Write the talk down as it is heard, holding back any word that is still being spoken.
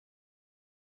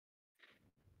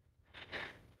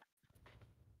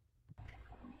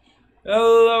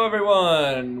Hello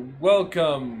everyone!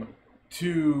 Welcome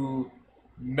to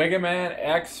Megaman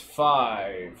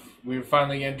X5. We're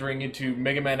finally entering into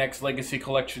Megaman X Legacy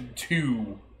Collection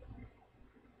 2,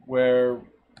 where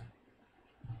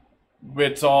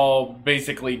it's all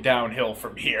basically downhill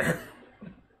from here.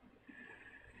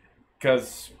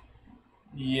 Because,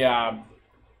 yeah,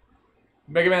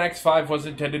 Megaman X5 was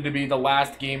intended to be the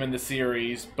last game in the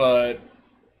series, but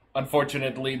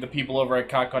unfortunately the people over at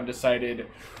Capcom decided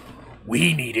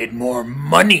we needed more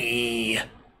money.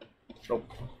 Oh.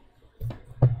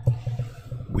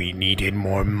 We needed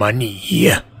more money.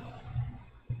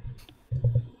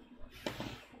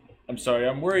 I'm sorry,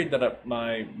 I'm worried that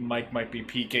my mic might be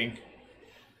peaking.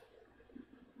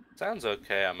 Sounds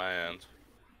okay on my end.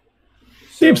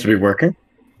 Seems to be working.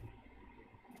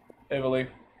 Emily,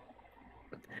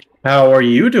 How are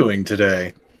you doing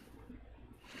today?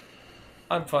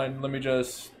 I'm fine. Let me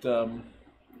just,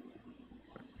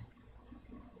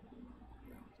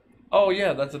 Oh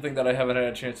yeah, that's the thing that I haven't had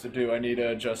a chance to do. I need to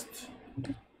adjust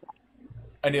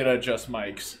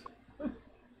mics.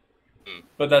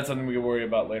 But that's something we can worry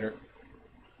about later.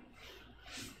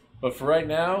 But for right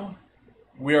now,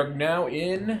 we are now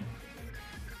in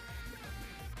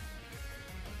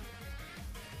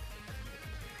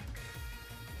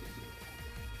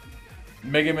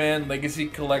Mega Man Legacy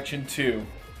Collection 2.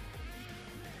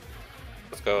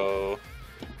 Let's go.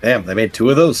 Damn, they made two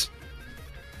of those.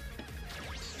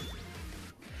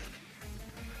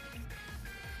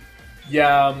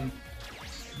 Yeah,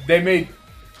 they made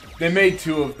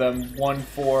two of them. One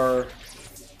for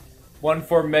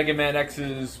Mega Man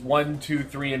X's 1, 2,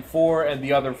 3, and 4, and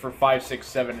the other for 5, 6,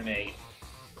 7, and 8.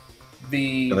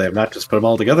 Do they have not just put them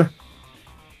all together?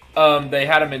 They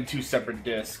had them in two separate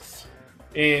discs.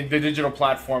 In the digital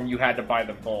platform, you had to buy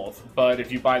them both, but if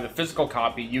you buy the physical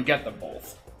copy, you get them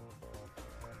both.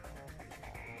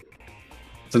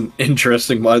 It's an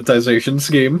interesting monetization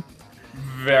scheme.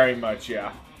 Very much,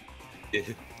 yeah.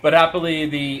 But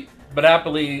happily,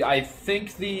 I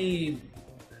think the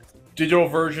digital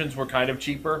versions were kind of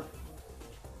cheaper.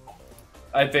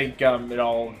 I think it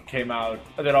all came out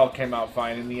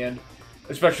fine in the end,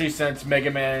 especially since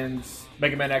Mega Man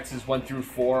X's 1 through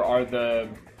 4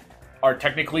 are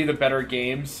technically the better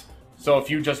games. So if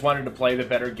you just wanted to play the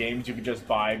better games, you could just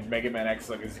buy Mega Man X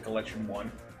Legacy Collection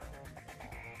 1.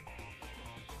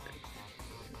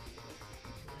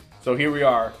 So here we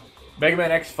are. Mega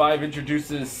Man X5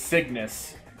 introduces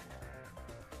Cygnus.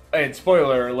 And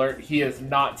spoiler alert, he is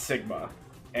not Sigma.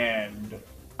 And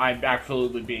I'm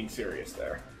absolutely being serious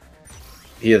there.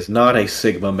 He is not a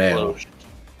Sigma male.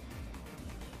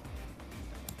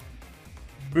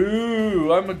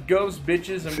 Boo! I'm a ghost,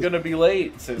 bitches. I'm gonna be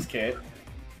late, says Kit.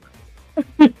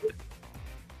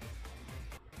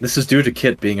 This is due to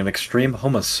Kit being an extreme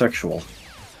homosexual.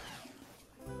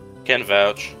 Can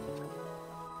vouch.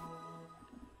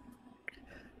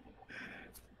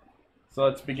 So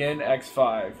let's begin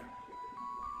X5.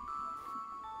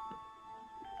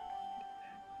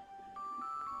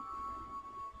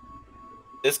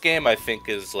 This game, I think,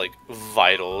 is like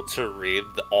vital to read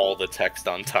all the text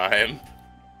on time.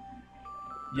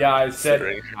 Yeah, I set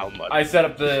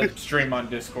up the stream on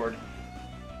Discord.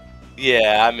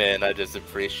 Yeah, I'm in. I just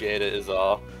appreciate it is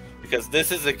all. Because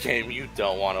this is a game you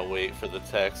don't want to wait for the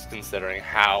text, considering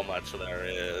how much there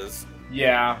is.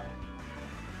 Yeah.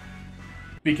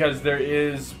 Because there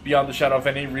is, beyond the shadow of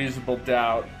any reasonable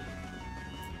doubt,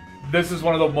 this is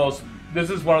one of the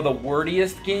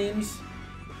wordiest games,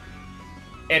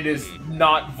 and is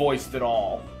not voiced at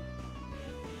all.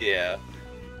 Yeah.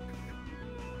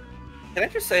 Can I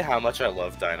just say how much I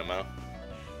love Dynamo?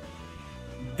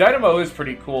 Dynamo is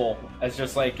pretty cool as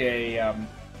just like a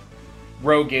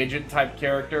rogue agent type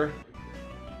character.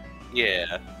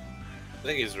 Yeah. I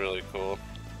think he's really cool.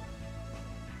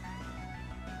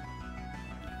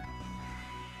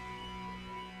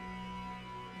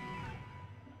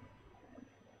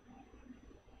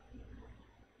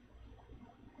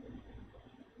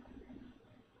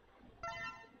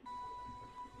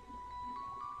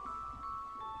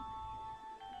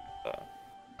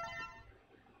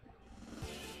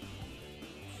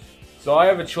 So I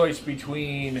have a choice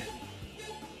between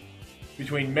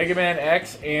Mega Man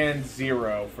X and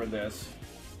Zero for this.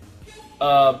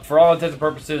 For all intents and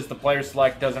purposes, the player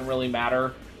select doesn't really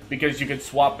matter because you can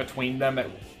swap between them.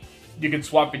 You can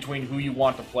swap between who you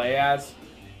want to play as.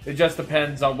 It just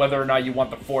depends on whether or not you want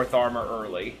the fourth armor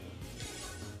early.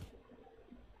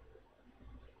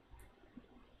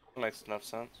 Makes enough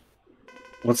sense.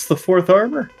 What's the fourth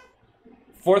armor?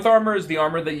 Fourth armor is the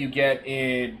armor that you get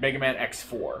in Mega Man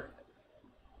X4.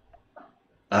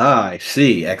 Ah, I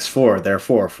see. X4,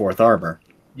 therefore, fourth armor.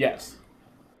 Yes.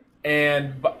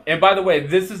 And by the way,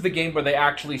 this is the game where they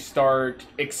actually start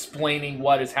explaining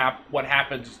what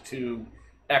happens to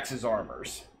X's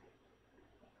armors.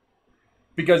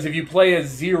 Because if you play as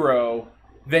Zero,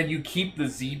 then you keep the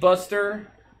Z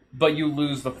Buster, but you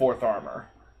lose the 4th armor.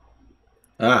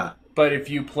 Ah. But if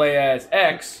you play as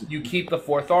X, you keep the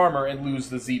 4th armor and lose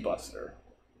the Z Buster.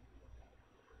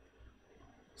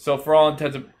 So for all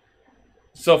intents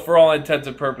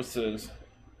and purposes,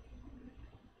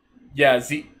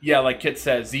 like Kit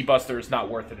says, Z Buster is not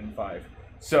worth it in 5.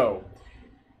 So,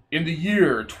 in the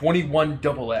year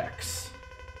 21XX,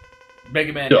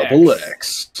 Megaman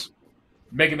X.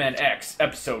 Megaman X,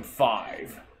 Episode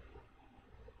 5.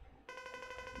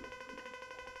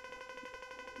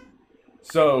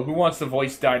 So, who wants to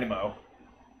voice Dynamo?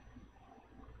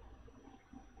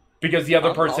 Because the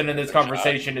other person in this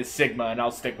conversation is Sigma, and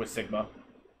I'll stick with Sigma.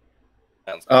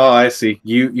 Oh, I see.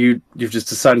 You've just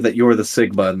decided that you're the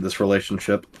Sigma in this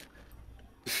relationship.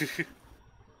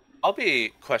 I'll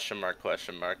be question mark,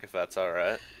 if that's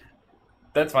alright.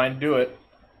 That's fine, do it.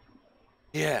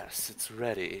 Yes, it's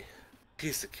ready.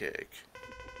 Piece of cake.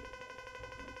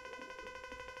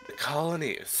 The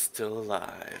colony is still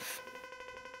alive.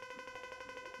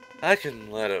 I can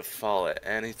let it fall at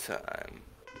any time.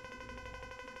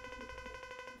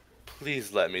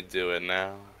 Please let me do it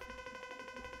now.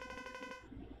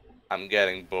 I'm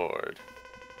getting bored.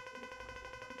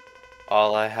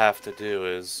 All I have to do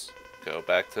is go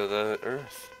back to the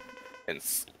Earth and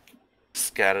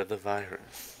scatter the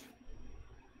virus.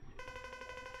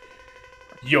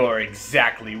 You're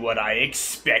exactly what I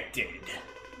expected.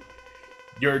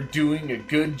 You're doing a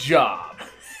good job.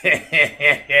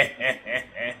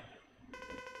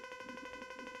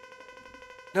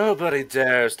 Nobody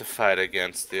dares to fight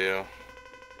against you.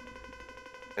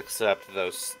 Except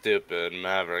those stupid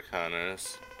Maverick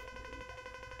hunters.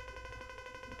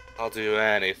 I'll do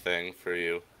anything for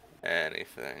you.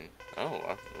 Anything.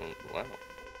 Oh, wow.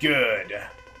 Good.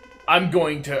 I'm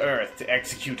going to Earth to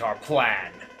execute our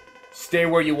plan. Stay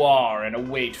where you are and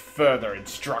await further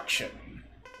instruction.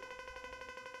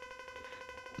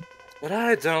 But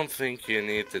I don't think you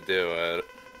need to do it,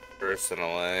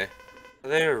 personally. Are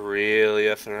they really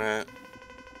a threat?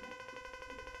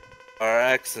 Are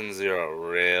X and Zero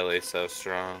really so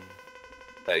strong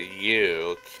that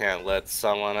you can't let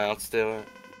someone else do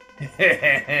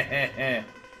it?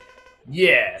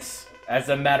 Yes, as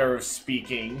a matter of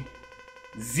speaking.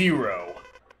 Zero.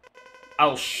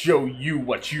 I'll show you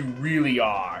what you really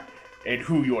are and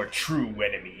who your true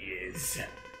enemy is.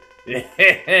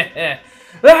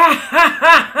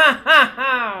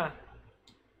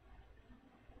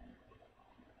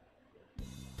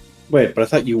 Wait, but I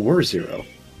thought you were Zero.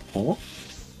 Huh?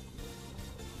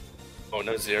 Oh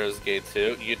no, Zero's gay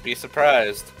too? You'd be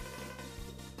surprised.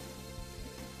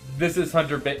 This is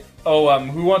Hunter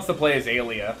who wants to play as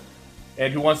Alia?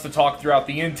 And who wants to talk throughout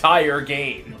the entire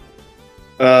game?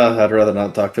 I'd rather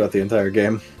not talk throughout the entire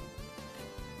game.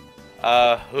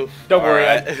 Don't worry,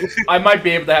 right. I might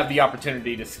be able to have the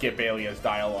opportunity to skip Alia's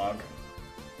dialogue.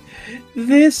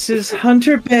 This is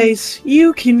Hunter Base.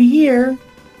 You can hear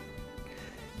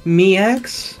me,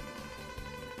 X.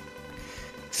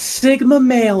 Sigma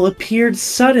male appeared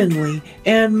suddenly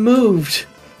and moved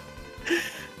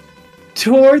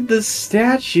toward the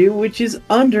statue, which is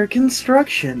under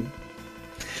construction.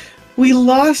 We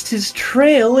lost his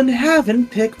trail and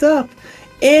haven't picked up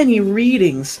any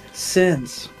readings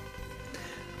since.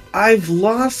 I've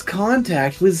lost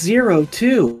contact with Zero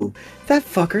too. That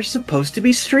fucker's supposed to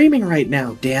be streaming right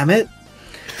now, damn it.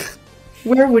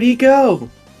 Where would he go?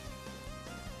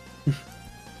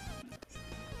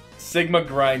 Sigma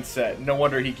grind set. No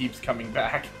wonder he keeps coming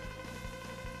back.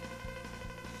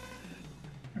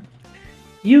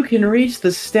 You can reach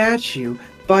the statue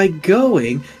by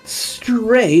going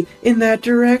straight in that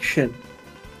direction.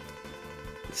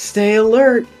 Stay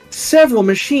alert. Several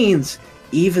machines,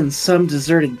 even some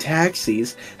deserted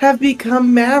taxis, have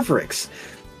become mavericks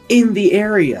in the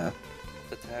area.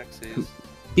 The taxis.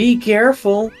 Be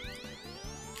careful.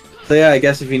 So yeah, I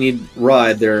guess if you need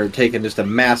ride, they're taking just a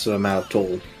massive amount of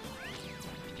toll.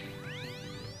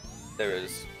 There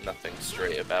is nothing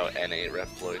straight about any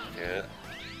Reploid kit.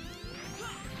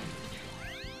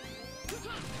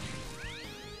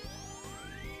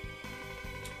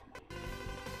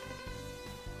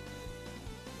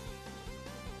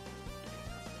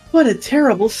 What a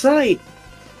terrible sight!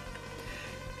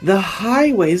 The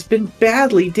highway's been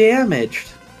badly damaged.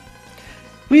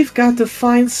 We've got to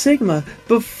find Sigma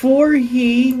before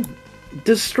he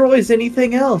destroys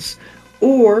anything else,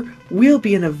 or we'll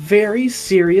be in a very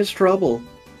serious trouble.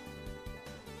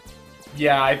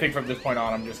 Yeah, I think from this point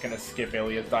on, I'm just gonna skip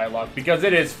Ilya's dialogue because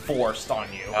it is forced on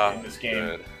you in this game.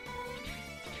 Good.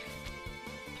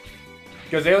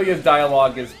 Because Ilya's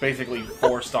dialogue is basically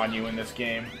forced on you in this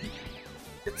game.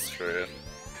 It's true.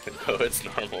 Oh, it's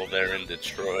normal there in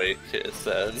Detroit, it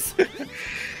says.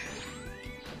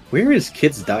 Where is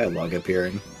Kid's dialogue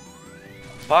appearing?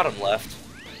 Bottom left.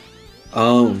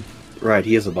 Oh, right,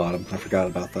 he is a bottom. I forgot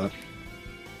about that.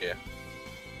 Yeah.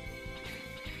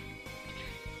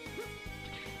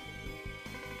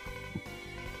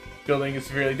 Building is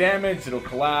severely damaged, it'll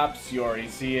collapse, you already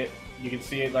see it. You can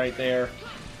see it right there.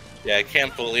 Yeah, I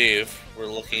can't believe we're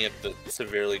looking at the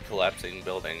severely collapsing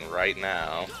building right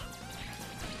now.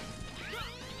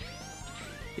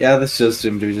 Yeah, this does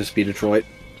seem to just be Detroit.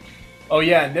 Oh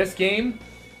yeah, in this game,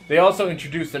 they also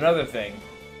introduced another thing.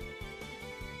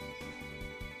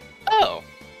 Oh.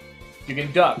 You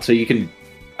can duck. So you can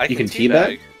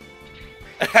teabag?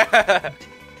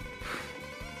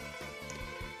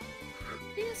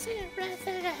 Do you see a red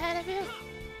thing ahead of you?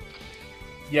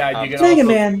 Yeah, you can Mega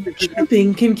also... Man,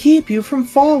 jumping can keep you from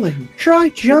falling. Try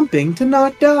jumping to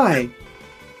not die.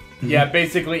 Yeah,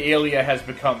 basically Ilya has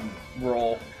become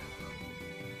Roll.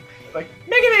 Like,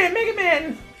 Mega Man, Mega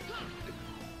Man!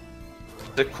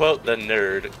 To quote the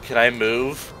nerd, can I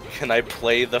move? Can I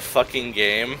play the fucking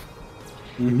game?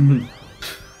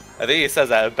 I think he says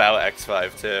that about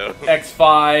X5 too.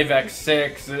 X5,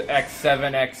 X6,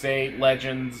 X7, X8,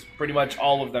 Legends, pretty much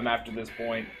all of them after this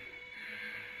point.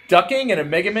 Ducking in a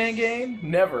Mega Man game?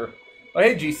 Never. Oh,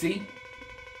 hey, GC.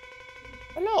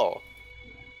 Hello.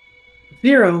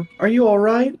 Zero, are you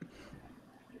alright?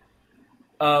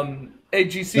 Hey,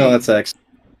 GC. No, that's X.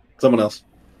 Someone else.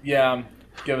 Yeah,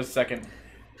 give us a second.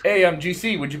 Hey,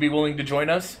 GC, would you be willing to join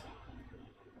us?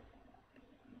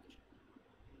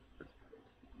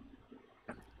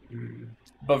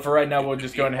 But for right now, we'll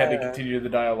just go ahead and continue the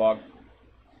dialogue.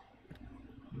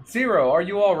 Zero, are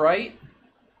you alright?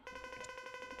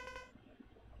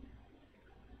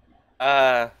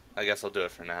 I guess I'll do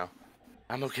it for now.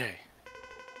 I'm okay.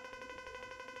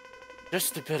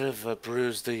 Just a bit of a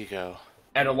bruised ego.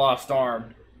 And a lost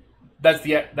arm. That's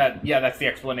the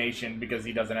explanation because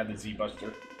he doesn't have the Z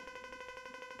Buster.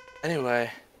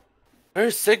 Anyway,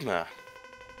 where's Sigma?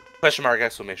 Question mark,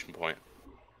 exclamation point.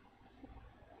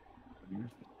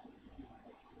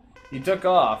 He took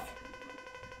off.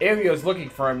 Ilya's looking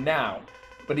for him now,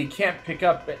 but he can't pick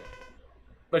up.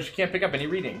 But she can't pick up any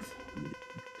readings.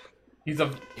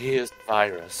 He is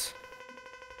virus.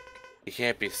 He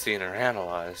can't be seen or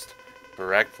analyzed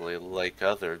correctly like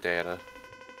other data.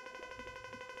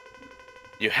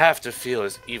 You have to feel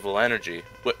his evil energy.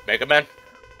 What, Mega Man?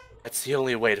 That's the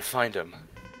only way to find him.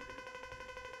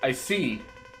 I see.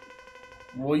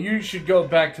 Well, you should go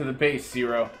back to the base,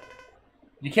 Zero.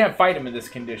 You can't fight him in this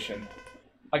condition.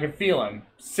 I can feel him.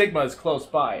 Sigma is close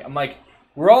by. I'm like,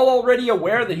 we're all already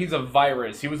aware that he's a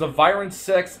virus. He was a virus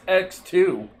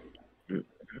X2.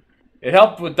 It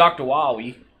helped with Dr.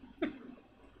 Wally.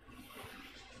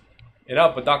 It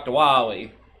helped with Dr.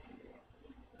 Wally.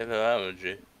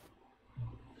 Energy.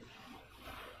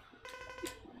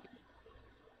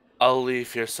 I'll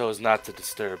leave here so as not to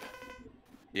disturb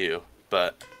you,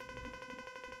 but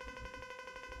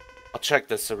I'll check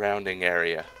the surrounding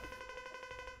area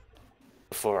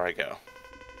before I go.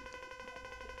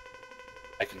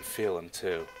 I can feel him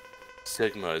too.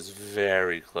 Sigma is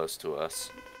very close to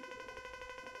us.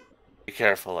 Be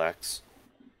careful, X.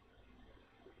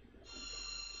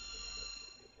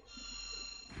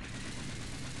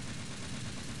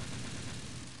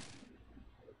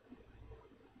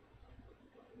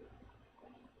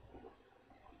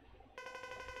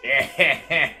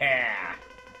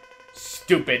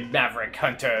 Stupid Maverick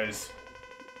Hunters.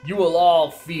 You will all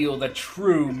feel the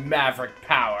true Maverick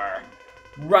power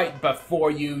right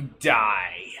before you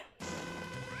die.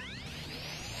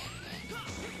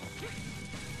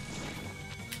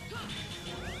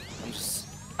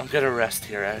 I'm gonna rest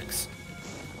here, X.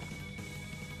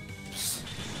 Just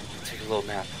take a little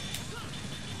nap.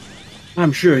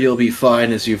 I'm sure you'll be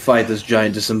fine as you fight this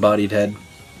giant disembodied head.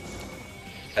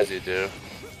 As you do.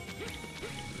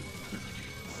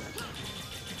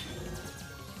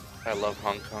 I love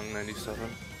Hong Kong 97.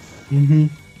 Mm-hmm.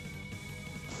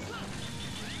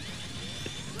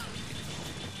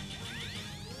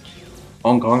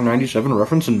 Hong Kong 97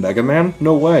 reference in Mega Man?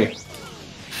 No way.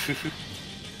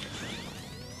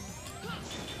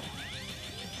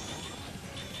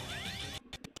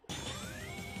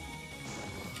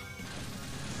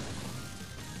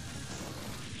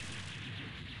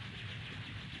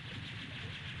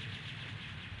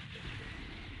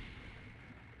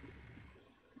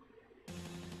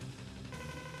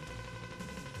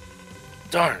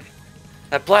 Darn.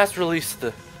 That blast released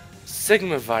the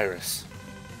Sigma virus.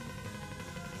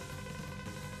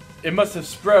 It must have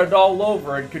spread all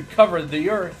over and could cover the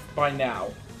Earth by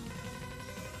now.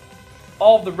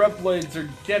 All the Reploids are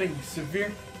getting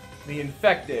severely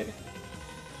infected.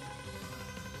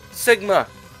 Sigma!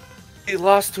 He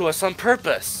lost to us on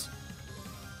purpose!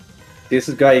 This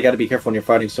is guy you gotta be careful when you're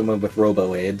fighting someone with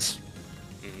robo-aids.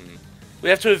 We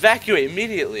have to evacuate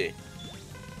immediately.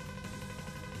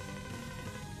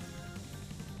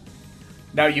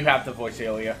 Now you have to voice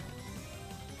Alia.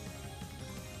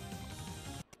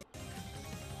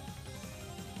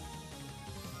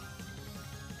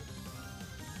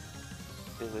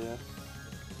 Alia?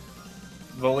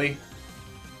 Bully.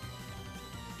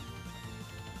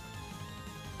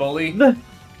 Bully.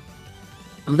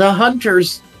 The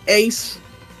hunters, Ace.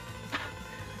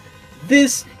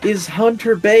 This is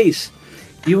Hunter Base.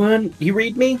 You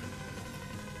read me?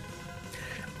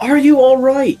 Are you all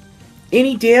right?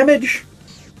 Any damage?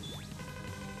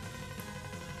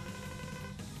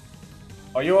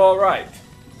 Are you alright?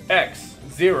 X,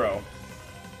 0.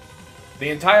 The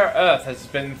entire Earth has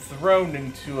been thrown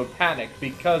into a panic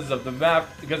because of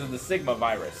the Sigma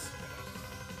virus.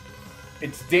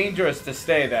 It's dangerous to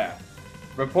stay there.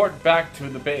 Report back to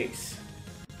the base.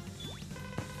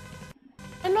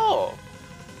 No!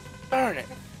 Darn it!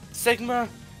 Sigma,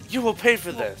 you will pay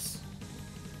for this!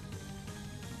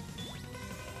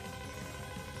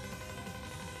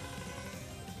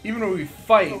 Even when we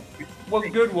fight, what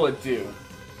good will it do?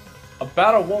 A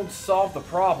battle won't solve the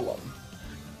problem.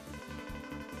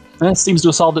 That seems to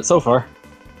have solved it so far.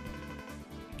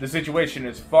 The situation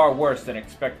is far worse than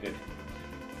expected.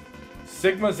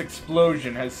 Sigma's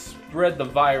explosion has spread the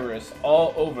virus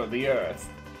all over the Earth.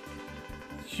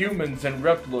 Humans and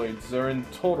Reploids are in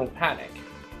total panic.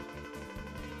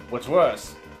 What's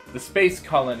worse, the space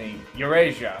colony,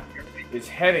 Eurasia, is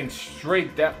heading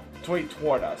straight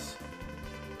toward us.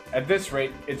 At this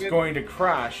rate, it's going to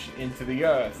crash into the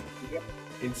Earth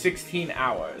in 16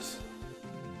 hours.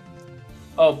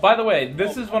 Oh, by the way,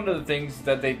 this is one of the things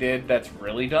that they did that's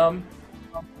really dumb.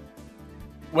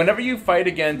 Whenever you fight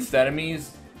against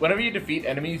enemies, whenever you defeat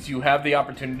enemies, you have the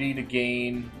opportunity to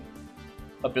gain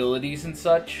abilities and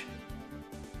such.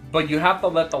 But you have to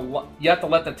let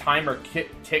the timer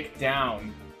tick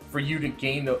down for you to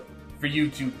gain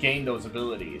those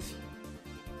abilities,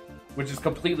 which is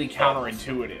completely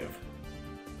counterintuitive.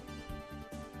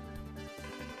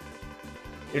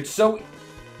 It's so.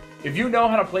 If you know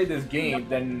how to play this game,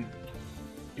 then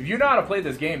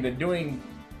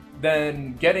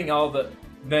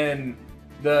then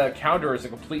the counter is a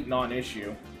complete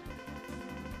non-issue,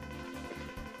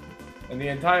 and the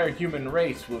entire human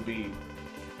race will be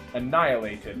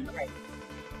annihilated.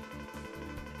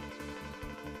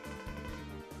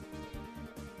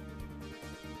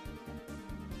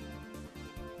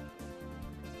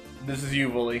 This is you,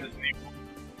 Bully.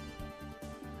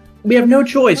 We have no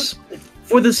choice.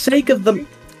 For the sake of the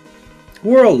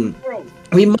world,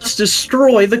 we must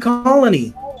destroy the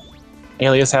colony.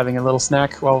 Alia's having a little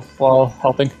snack while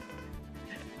helping.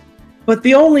 But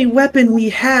the only weapon we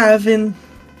have in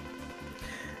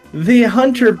the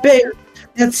Hunter Base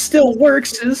that still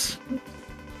works is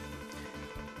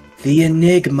the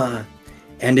Enigma.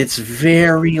 And it's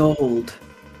very old,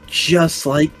 just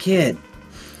like Kit.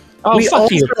 Oh, we fuck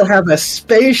also you. have a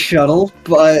space shuttle,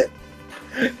 but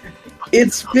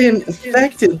it's been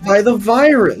affected by the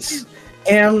virus.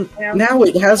 And now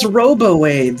it has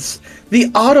robo-aids.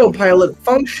 The autopilot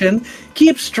function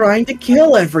keeps trying to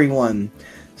kill everyone.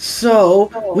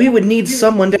 So, we would need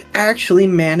someone to actually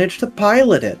manage to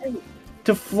pilot it.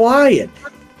 To fly it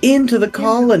into the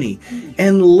colony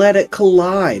and let it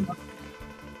collide.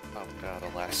 Oh god,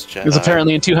 a last Jedi. Because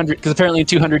apparently in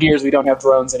 200 years we don't have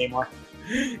drones anymore.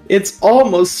 It's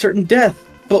almost certain death,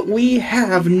 but we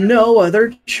have no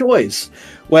other choice.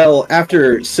 Well,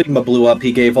 after Sigma blew up,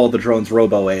 he gave all the drones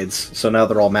robo-aids, so now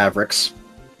they're all Mavericks.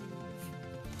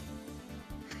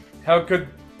 How's the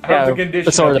condition?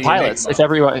 But so are of the pilots. If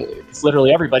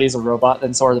literally everybody's a robot,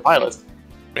 then so are the pilots.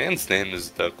 Man's name is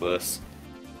Douglas.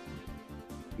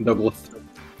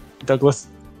 Douglas.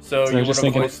 So So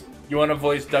you want to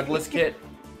voice Douglas, Kit?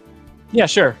 Yeah,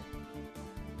 sure.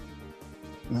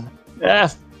 Yeah,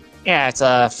 it's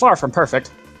far from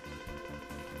perfect.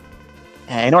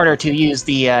 In order to use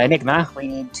the Enigma, we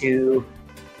need to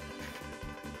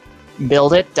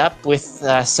build it up with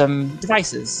some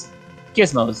devices.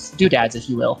 Gizmos, doodads, if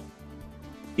you will.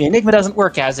 The Enigma doesn't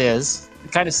work as is.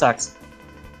 It kind of sucks.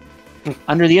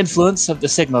 Under the influence of the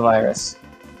Sigma virus,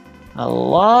 a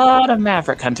lot of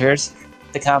Maverick hunters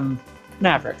become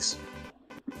Mavericks.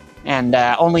 And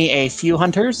only a few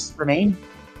hunters remain.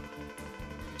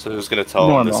 So who's gonna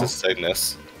tell him this Normal. is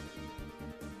Cygnus?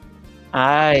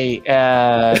 I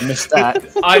missed that.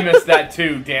 I missed that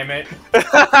too, damn it.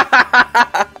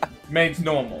 Main's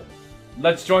normal.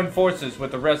 Let's join forces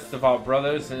with the rest of our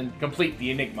brothers and complete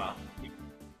the enigma.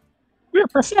 We're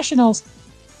professionals.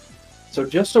 So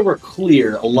just so we're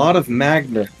clear, a lot of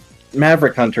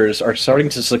Maverick hunters are starting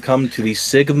to succumb to the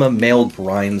Sigma male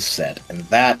grind set, and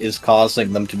that is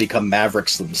causing them to become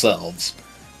Mavericks themselves.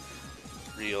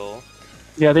 Real.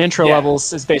 Yeah, the intro Yeah.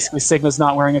 levels is basically Sigma's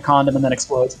not wearing a condom and then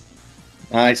explodes.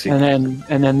 I see. And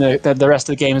then the rest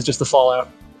of the game is just the fallout.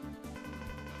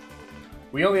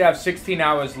 We only have 16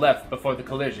 hours left before the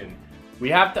collision. We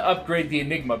have to upgrade the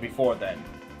Enigma before then.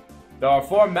 There are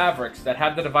 4 Mavericks that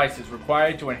have the devices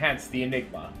required to enhance the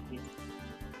Enigma.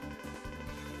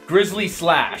 Grizzly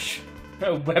Slash.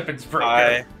 Weapons breaker.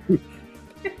 Hi.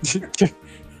 It's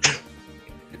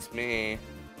me.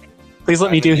 Please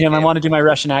let me do him. I want to do my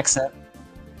Russian accent.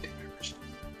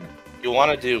 You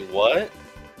want to do what?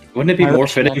 Wouldn't it be My more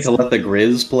Russian fitting to let the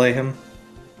Grizz play him?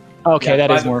 Okay, Yeah, that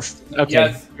by is the- more. Okay,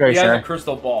 Yes, very he has fair. a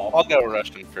crystal ball. I'll go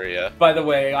Russian for you. By the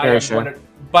way, Very sure.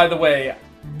 By the way,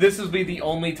 this will be the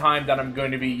only time that I'm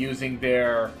going to be using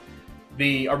the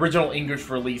original English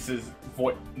releases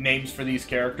names for these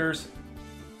characters,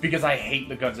 because I hate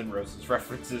the Guns N' Roses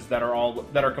references that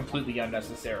are completely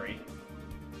unnecessary.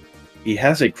 He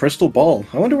has a crystal ball.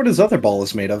 I wonder what his other ball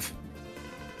is made of.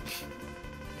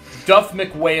 Duff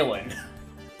McWhalen.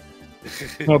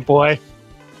 Oh boy.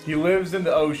 He lives in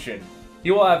the ocean. He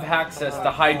will have access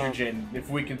to hydrogen if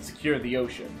we can secure the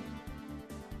ocean.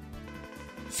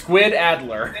 Squid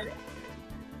Adler,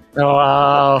 Oh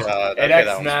wow. God, an okay,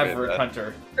 that one's ex-Maverick good,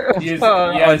 hunter. He has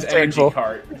That's energy painful.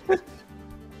 cart.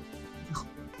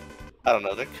 I don't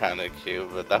know, they're kind of cute,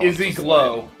 but that one's Izzy just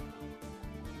Glow,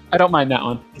 I don't mind that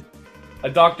one. a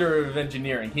doctor of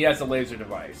engineering. He has a laser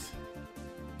device.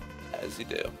 lame, as you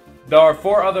do. There are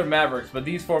 4 other Mavericks, but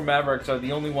these 4 Mavericks are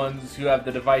the only ones who have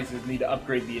the devices need to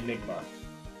upgrade the Enigma.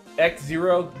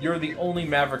 X-Zero, you're the only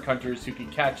Maverick hunters who can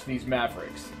catch these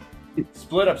Mavericks.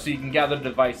 Split up so you can gather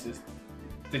devices.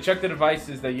 To check the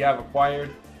devices that you have acquired,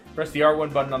 press the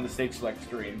R1 button on the stage select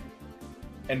screen.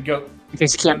 And go... In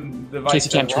case you can't, in case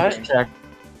you can't keep What? track.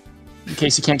 In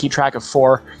case you can't keep track of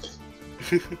 4.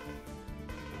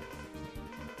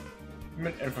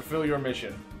 And fulfill your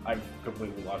mission. I've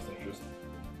completely lost interest.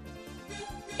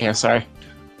 Yeah, sorry.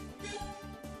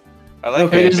 I like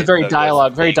Okay. It is a very that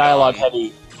dialogue, was very big dialogue on-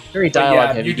 heavy, very But dialogue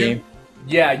yeah, heavy you do- game.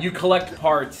 Yeah, you collect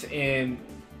parts in...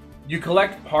 You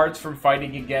collect parts from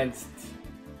fighting against...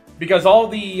 Because all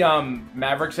the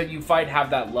Mavericks that you fight have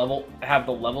the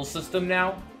level system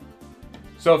now.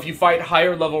 So if you fight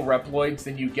higher level Reploids,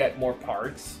 then you get more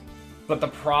parts. But the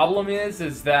problem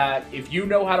is that if you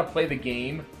know how to play the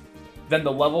game, then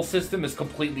the level system is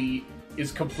completely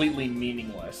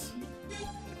meaningless.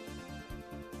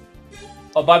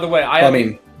 Oh, by the way, I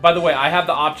have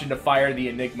the option to fire the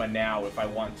Enigma now if I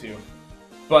want to.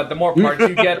 But the more parts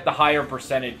you get, the higher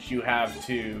percentage you have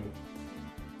to...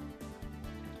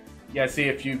 Yeah, see,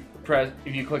 if you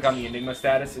click on the Enigma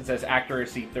status, it says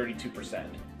accuracy 32%.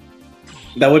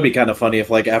 That would be kind of funny if,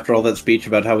 like, after all that speech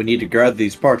about how we need to grab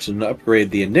these parts and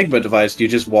upgrade the Enigma device, you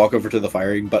just walk over to the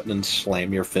firing button and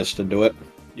slam your fist into it.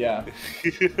 Yeah.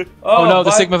 Oh no,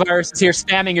 the Sigma virus is here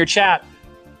spamming your chat.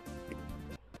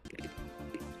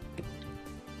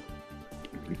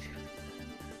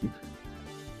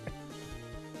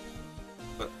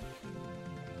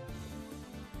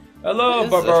 Hello, What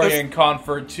is Barbarian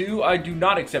Confort 2. I do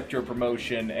not accept your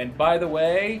promotion. And by the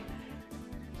way,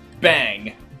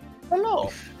 bang.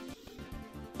 Hello.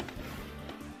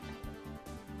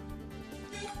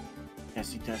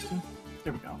 Testing.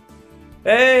 There we go.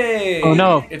 Hey! Oh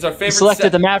no, It's our You favorite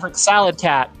selected the Maverick Salad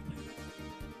Cat.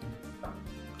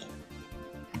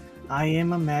 I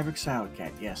am a Maverick Salad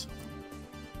Cat, yes.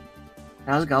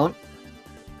 How's it going?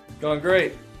 Going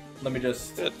great. Let me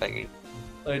just Good, thank you.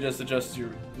 adjust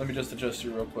you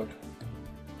real quick.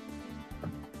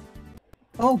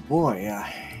 Oh boy,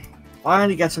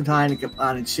 finally got some time to get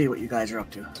on and see what you guys are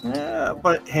up to.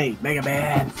 But hey,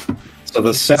 Megaman. So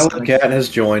the Salad Cat has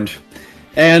joined.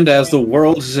 And as the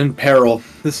world is in peril,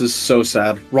 this is so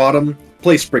sad. Rodham,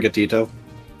 play Sprigatito.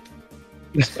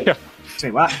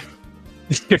 Say what?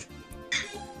 So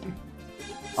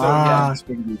yeah,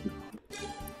 Spaghetti.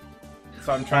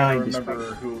 so I'm trying to I just-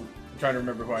 remember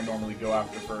who I normally go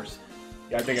after first.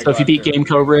 Yeah, I think I So go if you beat after- Game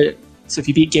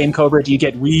Cobra, do you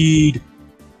get weed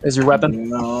as your weapon,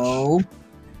 No.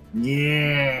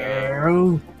 Yeah.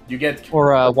 you get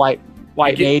or a white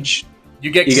You get- mage?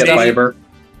 you get You get Canadian- fiber.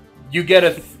 You get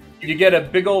You get a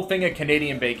big old thing of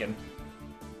Canadian bacon.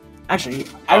 Actually,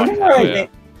 I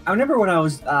remember when I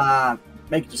was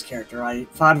making this character, I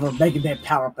thought of a Mega Man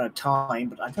power up at a time,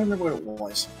 but I don't remember what it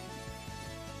was.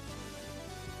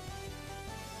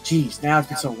 Jeez, now it's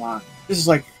been so long. This is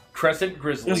like Crescent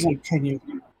Grizzly. this is like 10 years.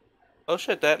 Oh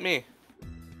shit, that me.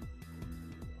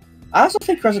 I also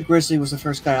think Crescent Grizzly was the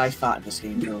first guy I fought in this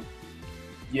game too.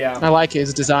 Yeah. I like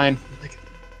his design.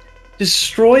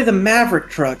 Destroy the Maverick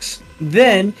trucks.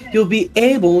 Then you'll be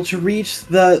able to reach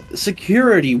the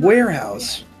security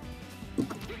warehouse.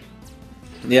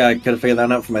 Yeah, I could have figured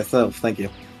that out for myself. Thank you.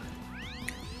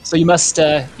 So you must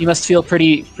feel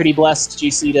pretty blessed,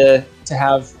 GC, to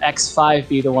have X5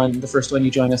 be the first one you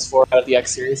join us for out of the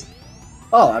X series.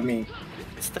 Oh, I mean,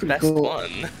 It's the Pretty best cool. one.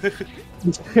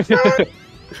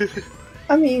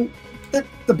 I mean,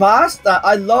 the boss.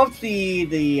 I love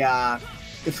the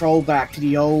throwback to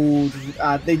the old.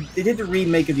 They did the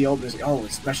remake of the old music. Oh,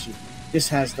 especially this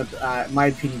has the, in my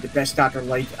opinion, the best Dr.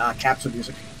 Light capsule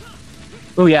music.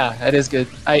 Oh yeah, that is good.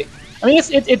 I mean, it's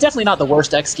definitely not the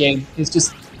worst X game. It's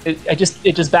just it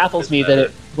just baffles me that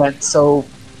it went so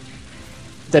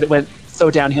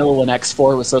downhill when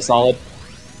X4 was so solid.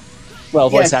 Well,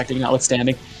 voice acting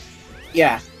notwithstanding.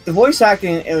 Yeah, the voice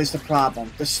acting it was the problem.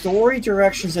 The story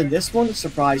directions in this one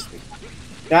surprised me.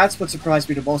 That's what surprised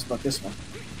me the most about this one.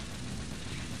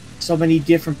 So many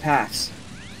different paths.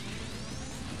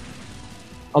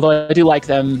 Although I do like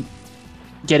them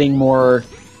getting more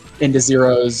into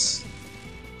Zero's.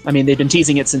 I mean, they've been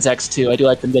teasing it since X2. I do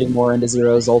like them getting more into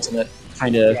Zero's ultimate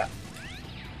kind of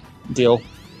deal.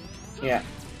 Yeah.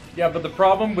 Yeah, but the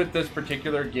problem with this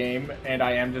particular game, and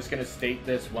I am just going to state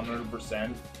this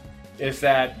 100%, is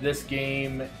that this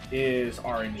game is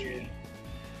RNG.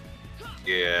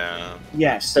 Yeah.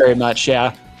 Yes. Very much,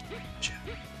 yeah.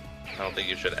 I don't think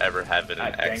you should ever have it in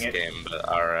an dang X it. game, but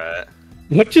alright.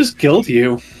 What just killed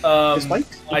you? Spike?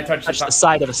 I touched Touch the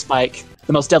side of a spike.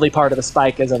 The most deadly part of the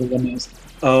spike, as everyone knows.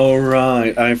 Oh,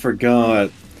 right. I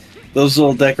forgot. Those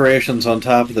little decorations on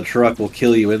top of the truck will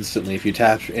kill you instantly if you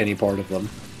tap any part of them.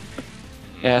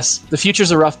 Yes, the future's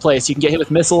a rough place. You can get hit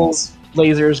with missiles,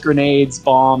 lasers, grenades,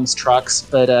 bombs, trucks,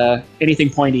 but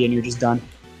anything pointy and you're just done.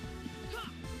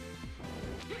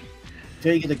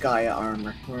 Till you get the Gaia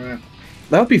armor.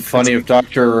 That would be funny if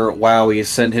Dr. Wowie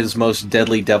sent his most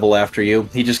deadly devil after you.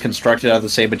 He just constructed out of the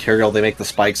same material they make the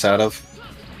spikes out of.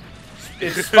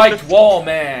 It's Spiked Wall,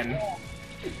 man.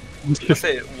 I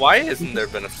say, why hasn't there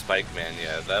been a Spike Man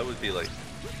yet? That would be like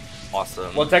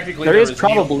awesome. Well, technically There there is was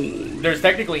probably... there's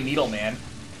technically Needle Man.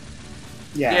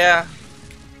 Yeah. Yeah.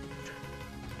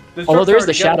 This Although truck's there is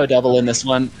the already Shadow Devil in this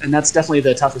one, and that's definitely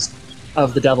the toughest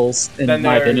of the devils, in Then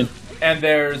my opinion. And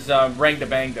there's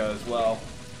Rangdabanga as well.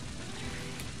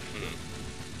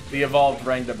 The evolved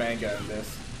Rangdabanga in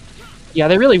this. Yeah,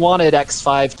 they really wanted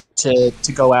X5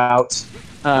 to go out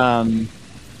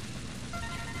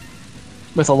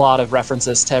with a lot of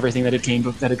references to everything that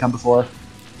had come before.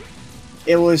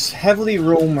 It was heavily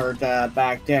rumored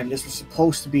back then this was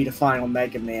supposed to be the final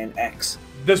Mega Man X.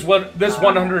 This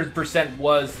 100%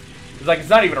 was like, it's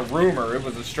not even a rumor. It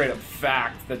was a straight up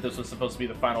fact that this was supposed to be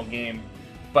the final game.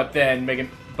 But then the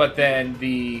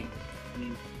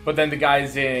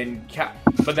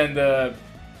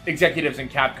executives in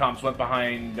Capcoms went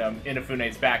behind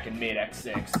Inafune's back and made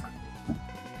X6.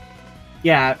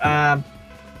 Yeah.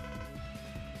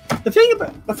 The thing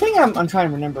I'm trying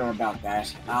to remember about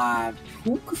that.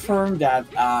 Who confirmed that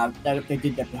that they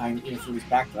did that behind Inafune's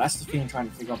back? That's the thing I'm trying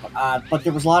to figure out. But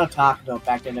there was a lot of talk about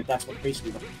back then that that's what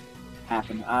basically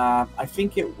happened. I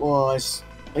think it was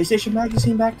PlayStation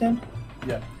Magazine back then.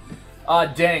 Yeah.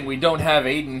 Dang, we don't have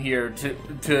Aiden here to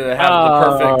have the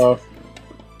perfect.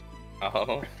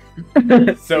 Oh.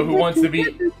 So who wants to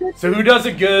be? So who does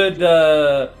a good?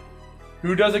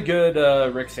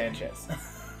 Rick Sanchez?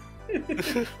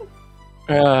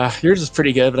 Yours is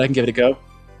pretty good, but I can give it a go.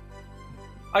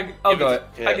 I'll go ahead.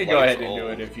 Yeah, I can go like ahead and old. do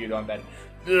it if you don't. Then.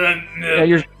 Yeah,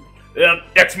 you're...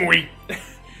 X-Morty.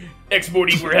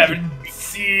 X-Morty, we're having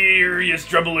serious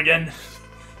trouble again.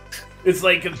 It's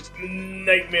like a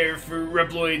nightmare for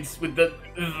Reploids with the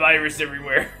virus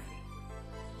everywhere.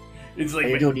 It's like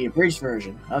You're doing the abridged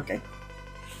version. Okay.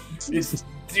 it's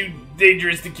too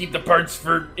dangerous to keep the parts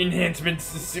for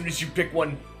enhancements as soon as you pick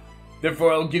one.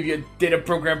 Therefore, I'll give you a data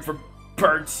program for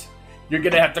parts. You're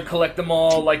gonna have to collect them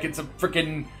all like it's a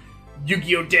frickin'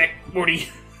 Yu-Gi-Oh deck, Morty.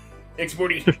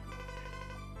 X-Morty.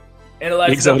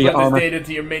 Analyze and Exodia upload armor. this data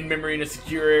to your main memory in a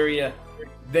secure area.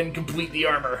 Then complete the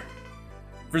armor.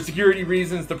 For security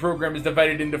reasons, the program is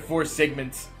divided into 4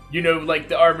 segments. You know, like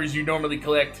the armors you normally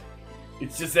collect.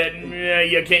 It's just that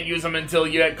you can't use them until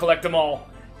you collect them all.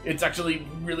 It's actually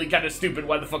really kind of stupid.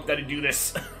 Why the fuck did I do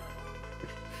this?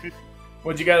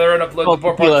 Once you gather and upload the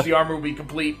 4 parts, the armor will be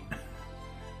complete.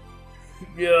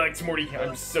 Yeah, like Morty.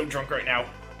 I'm so drunk right now.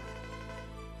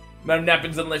 None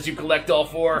happens unless you collect all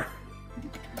 4.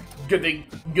 Good thing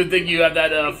you have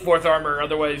that 4th armor.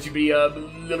 Otherwise, you'd be a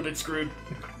little bit screwed.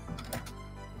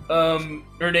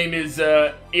 Her name is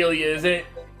Alia, isn't it?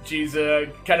 She's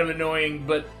kind of annoying,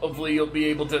 but hopefully you'll be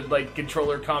able to like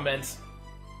control her comments.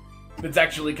 That's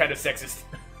actually kind of sexist.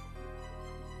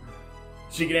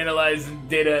 She can analyze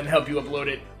data and help you upload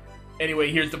it.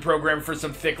 Anyway, here's the program for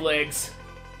some thick legs.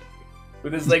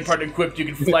 With this leg part equipped, you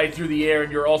can fly through the air,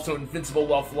 and you're also invincible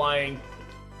while flying.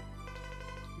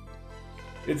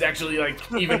 It's actually, like,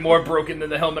 even more broken than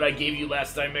the helmet I gave you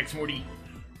last time, X Morty.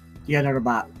 Yeah, another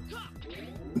bot.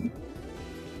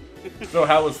 So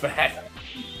how was that?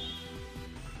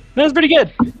 That was pretty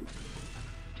good.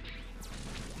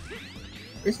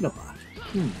 There's no bot.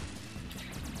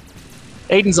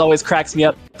 Aiden's always cracks me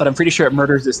up, but I'm pretty sure it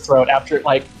murders his throat after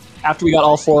we got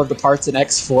all 4 of the parts in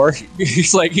X4.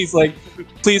 he's like,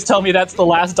 please tell me that's the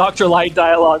last Dr. Light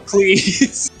dialogue,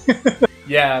 please.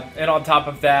 Yeah, and on top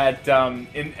of that,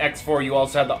 in X4 you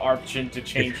also had the option to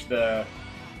change the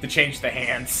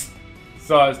hands.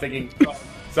 So I was thinking,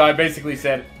 so I basically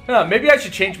said, maybe I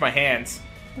should change my hands.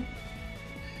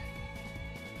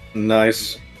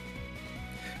 Nice.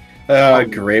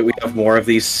 Great. We have more of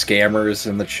these scammers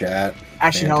in the chat.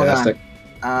 Actually, Fantastic.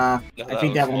 hold on. I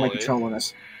think that one might be trolling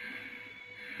us.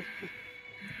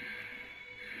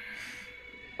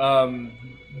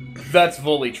 That's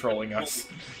fully trolling us.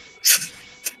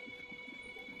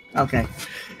 Okay.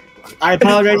 I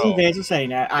apologize in advance for saying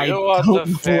that. I You are don't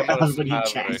the know famous everybody in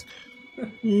chat.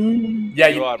 Maverick. Yeah,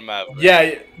 You are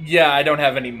Maverick. yeah, I don't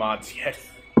have any mods yet.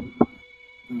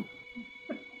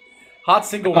 Hot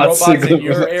single Hot robots single in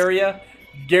your robots. area,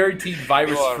 guaranteed You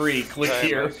virus are free. Click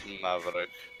here. famous Maverick.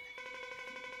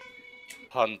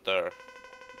 Hunter.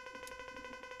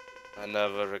 I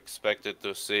never expected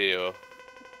to see you.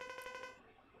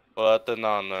 What an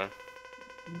honor.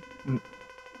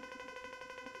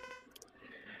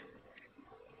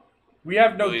 We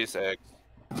have no Please, X.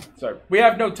 We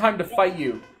have no time to fight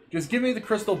you. Just give me the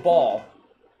crystal ball.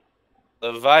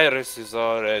 The virus is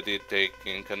already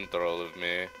taking control of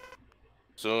me.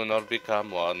 Soon I'll become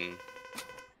one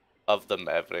of the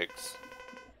Mavericks.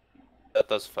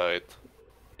 Let us fight.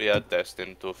 We are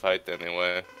destined to fight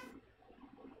anyway.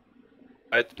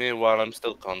 Fight me while I'm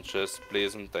still conscious,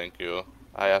 please and thank you.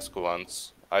 I ask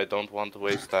once. I don't want to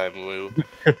waste time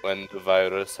when the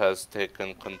virus has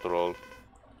taken control.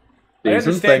 I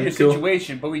understand your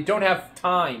situation, but we don't have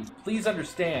time. Please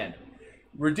understand.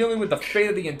 We're dealing with the fate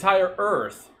of the entire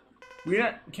Earth. We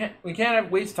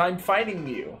can't waste time fighting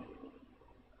you.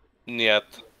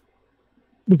 Yet.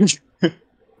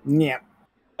 Yeah.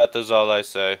 That is all I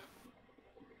say.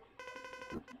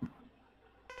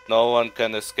 No one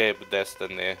can escape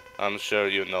destiny. I'm sure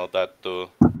you know that too.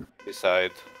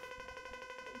 Besides,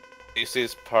 this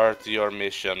is part of your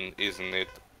mission, isn't it?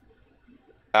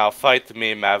 Now fight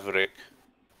me, Maverick.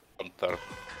 Hunter.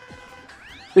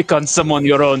 Pick on someone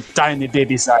your own tiny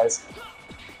baby size.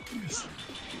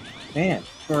 Man,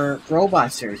 for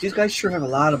robot series, these guys sure have a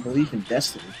lot of belief in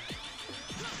destiny.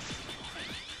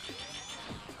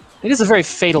 It is a very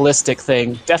fatalistic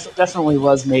thing. Definitely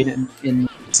was made in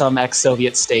some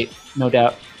ex-Soviet state, no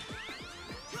doubt.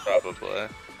 Probably.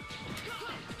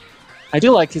 I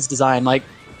do like his design. Like,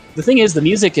 the thing is, the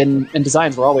music and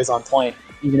designs were always on point,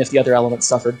 even if the other elements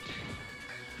suffered.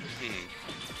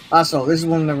 Also, this is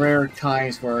one of the rare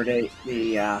times where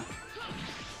the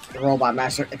robot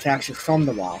master attacks you from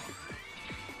the wall.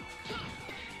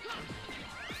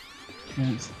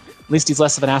 At least he's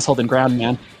less of an asshole than Ground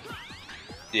Man.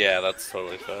 Yeah, that's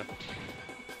totally fair.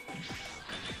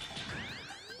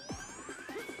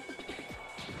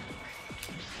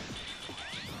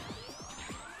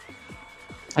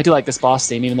 I do like this boss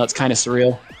theme, even though it's kind of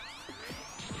surreal.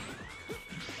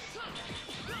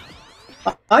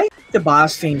 I think the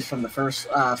boss themes from the first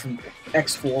from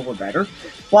X4 were better,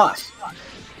 but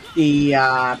the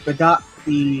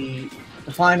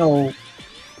final,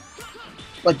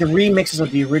 like the remixes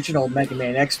of the original Mega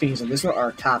Man X themes and this one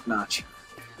are top notch.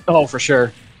 Oh, for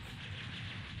sure.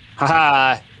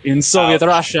 Haha! In Soviet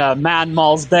Russia, man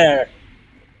mauls bear.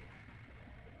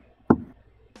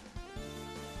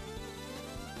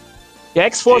 Yeah,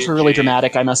 X4s were really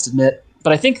dramatic, I must admit.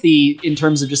 But I think in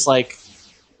terms of just like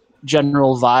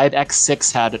general vibe,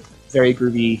 X6 had a very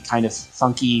groovy, kind of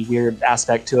funky, weird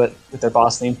aspect to it with their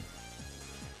boss theme.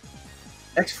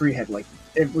 X3 had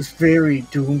it was very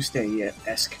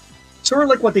Doomsday-esque. Sort of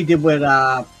like what they did with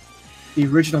the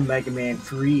original Mega Man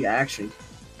 3, actually.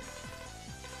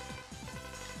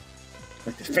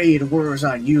 Like the fate of war is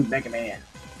on you, Mega Man.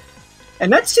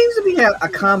 And that seems to be a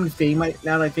common theme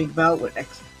now that I think about with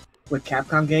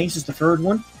Capcom games. Is the third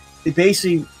one. They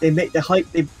basically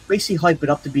hype it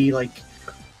up to be like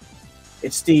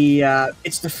it's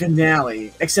the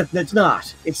finale, except it's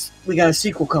not. We got a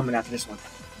sequel coming after this one.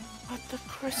 What the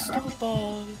crystal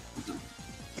ball?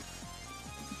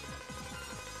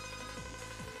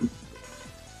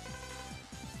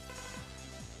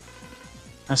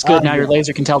 That's good. Now your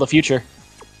laser can tell the future.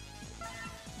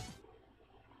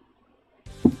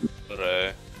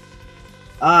 Hooray.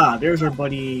 There's our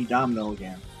buddy Domino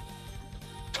again.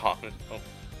 Domino.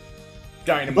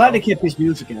 Dynamo. I'm glad they kept his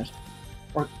music in it.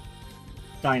 Or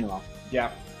Dynamo.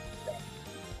 Yeah.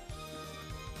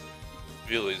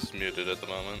 Viewly's muted at the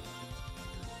moment.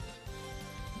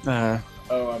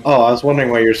 Oh, I was wondering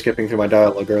why you were skipping through my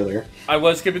dialogue earlier. I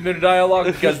was skipping through the dialogue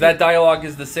because that dialogue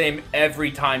is the same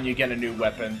every time you get a new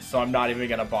weapon, so I'm not even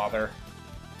gonna bother.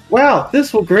 Wow,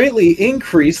 this will greatly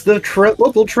increase the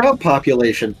local trout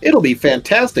population. It'll be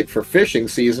fantastic for fishing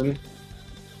season.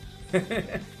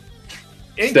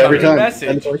 Incoming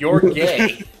message, you're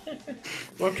gay.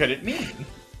 What could it mean?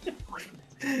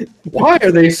 Why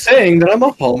are they saying that I'm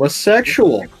a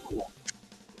homosexual?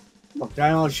 Look,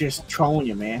 Dynamite's just trolling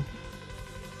you, man.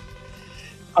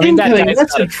 I mean, that guy's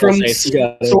that's got a troll from face. You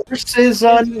got it. sources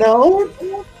unknown?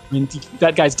 I mean,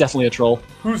 that guy's definitely a troll.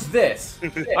 Who's this?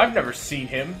 I've never seen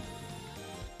him.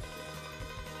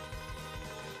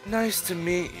 Nice to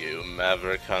meet you,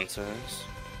 Maverick Hunters.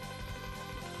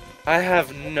 I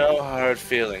have no hard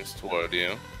feelings toward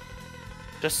you.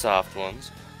 Just soft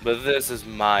ones. But this is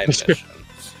my mission.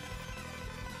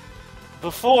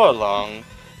 Before long,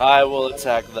 I will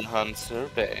attack the Hunter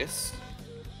base.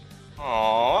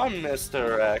 Aw, I'm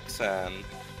Mr. X and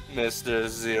Mr.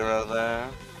 Zero there.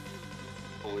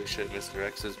 Holy shit, Mr.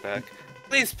 X is back.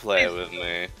 Please play with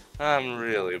me. I'm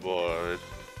really bored.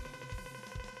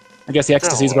 I guess the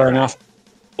ecstasy's wearing off.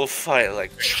 We'll fight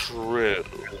like true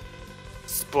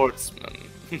sportsmen.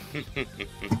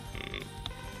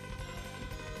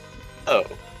 Oh,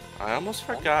 I almost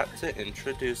forgot to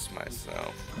introduce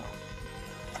myself.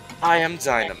 I am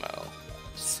Dynamo.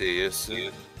 See you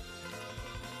soon.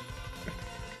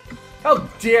 How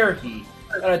dare he?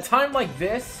 At a time like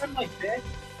this?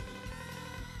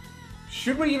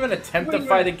 Should we even attempt to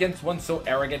fight against one so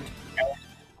arrogant?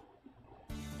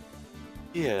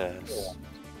 Yes.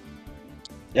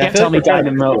 Yeah, Can't tell me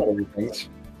Dynamo.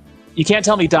 You can't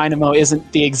tell me Dynamo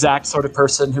isn't the exact sort of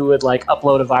person who would like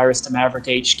upload a virus to Maverick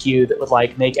HQ that would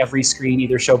like make every screen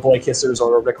either show boy kissers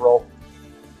or a Rickroll.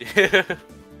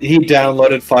 He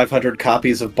downloaded 500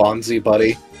 copies of Bonzi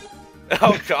Buddy.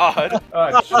 Oh god. Oh,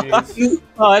 jeez.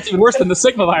 Oh, that's even worse than the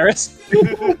Sigma virus.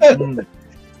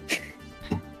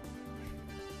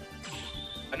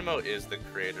 Dynamo is the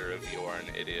creator of You're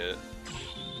an Idiot.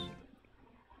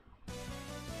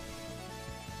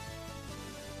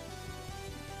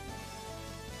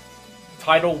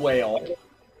 Tidal whale.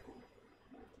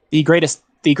 The greatest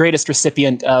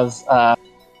recipient of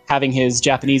having his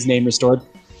Japanese name restored.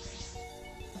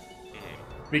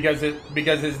 Because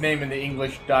his name in the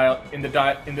English in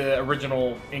the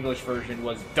original English version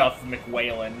was Duff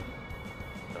McWhalen.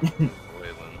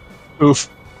 Oof.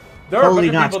 There are a bunch Totally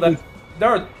of not. people that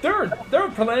there are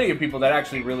plenty of people that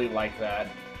actually really like that.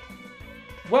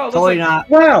 Well, that's Totally like, not.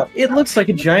 Wow, it looks like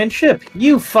a giant ship.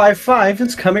 U-55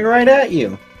 is coming right at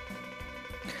you.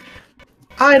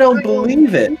 I don't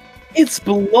believe it. It's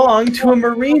belonged to a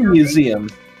marine museum.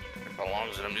 It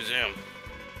belongs in a museum.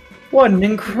 What an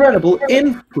incredible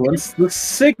influence the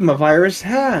Sigma virus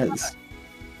has.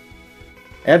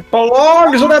 It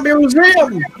belongs in a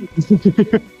museum!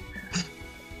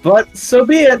 But so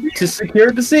be it. To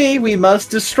secure the sea, we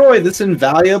must destroy this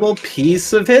invaluable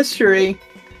piece of history.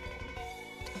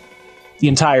 The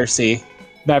entire sea.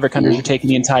 Maverick Hunters are taking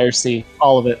the entire sea.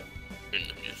 All of it. In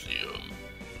the museum.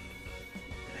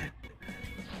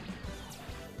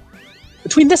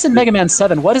 Between this and Mega Man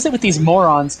 7, what is it with these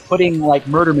morons putting like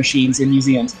murder machines in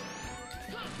museums?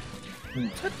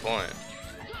 Good point.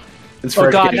 It's Oh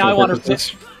for god, now I educational want purposes.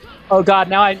 to. Oh god,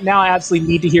 now I absolutely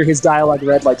need to hear his dialogue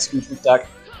read like Scrooge McDuck.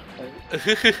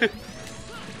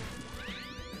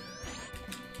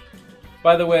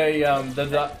 by the way,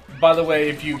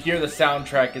 if you hear the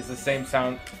soundtrack, it's the same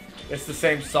sound. It's the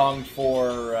same song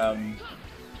for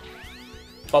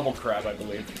Bubble Crab, I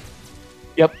believe.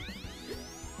 Yep,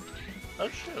 Oh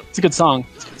shoot. it's a good song.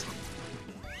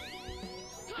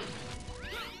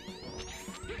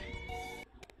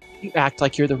 You act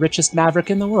like you're the richest maverick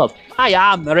in the world. I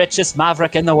am the richest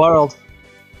maverick in the world.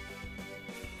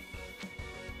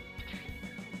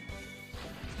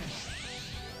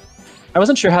 I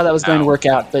wasn't sure how that was going to work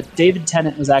out, but David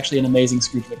Tennant was actually an amazing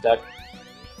Scrooge McDuck.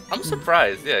 I'm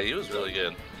surprised. Yeah, he was really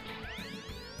good.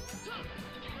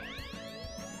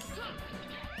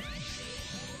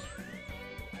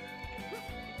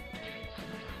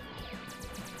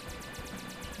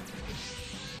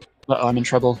 Uh-oh, I'm in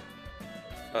trouble.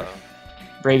 Uh-oh.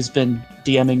 Brave's been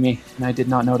DMing me, and I did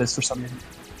not notice for some reason.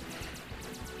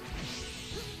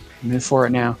 Move for it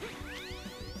now.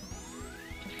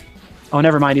 Oh,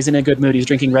 never mind. He's in a good mood. He's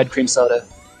drinking red cream soda.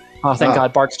 Oh, thank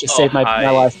God. Barks just saved my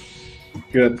life.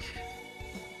 Good.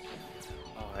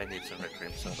 Oh, I need some red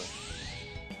cream soda.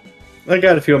 I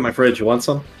got a few in my fridge. You want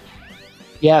some?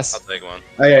 Yes. I'll take one.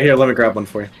 Oh yeah, here, let me grab one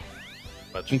for you.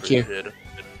 Much Thank you. appreciated.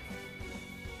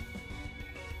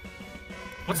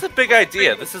 What's the big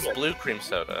idea? This is blue cream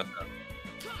soda.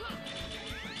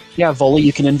 Yeah, Volley,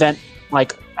 you can invent,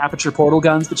 like, aperture portal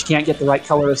guns, but you can't get the right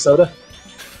color of soda.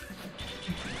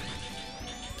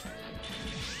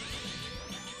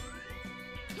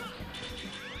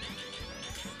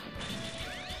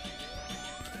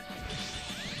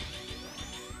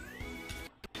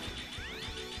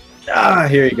 Ah,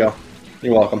 here you go.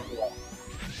 You're welcome.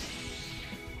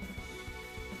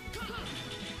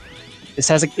 This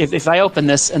has if I open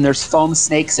this and there's foam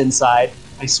snakes inside,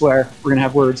 I swear we're gonna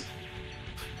have words.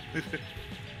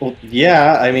 Well,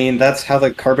 yeah, I mean, that's how the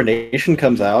carbonation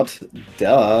comes out.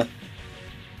 Duh.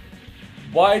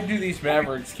 Why do these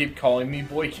Mavericks keep calling me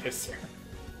Boy Kisser?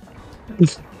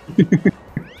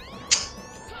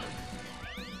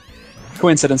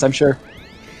 Coincidence, I'm sure.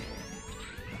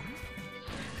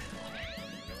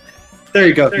 There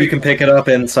you go. You can pick it up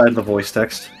inside the voice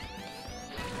text.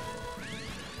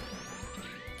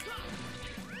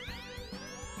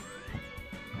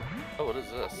 Oh, what is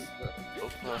this?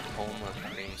 Oklahoma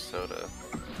cream soda.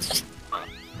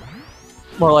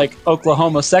 More like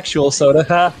Oklahoma sexual soda.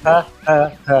 Ha ha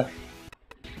ha ha.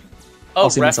 Oh, I'll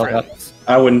see myself out. reference.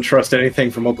 I wouldn't trust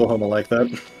anything from Oklahoma like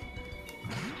that.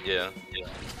 Yeah.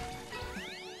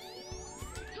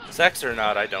 Sex or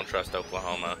not, I don't trust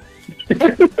Oklahoma.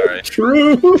 Sorry.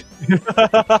 True.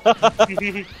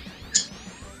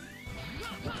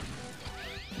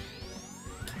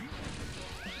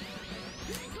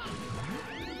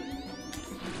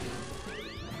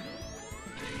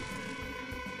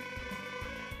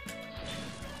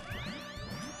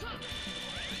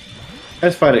 I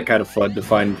just find it kind of fun to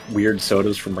find weird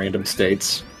sodas from random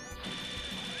states.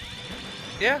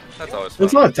 Yeah, that's always fun.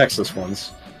 There's a lot of Texas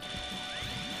ones.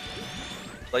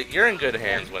 Like, you're in good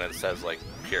hands when it says, like,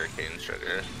 pure cane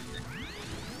sugar.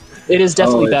 It is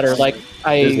definitely better. It's Like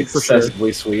it's for sure.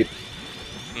 excessively sweet.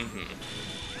 Mm-hmm.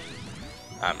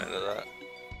 I'm into that.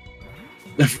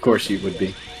 Of course you would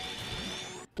be.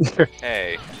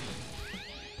 Hey.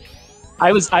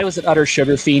 I was an utter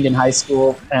sugar fiend in high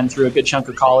school and through a good chunk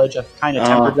of college. I've kind of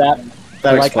tempered that.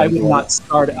 That Like I explains would a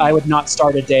lot. not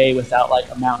start a day without like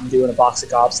a Mountain Dew and a box of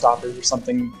Gobstoppers or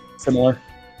something similar.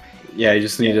 Yeah, you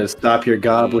just need to stop your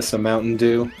gob with some Mountain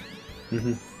Dew.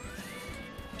 Mm-hmm.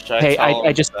 Should Hey, tell I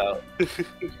him just about-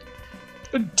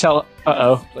 tell.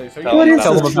 Like, so Tell What him is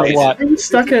tell this? them about Are what? you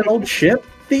stuck in an old ship?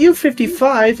 The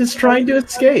U-55 is trying to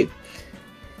escape.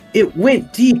 It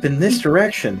went deep in this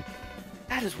direction.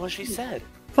 That is what she said.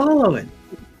 Follow it.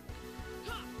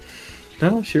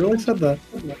 No, she really said that.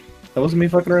 That wasn't me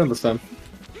fucking around this time.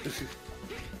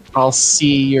 I'll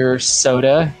see your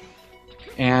soda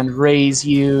and raise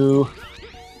you.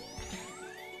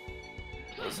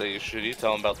 So should you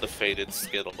tell him about the faded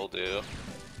Skittle do?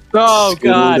 Oh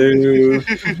God, Skittle-doo.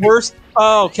 worst.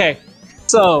 Oh, okay.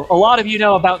 So a lot of you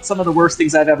know about some of the worst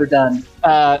things I've ever done,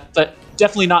 but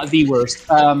definitely not the worst.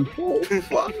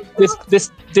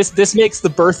 This makes the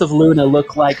birth of Luna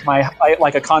look like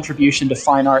like a contribution to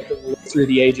fine art that will live through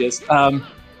the ages.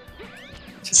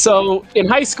 So in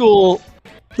high school,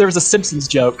 there was a Simpsons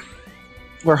joke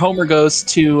where Homer goes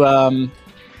to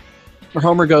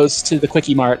the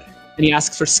Quickie Mart and he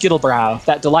asks for Skittlebrow,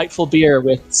 that delightful beer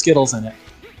with Skittles in it.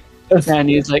 And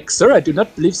he's like, "Sir, I do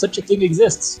not believe such a thing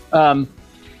exists."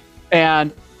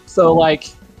 And so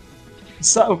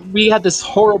we had this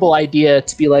horrible idea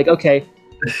to be like, okay,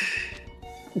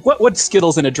 what would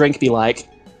Skittles in a drink be like?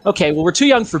 Okay, well, we're too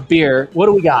young for beer. What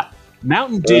do we got?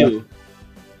 Mountain Dew.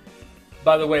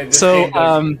 By the way,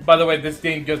 this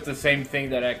game does the same thing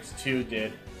that X2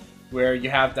 did, where you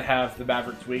have to have the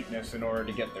Maverick's weakness in order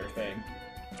to get their thing.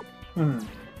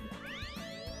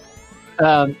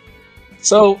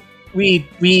 So we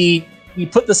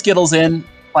put the Skittles in,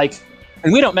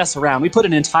 and we don't mess around. We put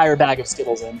an entire bag of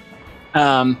Skittles in.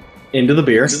 Into the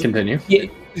beer. Continue.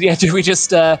 Yeah. Do we just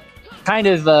kind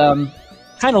of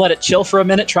let it chill for a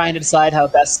minute, trying to decide how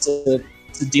best to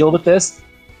deal with this?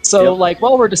 So, Yep. like,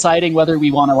 while we're deciding whether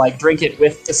we want to, like, drink it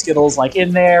with the Skittles, like,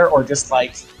 in there, or just,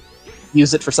 like,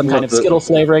 use it for some kind of Skittle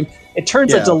flavoring, it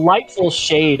turns a Yeah. delightful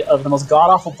shade of the most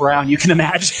god-awful brown you can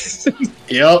imagine.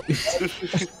 Yep.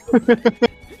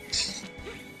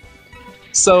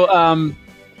 So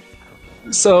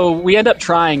we end up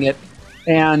trying it,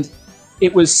 and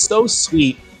it was so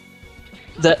sweet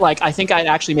that, like, I think I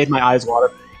actually made my eyes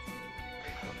water.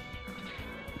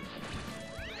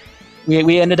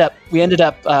 We ended up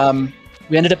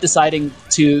deciding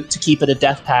to keep it a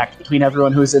death pact between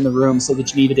everyone who was in the room, so the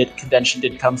Geneva convention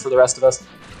didn't come for the rest of us.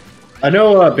 I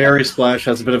know Berry Splash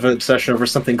has a bit of an obsession over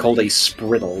something called a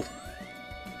Spriddle.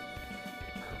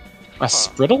 A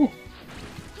Spriddle?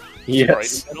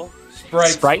 Yes.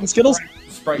 Sprite and Skittles?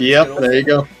 Sprite and Yep, Skittles. there you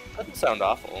go. Doesn't sound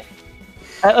awful.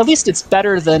 At least it's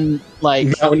better than, like...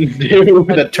 Mountain Dew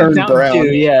that turned Mountain brown.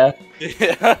 Dew, yeah.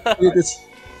 Yeah.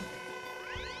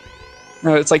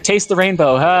 No, it's like taste the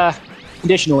rainbow,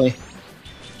 conditionally.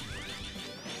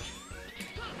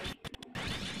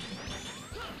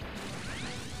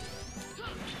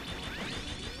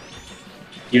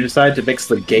 You decide to mix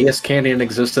the gayest candy in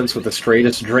existence with the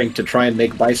straightest drink to try and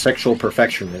make bisexual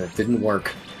perfection, and it didn't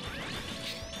work.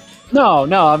 No,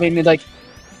 I mean, like,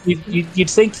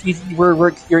 you'd think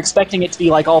you're expecting it to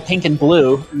be like all pink and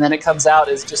blue, and then it comes out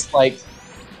as just like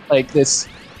this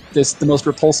the most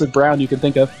repulsive brown you can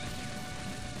think of.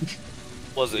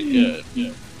 Was it good?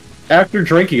 Yeah. After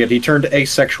drinking it, he turned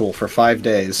asexual for 5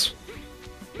 days.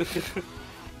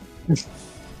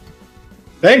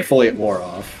 Thankfully, it wore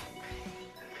off.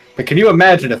 But can you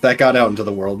imagine if that got out into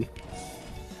the world?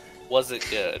 Was it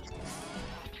good?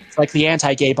 It's like the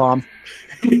anti-gay bomb.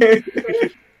 Would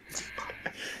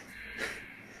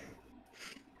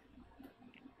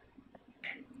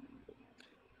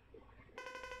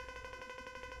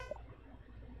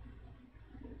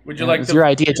you like was to? your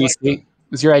idea, GC?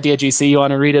 Was your idea, GC? You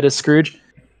want to read it as Scrooge?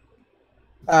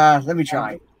 Let me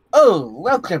try. Oh,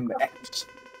 welcome.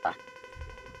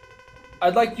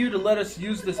 I'd like you to let us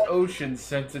use this ocean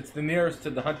since it's the nearest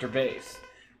to the Hunter base.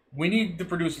 We need to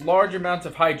produce large amounts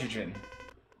of hydrogen.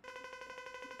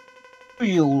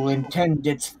 You intend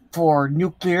it for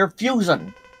nuclear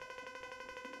fusion.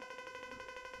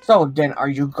 So then are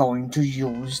you going to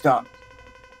use the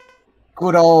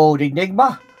good old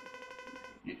Enigma?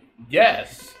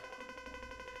 Yes.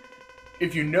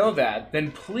 If you know that,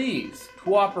 then please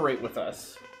cooperate with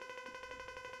us.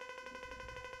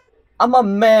 I'm a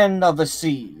man of the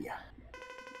sea,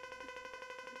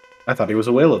 I thought he was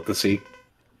a whale at the sea.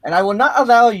 and I will not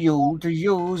allow you to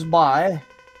use my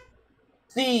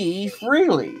sea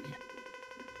freely.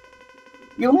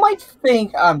 You might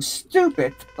think I'm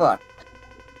stupid, but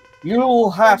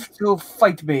you'll have to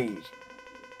fight me.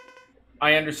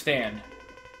 I understand.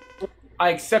 I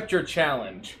accept your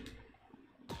challenge.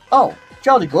 Oh,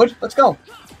 jolly good. Let's go.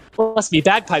 Well, must be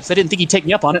bagpipes. I didn't think he'd take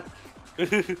me up on it.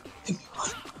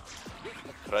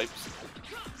 Cripes.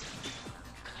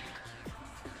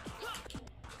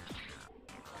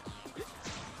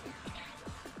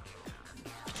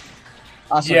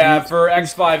 Awesome. Yeah, for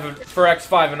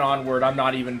X5 and onward, I'm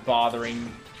not even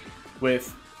bothering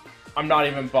with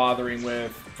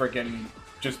frickin'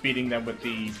 just beating them with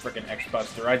the frickin'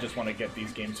 X-Buster. I just want to get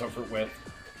these games over with.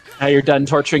 Now you're done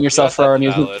torturing yourself for our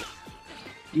amusement. Valid.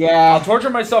 Yeah. I'll torture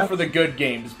myself for the good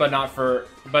games, but not for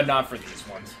these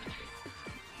ones.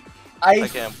 I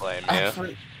can't blame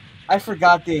you. I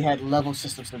forgot they had level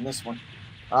systems in this one.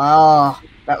 Ah,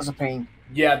 that was a pain.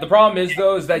 Yeah, the problem is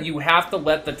though is that you have to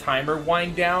let the timer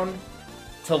wind down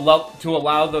to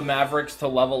allow the Mavericks to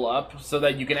level up so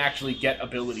that you can actually get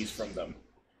abilities from them.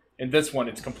 In this one,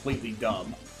 it's completely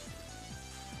dumb.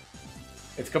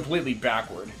 It's completely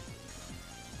backward.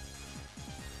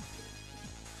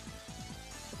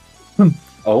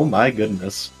 Oh my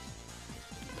goodness.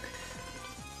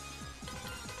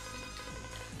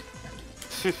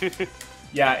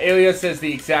 Yeah, Alia says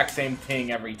the exact same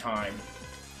thing every time.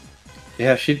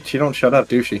 Yeah, she don't shut up,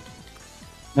 do she?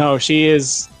 No, she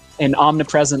is an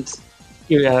omnipresent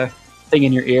thing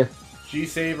in your ear.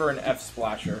 G-Saver and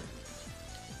F-Splasher.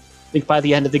 I think by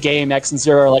the end of the game, X and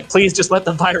Zero are like, please just let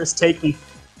the virus take me.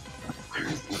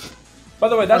 By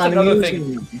the way, that's another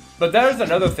thing. But there's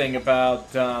another thing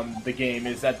about the game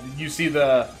is that you see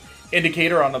the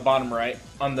indicator on the bottom right,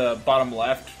 on the bottom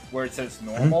left, where it says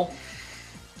normal.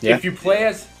 Yeah. If you play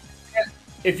as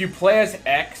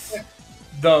X,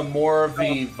 the more of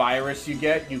the virus you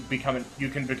get, you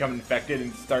can become infected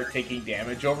and start taking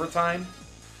damage over time.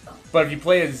 But if you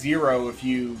play as Zero, if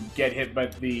you get hit by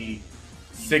the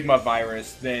Sigma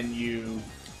virus, then you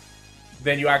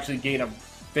actually gain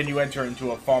then you enter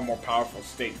into a far more powerful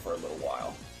state for a little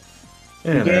while.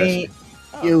 Interesting.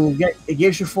 It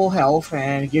gives you full health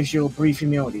and it gives you a brief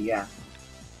immunity. Yeah.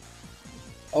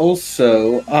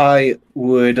 Also, I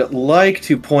would like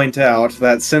to point out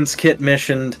that since Kit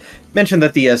mentioned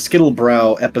that the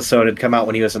Skittlebrow episode had come out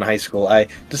when he was in high school, I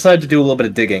decided to do a little bit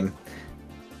of digging.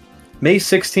 May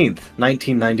 16th,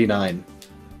 1999.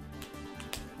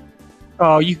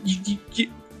 Oh, you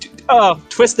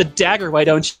twist the dagger, why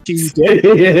don't you, Dick?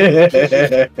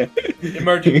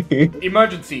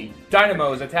 Emergency!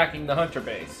 Dynamos attacking the Hunter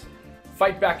base.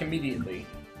 Fight back immediately.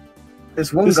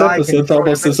 This one This guy episode's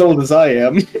almost as old as I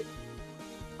am.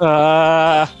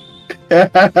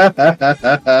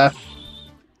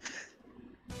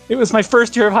 It was my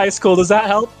first year of high school. Does that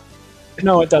help?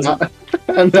 No, it doesn't.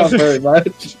 Not very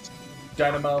much.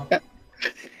 Dynamo.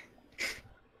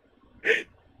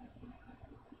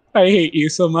 I hate you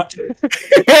so much.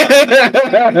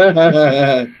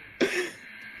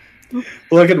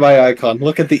 Look at my icon.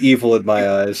 Look at the evil in my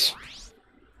eyes.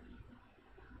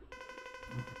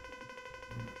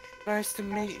 Nice to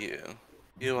meet you.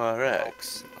 You are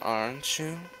X, aren't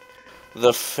you?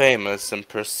 The famous and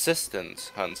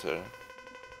persistent hunter.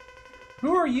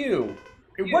 Who are you?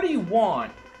 And what do you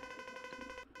want?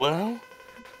 Well,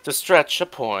 to stretch a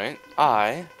point,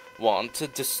 I want to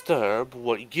disturb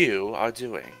what you are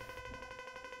doing.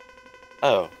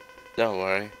 Oh, don't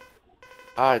worry.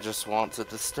 I just want to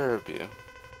disturb you.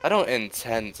 I don't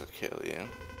intend to kill you.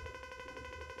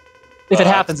 If it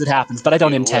happens, it happens, but I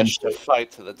don't You intend wish to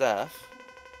fight to the death,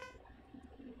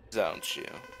 don't you?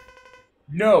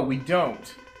 No, we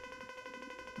don't.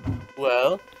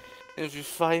 Well, if you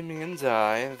fight me and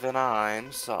die, then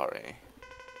I'm sorry.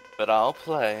 But I'll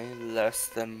play less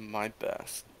than my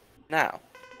best. Now,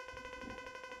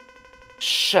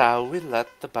 shall we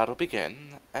let the battle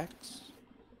begin, X?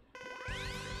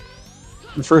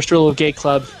 The first rule of Gay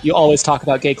Club, you always talk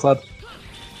about Gay Club.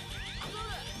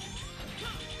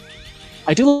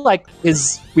 I do like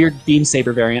his weird beam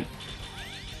saber variant.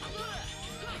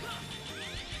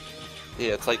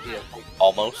 Yeah, it's like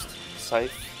almost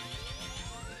scythe.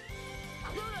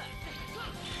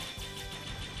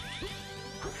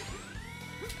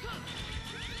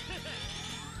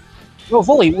 Well,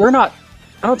 Volley, we're not...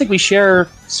 I don't think we share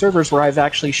servers where I've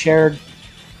actually shared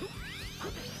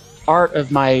art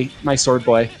of my sword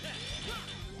boy.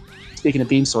 Speaking of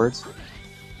beam swords.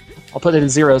 I'll put it in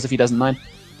zeros if he doesn't mind.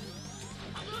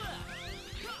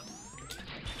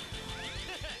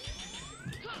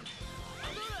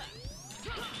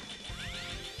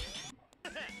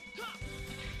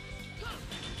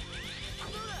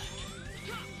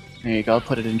 There you go, I'll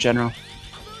put it in general.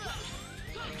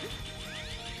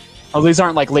 Oh, these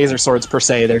aren't like laser swords per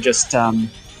se, they're just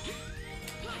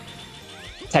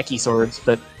techie swords,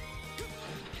 but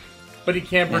But he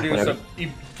can produce whatever.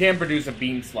 a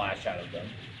beam slash out of them.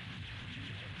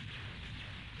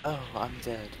 Oh, I'm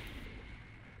dead.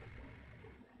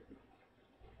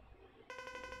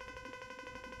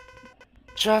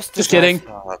 Just kidding. I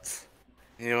thought.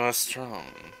 You are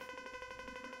strong.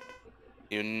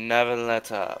 You never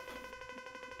let up.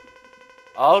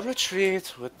 I'll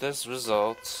retreat with this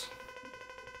result,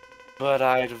 but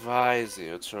I advise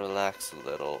you to relax a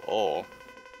little, or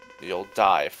you'll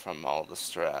die from all the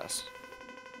stress.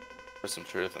 There's some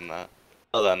truth in that.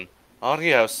 Well then,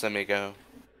 adios, amigo.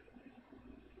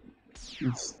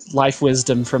 life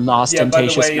wisdom from the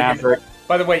ostentatious maverick.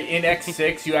 By the way, in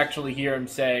X6, you actually hear him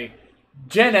say,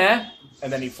 "Jenna,"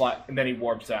 and then he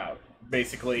warps out.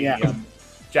 Basically,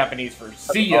 Japanese for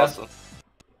 "see ya." Awesome.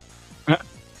 I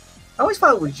always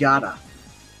thought it was Yada.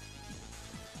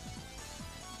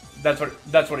 That's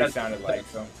what it sounded like.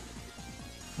 So,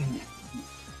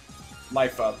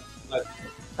 life up.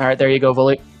 All right, there you go,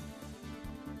 Volley.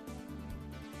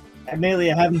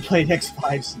 Admittedly, I haven't played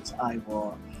X5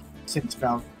 since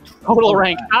about Total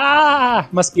rank. Ah,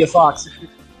 must be a fox.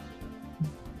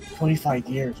 25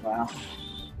 years. Wow.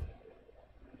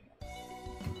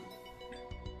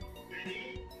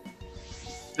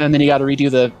 And then you got to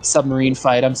redo the submarine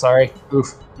fight. I'm sorry.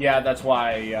 Oof. Yeah, that's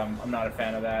why I'm not a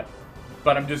fan of that.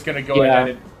 But I'm just gonna go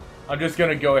ahead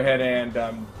and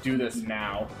do this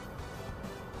now.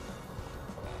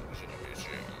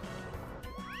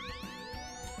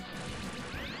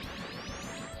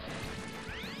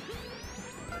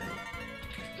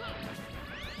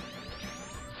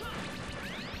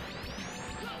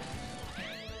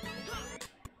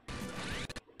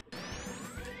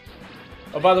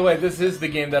 Oh, by the way, this is the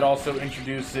game that also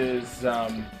introduces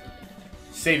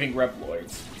saving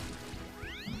Reploids.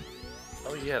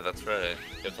 Oh yeah, that's right.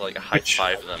 You have to like high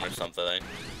five them or something.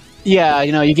 Yeah,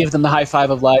 you know, you give them the high five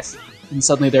of life, and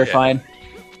suddenly they're fine.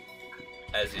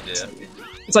 As you do.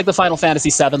 It's like the Final Fantasy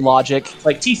VII logic.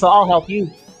 Like, Tifa, I'll help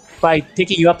you by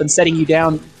picking you up and setting you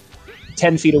down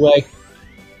 10 feet away.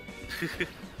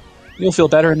 You'll feel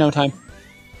better in no time.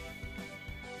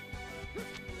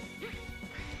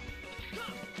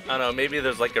 I don't know, maybe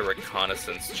there's like a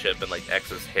reconnaissance chip in like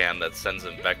X's hand that sends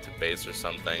him back to base or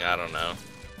something. I don't know.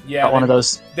 Yeah, Got one of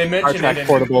those they Star mention Trek it in,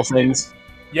 portable things.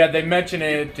 Yeah, they mention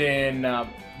it in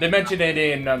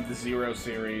the Zero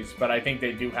series, but I think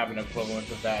they do have an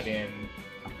equivalent of that in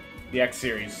the X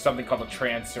series, something called a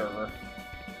trans server.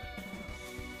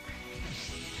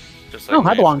 Just like Oh,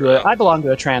 I belong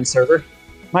to a trans server.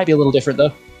 Might be a little different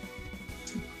though.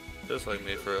 Just like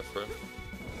me for a.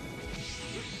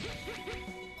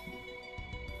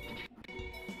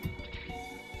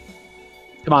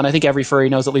 Come on, I think every furry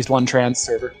knows at least one trans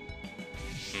server.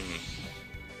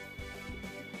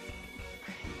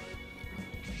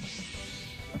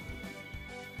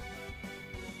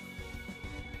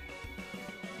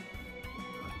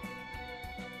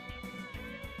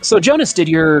 So Jonas did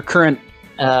your current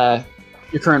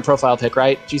profile pic,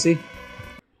 right, GC?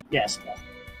 Yes.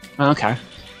 Okay.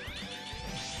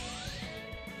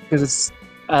 Because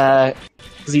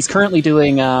he's currently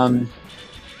doing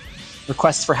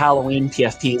requests for Halloween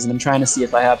PFPs, and I'm trying to see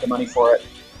if I have the money for it.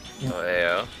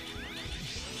 Oh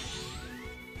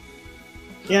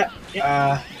yeah.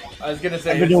 Yeah. I was gonna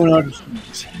say I've been doing other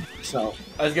things, so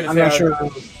I was gonna I'm say not sure.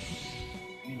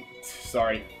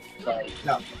 Sorry.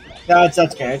 No, that's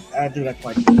okay. I do that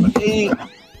quite. But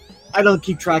I don't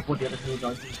keep track of what the other crew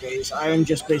does these days. I am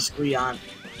just basically on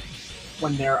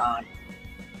when they're on.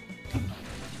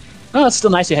 Oh, it's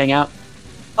still nice to hang out.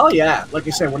 Oh yeah, like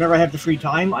I said, whenever I have the free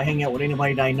time, I hang out with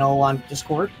anybody that I know on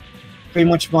Discord. Pretty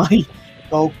much my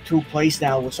go-to place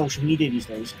now with social media these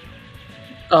days.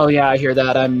 Oh yeah, I hear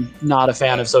that. I'm not a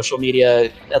fan of social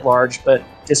media at large, but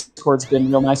Discord's been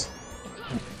real nice.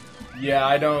 Yeah,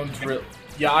 I don't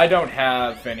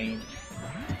have any.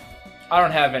 I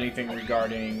don't have anything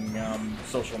regarding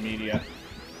social media.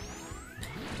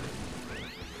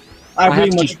 I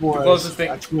pretty much was the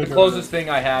closest thing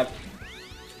I have.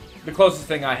 The closest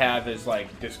thing I have is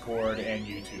like Discord and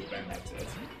YouTube, and that's it.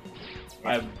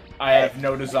 I have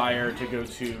no desire to go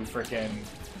to frickin'.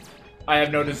 I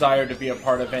have no desire to be a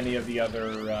part of any of the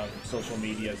other social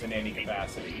medias in any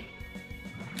capacity.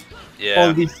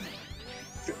 Yeah.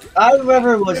 I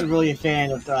never wasn't really a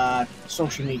fan of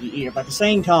social media either, but at the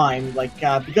same time, like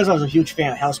because I was a huge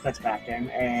fan of house pets back then,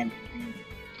 and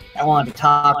I wanted to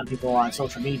talk to people on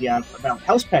social media about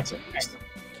house pets,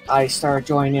 I started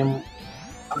joining them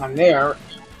on there,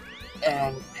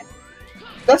 and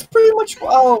that's pretty much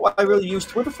all I really use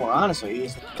Twitter for, honestly,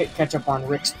 is to catch up on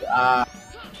Rick's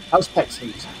house pets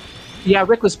news. Yeah,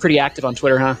 Rick was pretty active on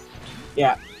Twitter, huh?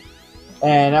 Yeah.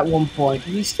 And at one point,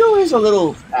 he still is a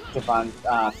little active on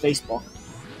Facebook.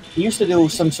 He used to do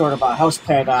some sort of a house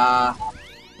pet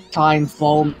time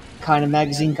flow kind of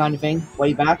magazine kind of thing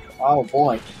way back. Oh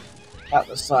boy. That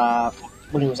was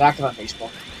when he was active on Facebook.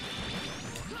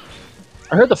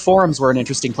 I heard the forums were an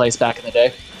interesting place back in the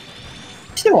day.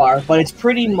 Still are, but it's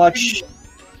pretty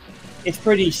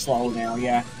slow now,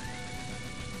 yeah.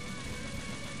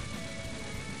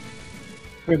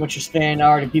 Pretty much just fan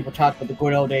art and people talk about the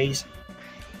good old days.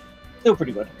 Still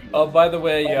pretty good. Oh, by the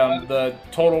way, the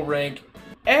total rank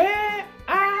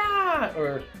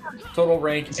or total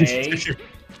rank A.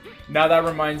 Now that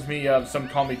reminds me of some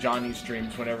Call Me Johnny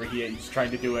streams whenever he's trying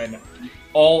to do an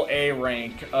all A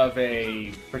rank of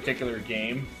a particular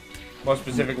game, most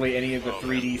specifically any of the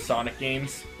 3D Sonic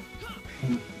games.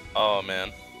 Oh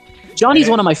man. Johnny's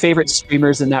one of my favorite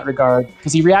streamers in that regard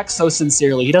because he reacts so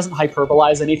sincerely. He doesn't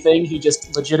hyperbolize anything. He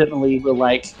just legitimately will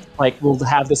will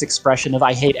have this expression of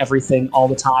 "I hate everything all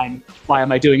the time. Why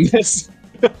am I doing this?"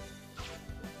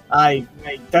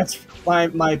 That's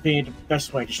my opinion the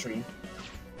best way to stream.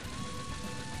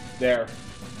 There.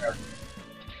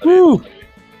 Woo!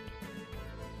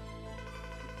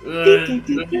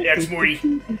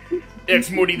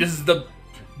 X-Morty, this is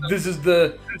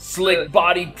the slick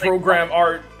body program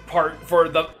art part for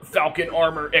the Falcon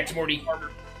armor, X-Morty.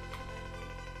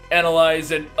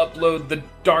 Analyze and upload the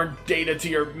darn data to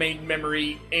your main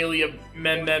memory, alien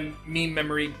meme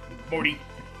memory, Morty.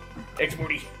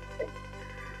 X-Morty.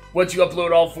 Once you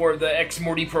upload all four of the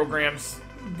X-Morty programs,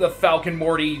 the Falcon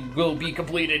Morty will be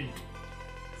completed.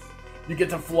 You get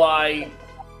to fly.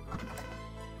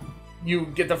 You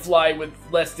get to fly with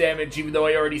less damage, even though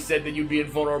I already said that you'd be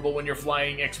invulnerable when you're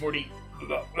flying, X-Morty.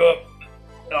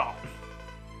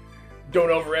 Don't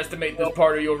overestimate this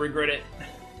part or you'll regret it.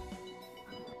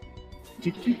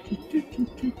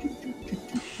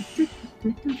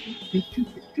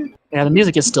 Yeah, the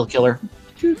music is still killer.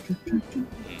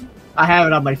 I have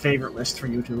it on my favorite list for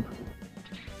YouTube.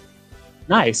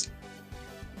 Nice.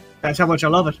 That's how much I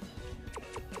love it.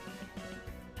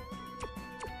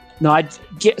 No,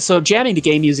 so jamming to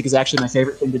game music is actually my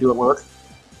favorite thing to do at work.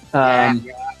 And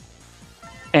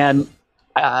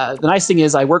the nice thing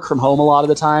is I work from home a lot of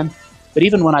the time, but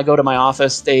even when I go to my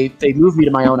office, they move me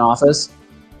to my own office,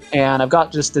 and I've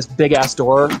got just this big ass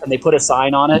door, and they put a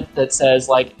sign on it that says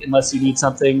like, unless you need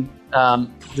something,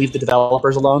 leave the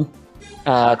developers alone.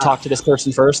 Talk to this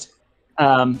person first.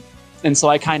 And so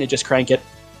I kind of just crank it.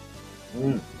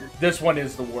 This one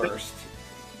is the worst.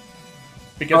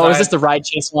 Because is this the ride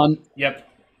chase one? Yep.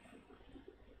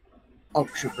 Oh,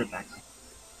 shoot, right back.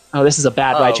 Oh, this is a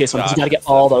bad ride chase one because you got to get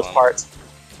all those parts.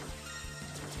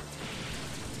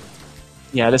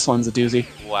 Yeah, this one's a doozy.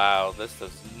 Wow, this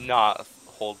does not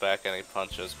hold back any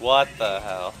punches. What the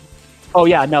hell? Oh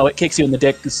yeah, no, it kicks you in the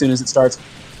dick as soon as it starts.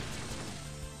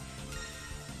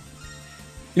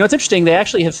 You know, it's interesting. They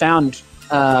actually have found,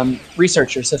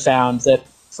 researchers have found that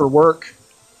for work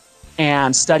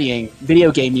and studying,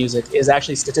 video game music is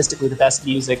actually statistically the best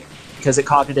music because it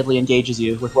cognitively engages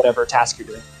you with whatever task you're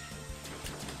doing.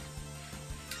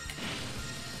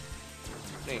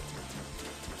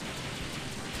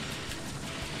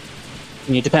 I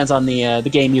mean, it depends on the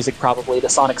game music, probably. The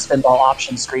Sonic Spinball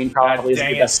option screen probably is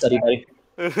the best study buddy.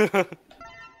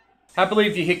 Happily,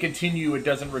 if you hit continue, it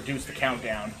doesn't reduce the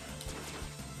countdown.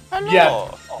 Hello.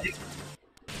 Yeah.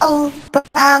 Oh, but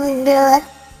I'm good.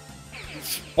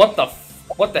 What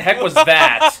the heck was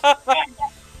that?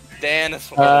 Dan is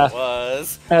what it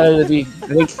was. I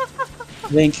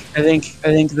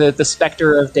think the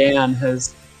specter of Dan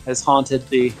has haunted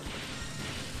the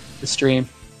stream.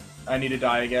 I need to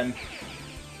die again.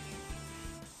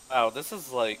 Wow, this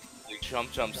is like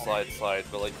jump, jump, slide, slide,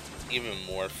 but like even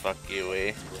more fuck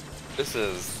you-y. This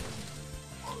is...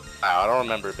 Wow, I don't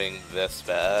remember it being this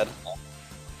bad.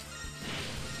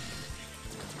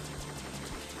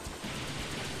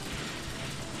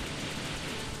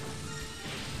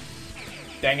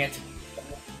 Dang it.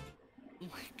 Oh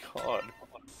my god.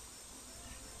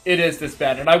 It is this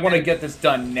bad, and I want to get this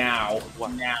done now.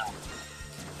 What? Now.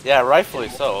 Yeah, rightfully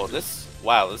so.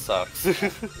 Wow, this sucks.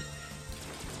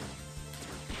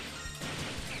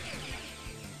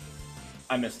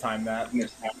 I mistimed that.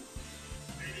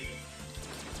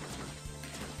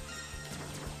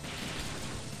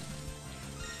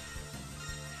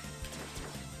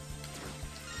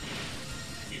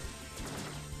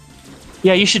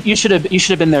 Yeah, you should have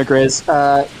been there, Grizz.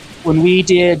 When we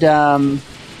did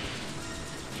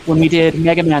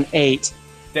Mega Man 8.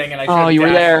 Dang it! I Oh, you were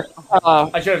there.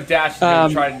 I should have dashed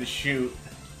and tried to shoot.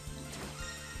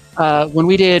 When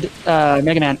we did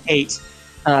Mega Man 8,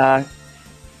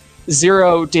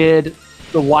 Zero did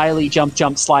the wily jump,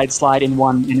 jump, slide, slide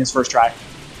in his first try.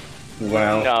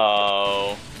 Wow.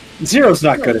 No. Zero's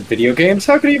not good at video games.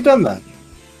 How could he have done that?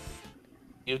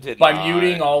 You did By not.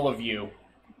 muting all of you.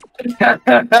 Okay,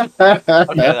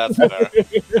 that's fair.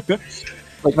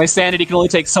 Like, my sanity can only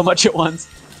take so much at once.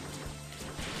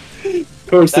 Of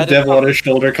course, the That is devil on probably- his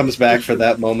shoulder comes back for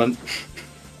that moment.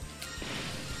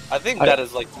 I think that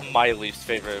is like my least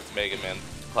favorite Mega Man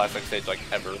classic stage like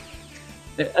ever.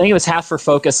 I think it was half for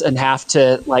focus and half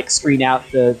to like screen out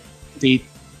the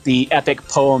epic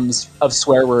poems of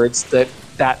swear words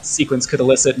that sequence could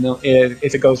elicit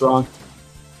if it goes wrong.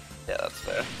 Yeah, that's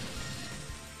fair.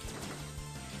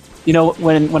 You know,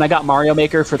 when I got Mario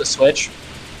Maker for the Switch,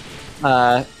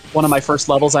 one of my first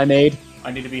levels I made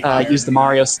I need to be used the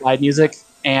Mario slide music,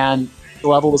 and the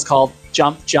level was called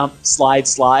Jump, Jump, Slide,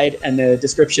 Slide, and the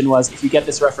description was, if you get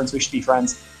this reference, we should be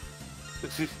friends.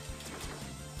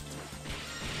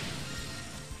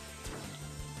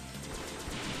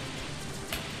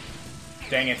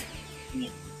 Dang it.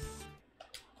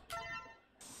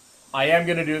 I am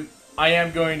going to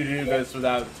do this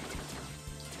without...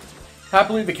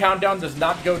 Happily, the countdown does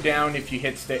not go down if you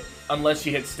hit unless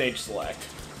you hit stage select.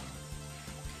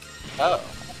 Oh.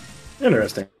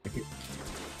 Interesting.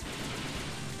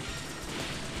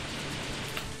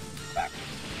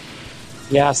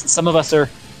 Yeah, some of us are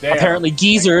There. apparently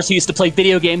geezers who used to play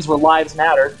video games where lives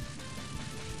matter.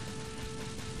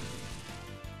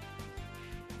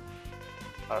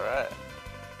 Alright.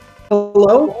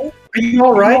 Hello? Are you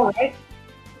alright?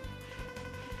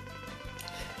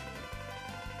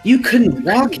 You couldn't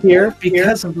walk here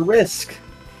because of the risk.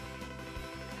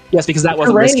 Yes, because that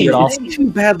wasn't risky at all. It's too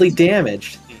badly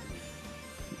damaged.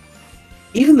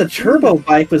 Even the turbo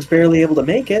bike was barely able to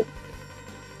make it.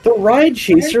 The ride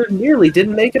chaser nearly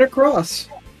didn't make it across.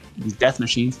 Death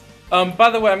machines.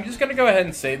 By the way, I'm just going to go ahead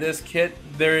and say this, Kit.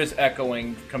 There is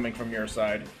echoing coming from your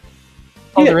side.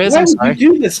 Oh, there is? Why I'm would sorry.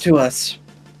 you do this to us?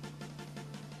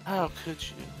 How could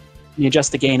you? You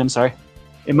adjust the gain, I'm sorry.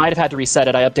 It might have had to reset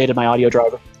it. I updated my audio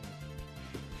driver.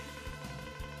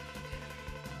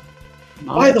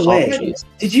 By the way, Apologies.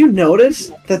 did you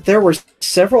notice that there were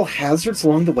several hazards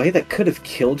along the way that could have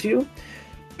killed you?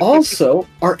 Also,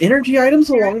 are energy items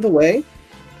along the way?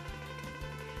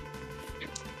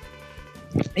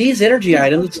 These energy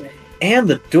items and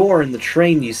the door in the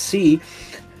train you see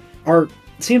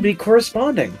seem to be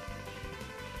corresponding.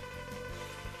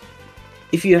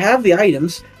 If you have the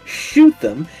items, shoot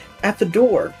them at the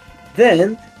door.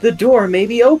 Then the door may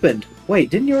be opened.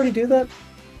 Wait, didn't you already do that?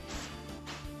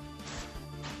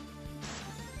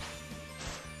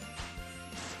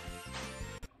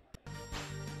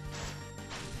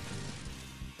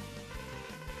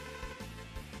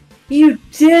 You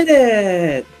did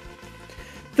it!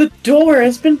 The door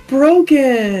has been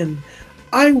broken!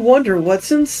 I wonder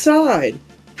what's inside.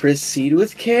 Proceed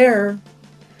with care.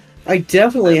 I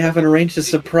definitely haven't arranged a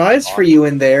surprise for you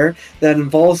in there that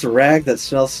involves a rag that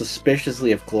smells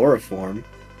suspiciously of chloroform.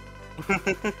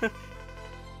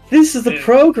 This is the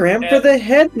program for the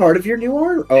head part of your new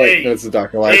arm. Oh wait, that's the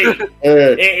Dr. Light.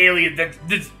 Hey, alien, that's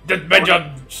my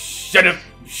job. Shut up,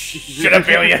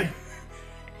 alien.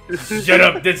 Shut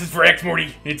up, this is for X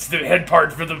Morty. It's the head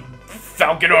part for the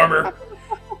Falcon armor.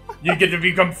 You get to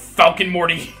become Falcon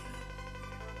Morty.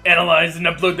 Analyze and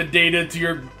upload the data to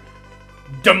your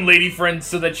dumb lady friend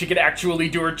so that she can actually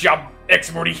do her job,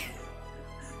 X Morty.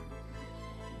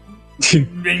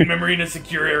 Main memory in a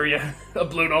secure area.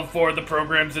 Upload all 4 of the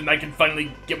programs and I can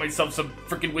finally get myself some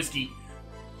freaking whiskey.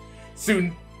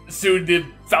 Soon the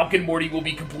Falcon Morty will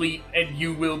be complete and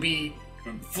you will be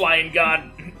Flying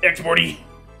God, X Morty.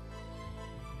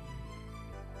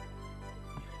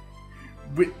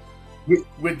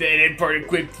 With the head part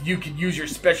equipped, you can use your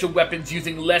special weapons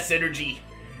using less energy.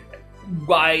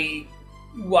 Why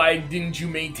didn't you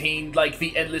maintain, like,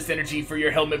 the endless energy for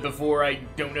your helmet before? I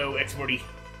don't know, X Morty.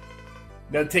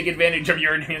 Now take advantage of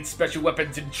your enhanced special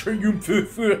weapons and triumph.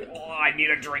 Oh, I need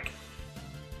a drink.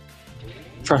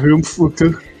 Triumph.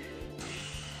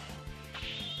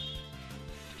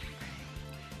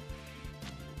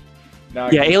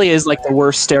 Yeah, Aelia is like the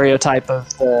worst stereotype of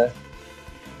the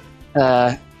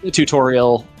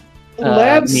tutorial.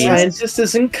 Lab scientist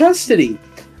is in custody.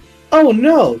 Oh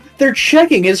no, they're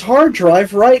checking his hard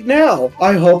drive right now.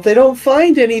 I hope they don't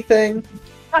find anything.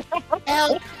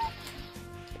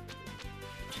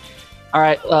 All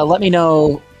right, let me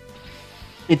know.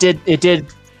 It did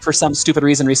for some stupid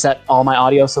reason reset all my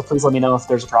audio, so please let me know if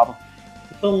there's a problem.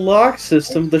 The lock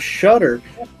system, the shutter,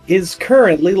 is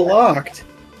currently locked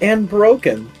and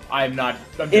broken. I'm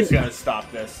just gonna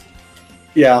stop this.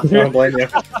 Yeah, I don't blame you.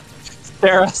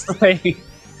 Seriously.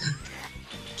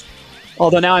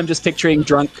 Although now I'm just picturing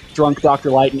drunk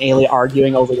Dr. Light and Aelia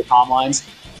arguing over the comm lines.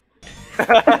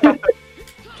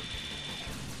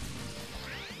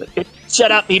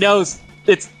 Shut up, he knows.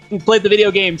 He played the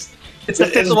video games. It's the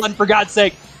fifth one, for God's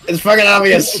sake. It's fucking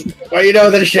obvious. Why you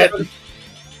know this shit?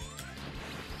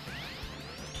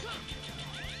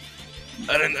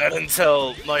 I didn't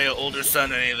tell my older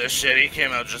son any of this shit. He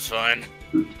came out just fine.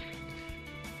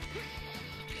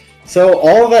 So,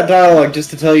 all of that dialogue just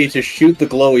to tell you to shoot the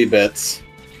glowy bits.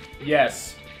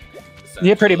 Yes.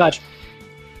 Yeah, pretty much.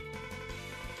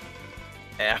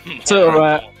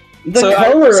 So, the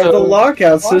color of the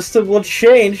lockout system will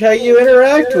change how you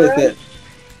interact with it.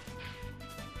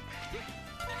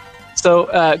 So,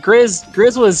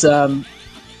 Grizz was,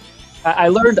 I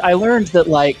learned that,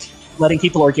 like, letting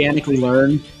people organically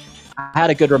learn. I had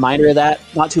a good reminder of that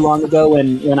not too long ago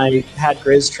when I had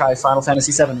Grizz try Final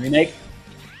Fantasy VII Remake.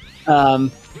 I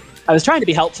was trying to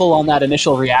be helpful on that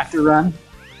initial reactor run,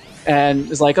 and it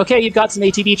was like, okay, you've got some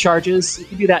ATB charges, you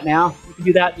can do that now, you can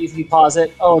do that if you pause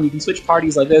it, oh, and you can switch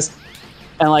parties like this,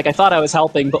 and like, I thought I was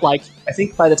helping, but like, I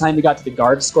think by the time we got to the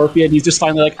guard Scorpion, he's just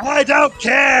finally like, I don't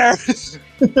care!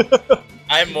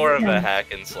 I'm more of a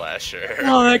hack and slasher.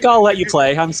 Oh, like, I'll let you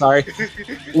play, I'm sorry.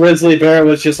 Grizzly Bear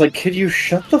was just like, could you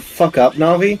shut the fuck up,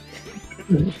 Navi?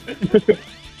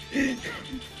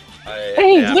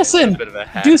 Hey, listen!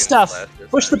 Do stuff!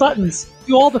 Push the buttons!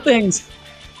 Do all the things!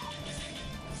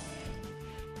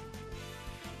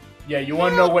 Yeah, you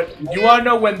wanna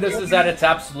know when this is at its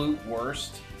absolute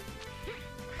worst?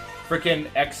 Frickin'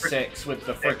 X6 with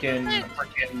the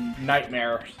frickin'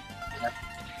 nightmare.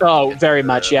 Oh, very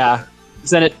much, yeah.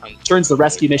 Then it turns the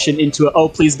rescue mission into a, oh,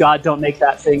 please God, don't make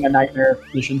that thing a nightmare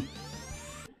mission.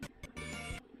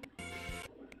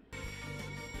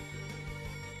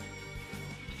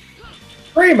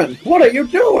 Freeman, what are you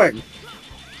doing?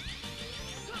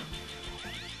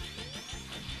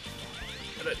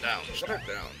 Put it down, Put her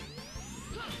down.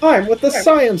 I'm with the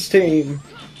science team.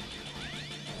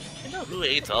 You know who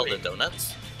ate all the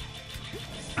donuts?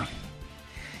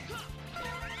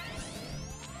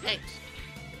 Thanks.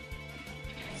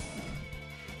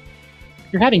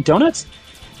 You're having donuts?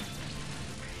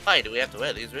 Why do we have to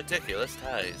wear these ridiculous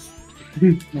ties?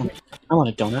 I want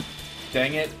a donut.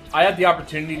 Dang it. I had the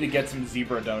opportunity to get some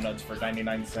zebra donuts for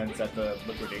 99 cents at the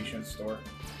liquidation store.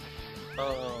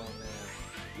 Oh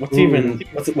What's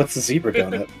what's the zebra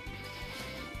donut?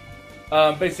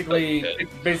 Basically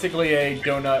a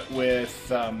donut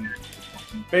with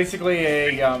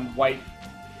basically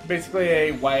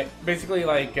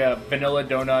like a vanilla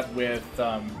donut with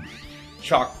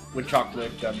chocolate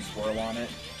swirl on it.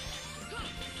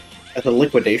 At the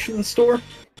liquidation store?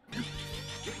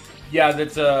 Yeah,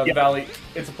 that's a valley.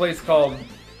 It's a place called.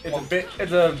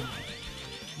 It's a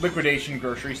liquidation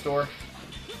grocery store.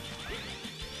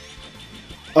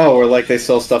 Oh, or like they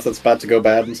sell stuff that's about to go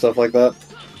bad and stuff like that?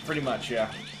 Pretty much, yeah.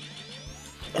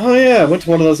 Oh yeah, I went to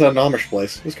one of those at an Amish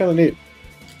place. It was kind of neat.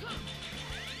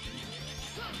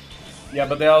 Yeah,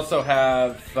 but they also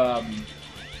have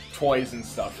toys and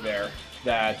stuff there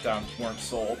that weren't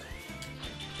sold.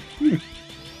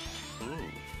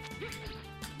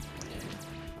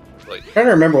 Like, I'm trying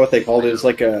to remember what they called it. It was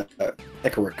like a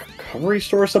recovery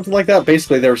store or something like that.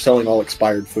 Basically, they were selling all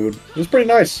expired food. It was pretty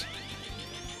nice.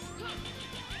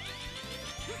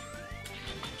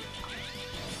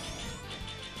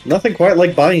 Nothing quite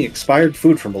like buying expired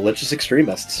food from religious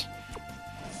extremists.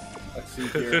 Let's see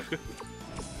here. Here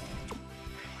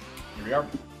we are.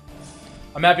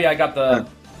 I'm happy I got the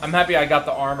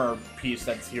armor piece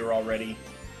that's here already.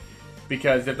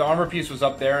 Because if the armor piece was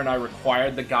up there and I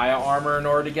required the Gaia armor in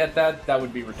order to get that, that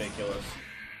would be ridiculous.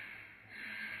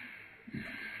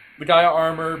 The Gaia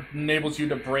armor enables you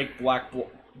to break black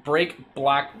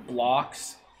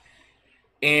blocks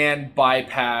and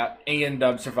bypass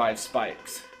and survive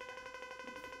spikes.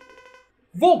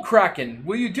 Volt Kraken,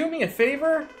 will you do me a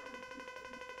favor?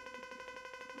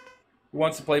 Who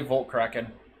wants to play Volt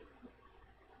Kraken?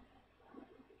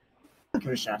 Give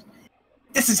it a shot.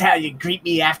 This is how you greet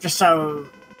me after so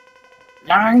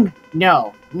long?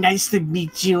 No. Nice to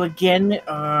meet you again,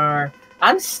 or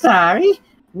I'm sorry,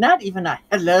 not even a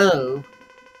hello.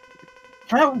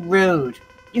 How rude.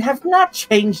 You have not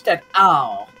changed at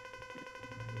all.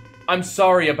 I'm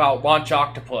sorry about Launch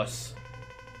Octopus.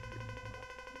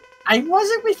 I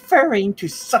wasn't referring to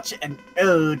such an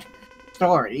old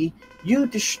story. You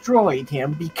destroyed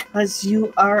him because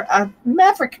you are a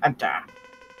maverick hunter.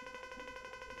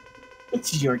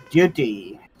 It's your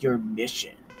duty, your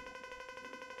mission.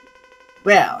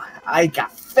 Well, I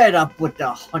got fed up with the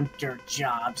hunter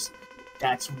jobs.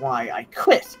 That's why I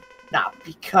quit, not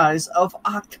because of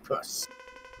Octopus.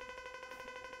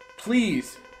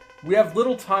 Please, we have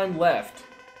little time left.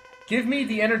 Give me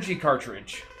the energy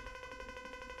cartridge.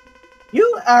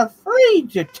 You are free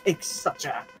to take such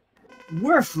a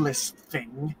worthless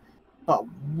thing, but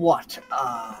what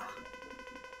a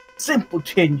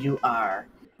simpleton you are.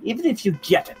 Even if you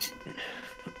get it,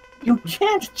 you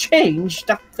can't change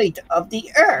the fate of the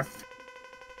Earth.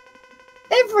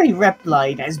 Every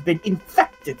reploid has been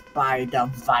infected by the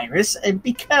virus and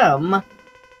become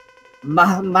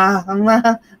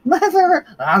mother.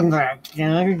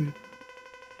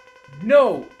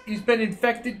 No, he's been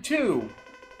infected too.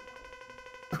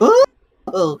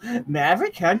 Ooh,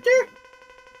 Maverick Hunter?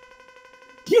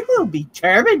 You will be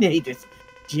terminated,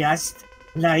 just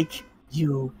like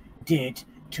you did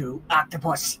to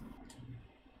Octopus.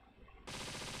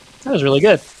 That was really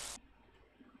good.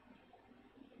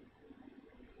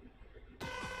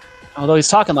 Although he's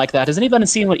talking like that, has anybody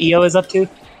seen what EO is up to?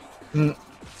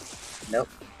 Nope.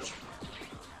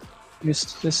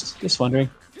 Just wondering.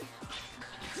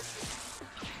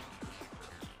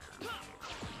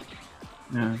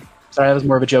 No. Sorry, that was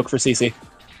more of a joke for CC.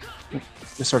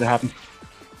 Just sort of happened.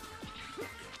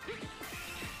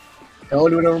 Don't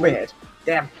do it over my head.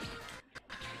 Damn.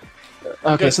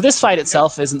 Okay, so this fight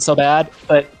itself isn't so bad,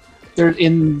 but they're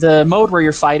in the mode where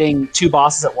you're fighting two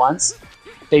bosses at once.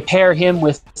 They pair him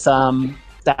with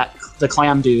the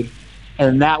clam dude,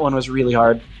 and that one was really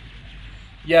hard.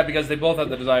 Yeah, because they both have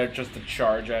the desire just to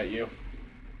charge at you.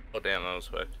 oh damn, that was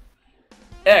quick.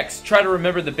 X, try to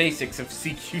remember the basics of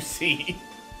CQC.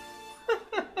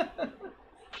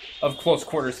 Of close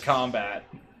quarters combat.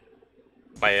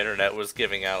 My internet was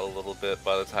giving out a little bit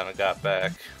by the time I got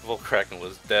back. Volt Kraken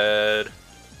was dead.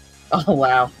 Oh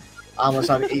wow. Almost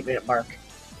on the 8-minute mark.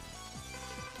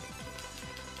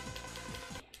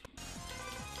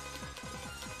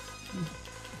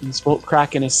 And Volt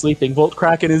Kraken is sleeping. Volt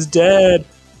Kraken is dead.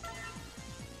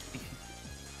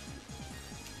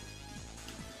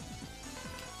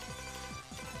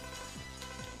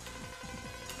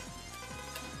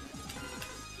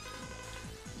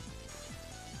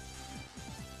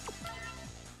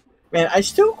 Man, I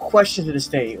still question to this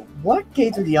day, what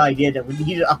gave them the idea that we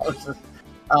needed all of this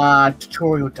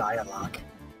tutorial dialogue?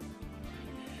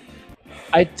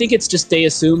 I think it's just they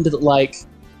assumed that like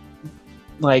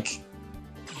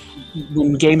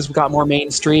when games got more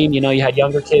mainstream, you had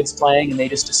younger kids playing, and they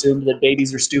just assumed that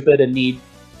babies are stupid and need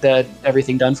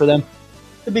everything done for them.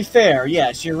 To be fair,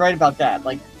 yes, you're right about that.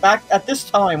 Like, back at this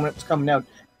time when it was coming out,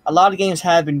 a lot of games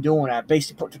had been doing that,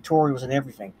 basically put tutorials and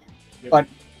everything. Yep. But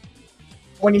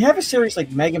when you have a series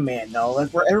like Mega Man, though, like,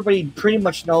 where everybody pretty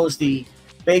much knows the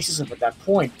basis of it at that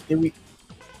point,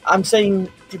 I'm saying,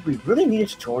 did we really need a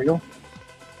tutorial?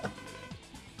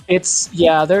 It's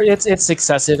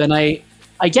excessive, and I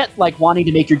get like wanting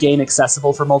to make your game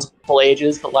accessible for multiple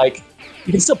ages, but like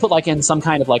you can still put like in some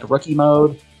kind of like rookie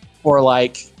mode, or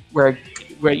like where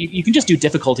you can just do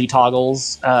difficulty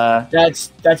toggles.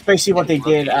 That's basically what they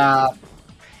did. I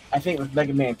think it was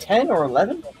Mega Man 10 or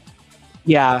 11.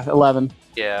 Yeah, 11.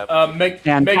 Yeah. Mega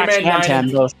Man 9 and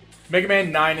 10 both. Mega Man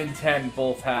 9 and 10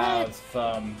 both have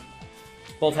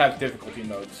difficulty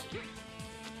modes.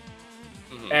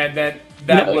 And then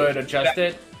that would adjust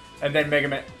it, and then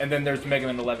there's Mega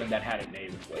Man 11 that had it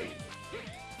natively.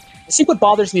 I think what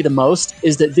bothers me the most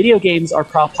is that video games are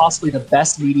possibly the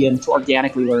best medium to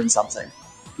organically learn something,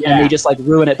 and they just like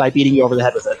ruin it by beating you over the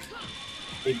head with it.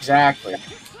 Exactly.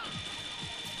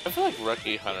 I feel like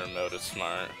Rookie Hunter mode is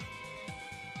smart.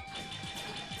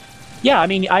 Yeah, I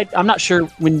mean, I'm not sure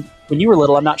when you were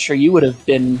little. I'm not sure you would have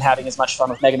been having as much fun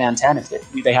with Mega Man 10 if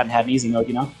they hadn't had an easy mode,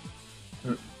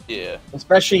 Yeah.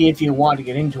 Especially if you want to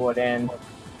get into it and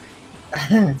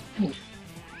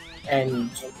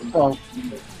well,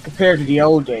 compared to the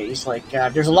old days, like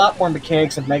there's a lot more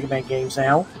mechanics in Mega Man games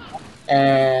now,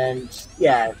 and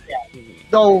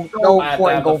no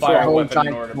point in going for a whole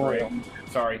giant tutorial.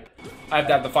 Sorry, I have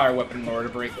to have the fire weapon in order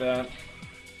to break that.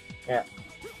 Yeah.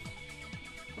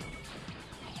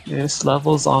 This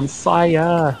level's on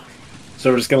fire.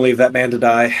 So we're just gonna leave that man to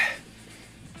die.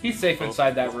 He's safe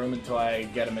inside that room until I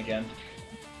get him again.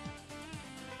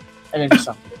 And then do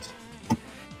something.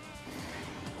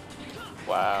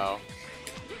 Wow.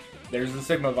 There's the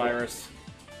Sigma virus.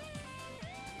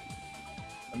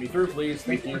 Let me through, please.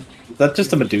 Thank you. Is that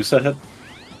just a Medusa head?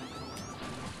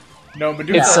 No,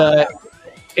 Medusa.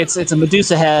 It's a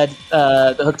Medusa head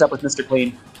that hooked up with Mr.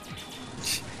 Clean.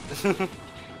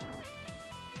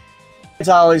 It's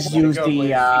always used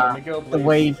the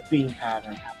wave beam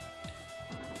pattern.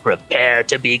 Prepare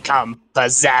to become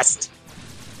possessed.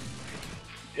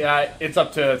 Yeah, it's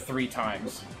up to 3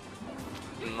 times.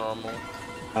 Normal.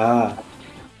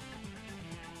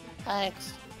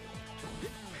 Thanks.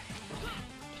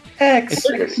 X,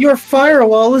 your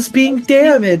firewall is being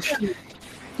damaged.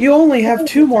 You only have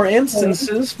 2 more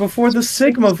instances before the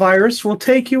Sigma virus will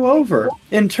take you over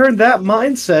and turn that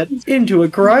mindset into a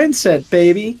grind set,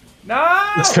 baby.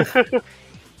 No!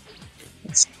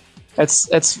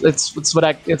 It's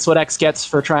what X gets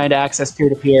for trying to access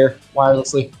peer-to-peer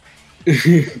wirelessly.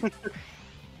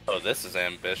 Oh, this is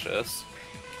ambitious.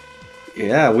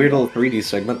 Yeah, weird little 3D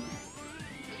segment.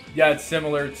 Yeah, it's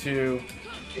similar to.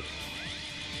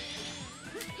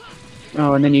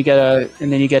 Oh, and then you get a.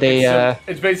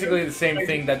 It's basically the same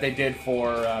thing that they did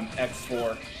for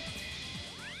X4.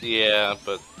 Yeah,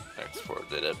 but X4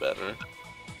 did it better.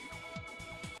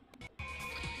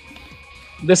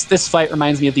 This fight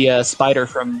reminds me of the spider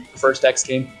from the first X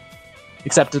game,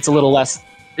 except it's a little less.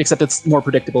 Except it's more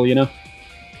predictable, Yeah,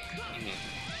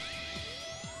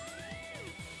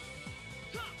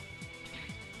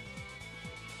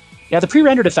 the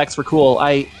pre-rendered effects were cool.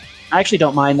 I actually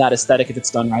don't mind that aesthetic if it's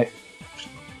done right.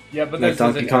 Yeah, but like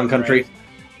Donkey Kong Country.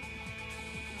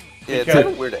 Yeah, it's like a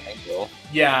weird angle.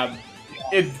 Yeah,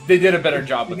 they did a better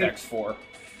job with X4.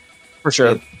 For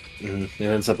sure. It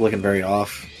ends up looking very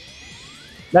off.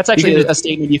 That's actually a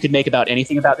statement you could make about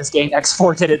anything about this game.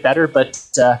 X4 did it better, but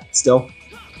still.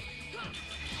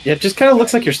 Yeah, it just kind of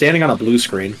looks like you're standing on a blue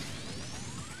screen.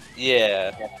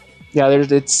 Yeah. Yeah,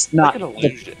 it's not. Like an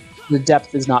illusion. The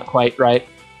depth is not quite right.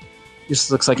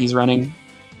 Just looks like he's running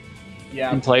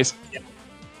in place. Yeah.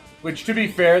 Which, to be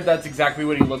fair, that's exactly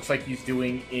what he looks like he's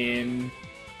doing in.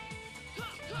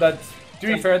 To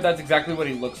be fair, that's exactly what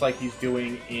he looks like he's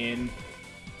doing in.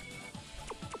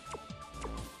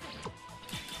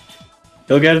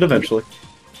 He'll get it eventually.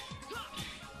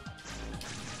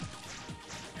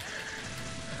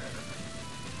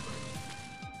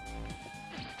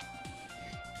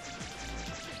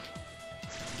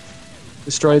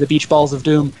 Destroy the beach balls of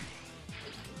doom.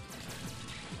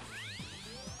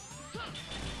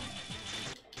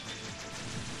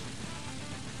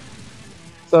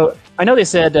 So I know they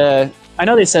said that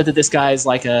this guy is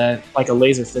like a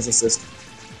laser physicist.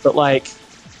 but like,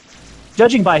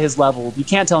 judging by his level, you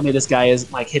can't tell me this guy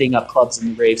is like hitting up clubs in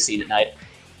the rave scene at night.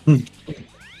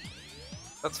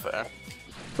 That's fair.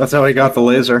 That's how he got the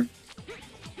laser.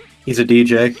 He's a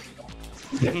DJ.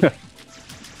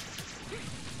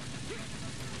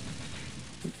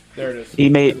 There it is. He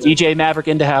made DJ Maverick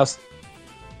into house.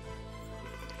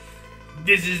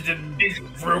 This is the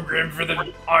program for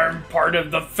the arm part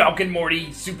of the Falcon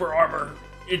Morty super armor.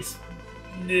 It's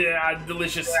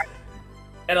delicious.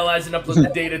 Analyze and upload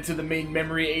the data to the main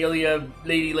memory area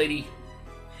lady.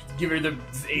 Give her the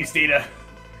ace data.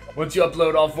 Once you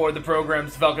upload all 4 of the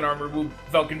programs,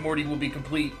 Falcon Morty will be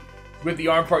complete. With the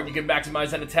arm part, you can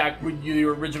maximize an attack with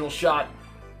your original shot,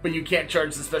 but you can't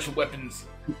charge the special weapons.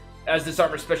 As this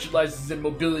armor specializes in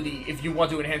mobility, if you want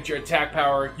to enhance your attack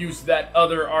power, use that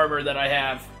other armor that I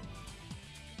have.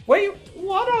 Wait,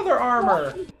 what other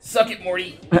armor? Suck it,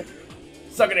 Morty.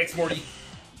 Suck it, X-Morty.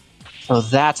 So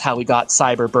that's how we got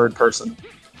Cyber Bird Person.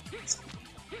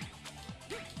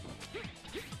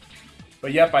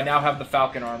 But yep, I now have the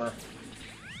Falcon armor.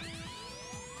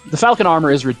 The Falcon armor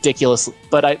is ridiculous,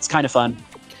 but it's kind of fun.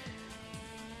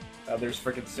 There's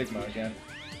frickin' Sigma again.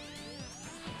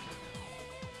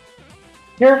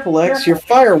 Careful, X. Your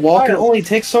firewall can only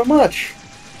take so much.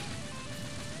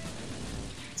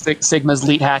 Sigma's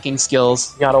elite hacking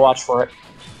skills. You gotta watch for it.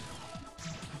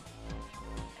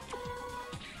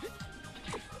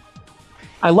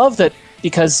 I love that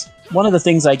because one of the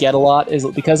things I get a lot is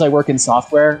because I work in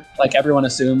software, like everyone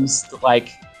assumes that like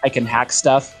I can hack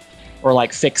stuff or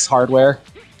like fix hardware.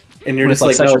 And you're just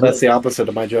like, no, that's the opposite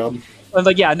of my job. I'm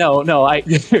like, yeah, no, I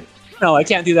no, I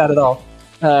can't do that at all.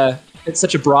 It's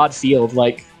such a broad field,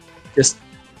 like just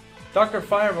Dr.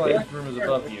 Firefly's room is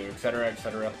above you, etc.,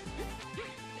 etc.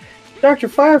 Dr.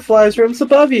 Firefly's room's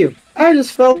above you. I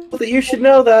just felt that you should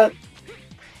know that.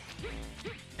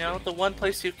 You know, the one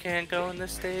place you can go in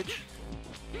this stage?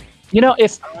 You know,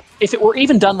 if it were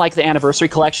even done like the Anniversary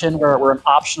Collection, where it were an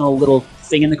optional little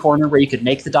thing in the corner where you could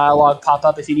make the dialogue pop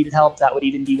up if you needed help, that would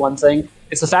even be one thing.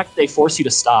 It's the fact that they force you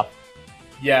to stop.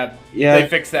 Yeah, they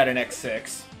fixed that in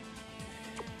X6.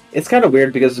 It's kind of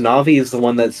weird because Navi is the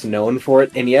one that's known for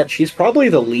it, and yet she's probably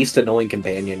the least annoying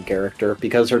companion character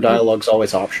because her dialogue's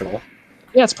always optional.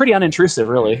 Yeah, it's pretty unintrusive,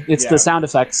 really. It's the sound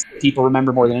effects people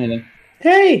remember more than anything.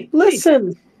 Hey,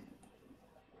 listen!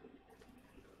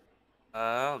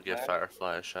 I'll give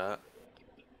Firefly a shot.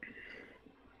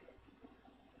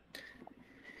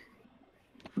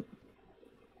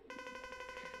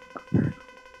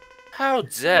 How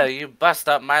dare you bust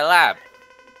up my lab?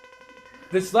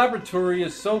 This laboratory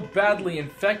is so badly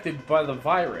infected by the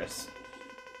virus.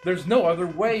 There's no other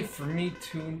way for me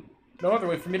to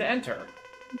enter.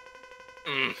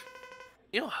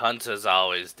 You hunters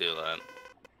always do that.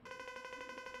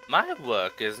 My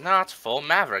work is not for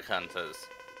Maverick hunters.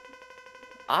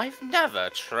 I've never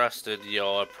trusted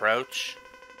your approach.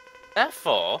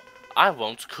 Therefore, I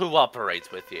won't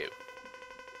cooperate with you.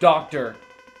 Doctor,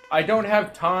 I don't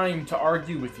have time to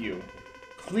argue with you.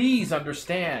 Please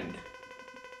understand.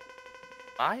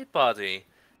 My body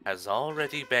has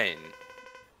already been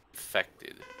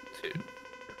infected, too.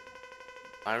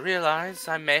 I realize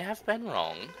I may have been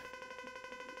wrong,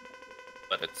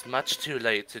 but it's much too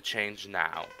late to change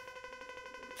now.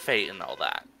 Fate and all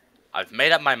that. I've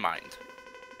made up my mind.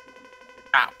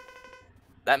 Now,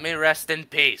 let me rest in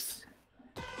peace.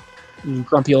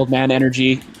 Grumpy old man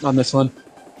energy on this one.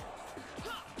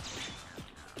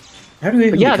 How do we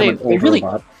even yeah, become they an really,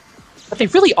 robot? but they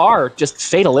really are just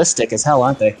fatalistic as hell,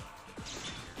 aren't they?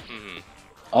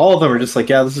 All of them are just like,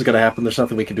 yeah, this is gonna happen, there's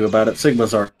nothing we can do about it.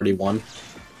 Sigma's already won.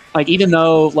 Like, even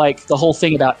though, like, the whole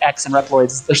thing about X and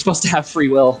Reploids, they're supposed to have free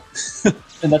will.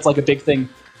 And that's, like, a big thing.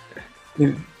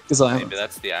 Maybe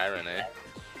that's the irony.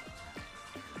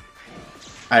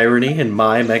 Irony in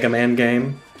my Mega Man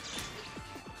game.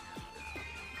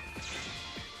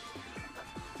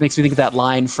 Makes me think of that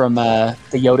line from the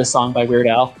Yoda song by Weird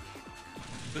Al.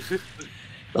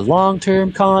 The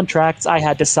long-term contracts I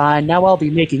had to sign, now I'll be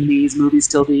making these movies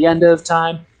till the end of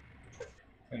time.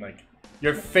 And like,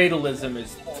 your fatalism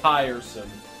is tiresome.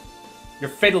 Your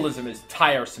fatalism is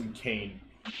tiresome, Kane,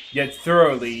 yet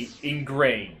thoroughly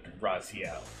ingrained,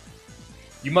 Raziel.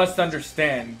 You must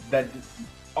understand that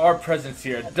our presence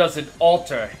here doesn't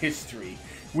alter history.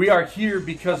 We are here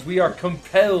because we are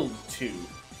compelled to.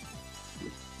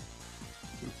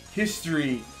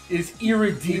 History is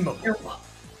irredeemable.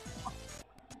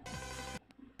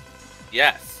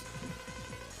 Yes.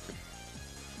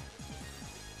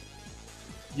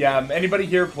 Yeah, anybody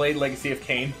here played Legacy of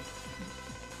Kain?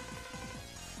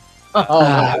 Yeah,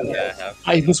 I have.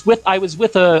 I was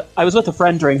with a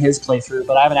friend during his playthrough,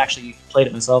 but I haven't actually played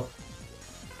it myself.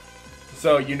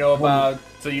 So you know about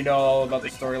all about the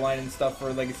storyline and stuff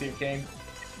for Legacy of Kain?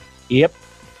 Yep.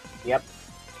 Yep.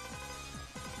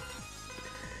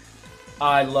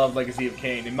 I love Legacy of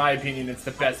Kain. In my opinion, it's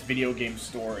the best video game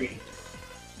story.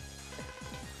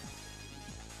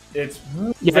 It's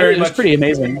very much pretty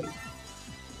amazing.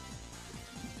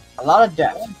 A lot of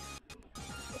depth.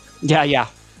 Yeah.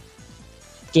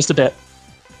 Just a bit.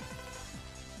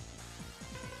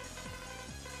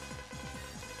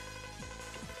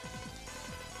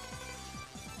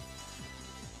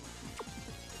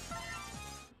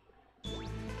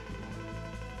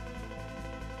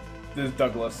 This is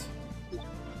Douglas.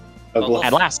 Douglas.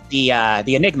 At last, the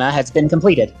enigma has been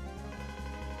completed.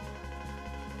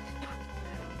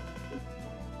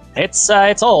 It's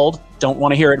old. Don't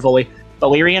want to hear it fully, but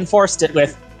we reinforced it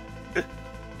with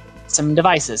some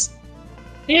devices.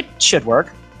 It should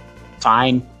work.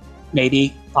 Fine.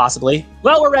 Maybe. Possibly.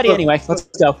 Well, we're ready anyway. Let's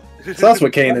go. So that's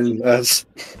what Kanan does.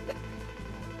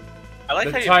 I like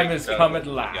how The you time make has it come sound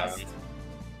at like last. young.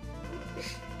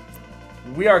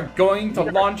 We are going to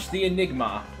launch the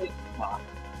Enigma.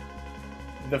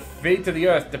 The fate of the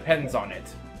Earth depends on it.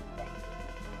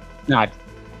 No,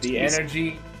 The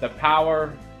energy, the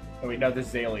power... Oh wait, no, this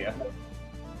is Aelia.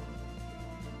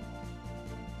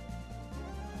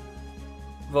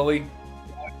 Lily?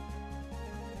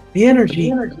 The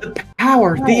energy, the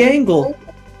power, the angle.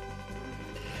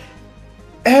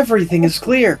 Everything is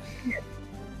clear.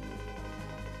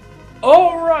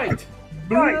 Alright!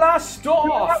 Blast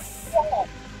off!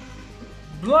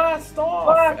 Blast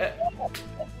off!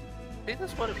 See,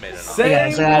 this would have made it on. Say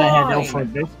Yeah, so I had no line! for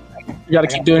this. you gotta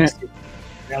keep doing it.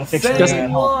 Gotta fix Say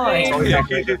it.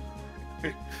 line!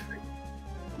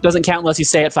 Doesn't count unless you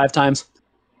say it 5 times.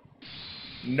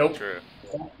 Nope. True.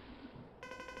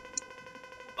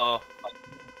 Oh,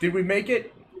 Did we make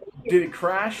it? Did it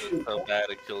crash? so bad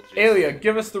it killed you. Aelia,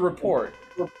 give us the report.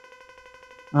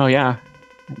 Oh yeah.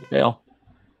 Fail.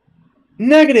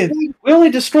 Negative. We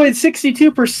only destroyed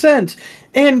 62%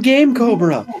 and Game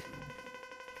Cobra.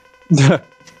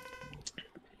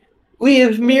 We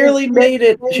have merely made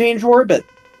it change orbit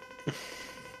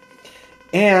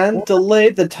and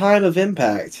delayed the time of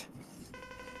impact.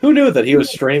 Who knew that he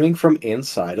was streaming from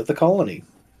inside of the colony?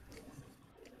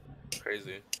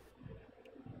 Crazy.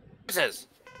 It says.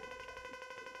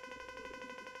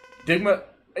 Digma...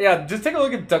 Yeah, just take a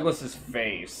look at Douglas's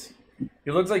face.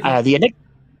 He looks like... The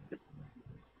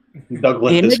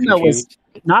Douglas is enigma was confused.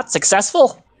 not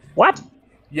successful. What?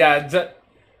 Yeah,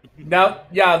 now,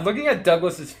 looking at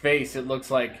Douglas's face, it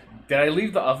looks like... Did I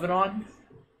leave the oven on?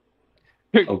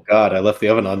 Oh god, I left the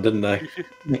oven on, didn't I?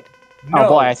 Oh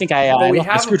boy, I think I but we left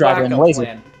my have a screwdriver in the backup laser.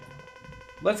 plan.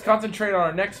 Let's concentrate on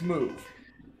our next move.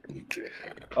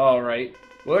 Alright,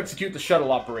 we'll execute the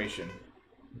shuttle operation.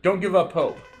 Don't give up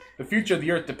hope. The future of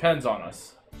the Earth depends on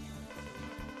us.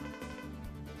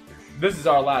 This is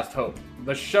our last hope.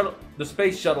 The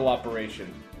space shuttle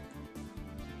operation.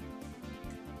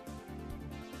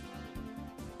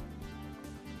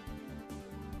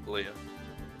 Leah.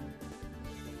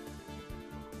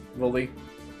 Lily.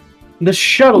 The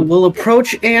shuttle will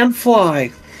approach and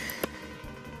fly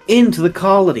into the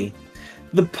colony.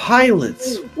 The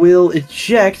pilots will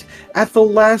eject at the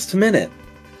last minute.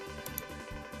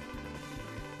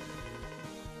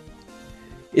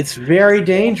 It's very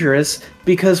dangerous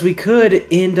because we could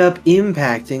end up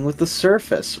impacting with the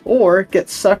surface or get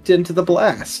sucked into the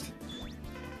blast.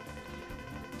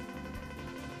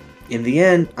 In the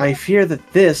end, I fear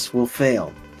that this will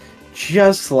fail,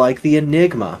 just like the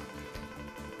Enigma.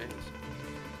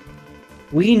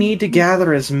 We need to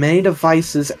gather as many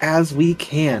devices as we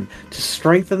can to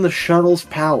strengthen the shuttle's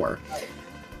power.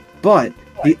 But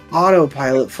the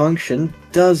autopilot function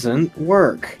doesn't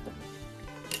work.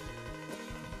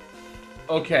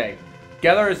 Okay,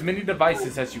 gather as many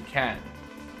devices as you can.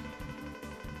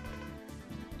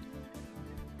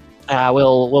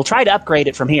 We'll try to upgrade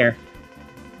it from here.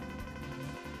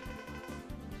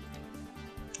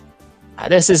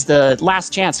 This is the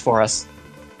last chance for us.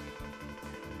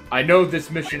 I know this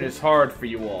mission is hard for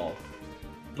you all,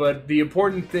 but the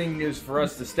important thing is for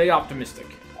us to stay optimistic.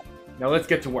 Now let's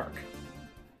get to work.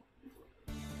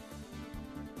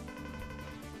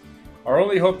 Our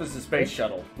only hope is the space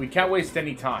shuttle. We can't waste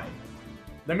any time.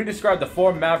 Let me describe the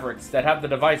 4 Mavericks that have the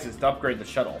devices to upgrade the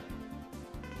shuttle.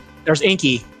 There's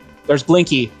Inky, there's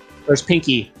Blinky, there's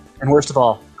Pinky, and worst of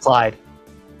all, Clyde.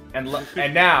 And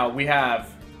now we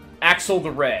have Axel the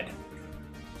Red.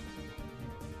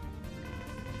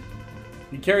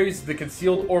 He carries the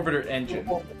concealed orbiter engine.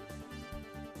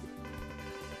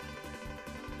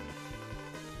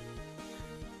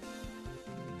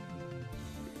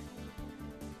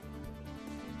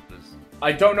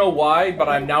 I don't know why, but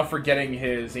I'm now forgetting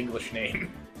his English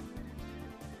name.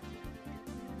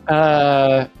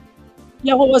 Yeah,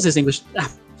 what was his English?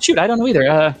 Shoot, I don't know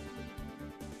either.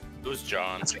 Who's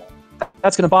John?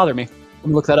 That's gonna bother me. Let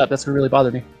me look that up. That's gonna really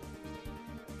bother me.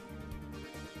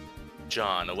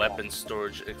 John, a weapons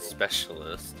storage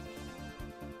specialist.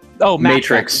 Oh,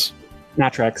 Matrix.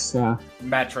 Matrix.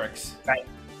 Matrix.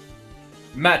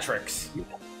 Matrix.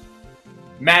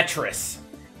 Mattress.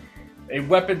 A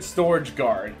weapon storage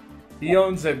guard. He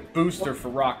owns a booster for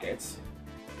rockets.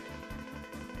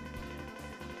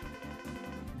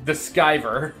 The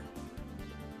Skyver.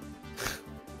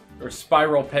 Or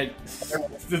Spiral Peg...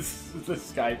 the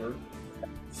Skyver.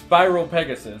 Spiral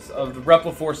Pegasus of the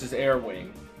Repliforce's Air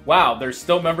Wing. Wow, there's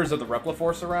still members of the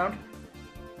Repliforce around?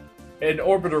 An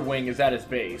Orbiter Wing is at his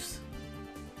base.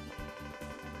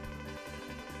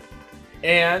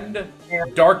 And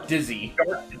Dark Dizzy.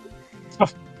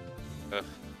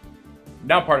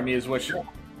 Now part of me is wishing...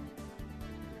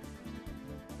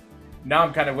 Now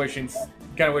I'm kind of wishing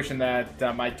that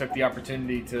I took the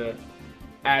opportunity to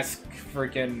ask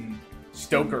freaking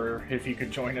Stoker if he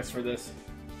could join us for this.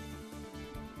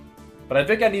 But I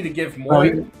think I need to give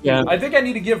more. Yeah. I think I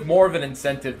need to give more of an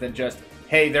incentive than just,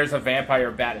 hey, there's a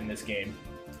vampire bat in this game.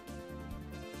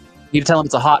 You need to tell him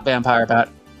it's a hot vampire bat.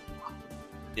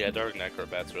 Yeah, Dark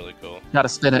Necrobat's really cool. Gotta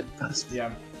spin it.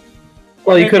 Yeah.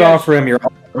 Well, you could offer him your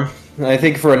arm. I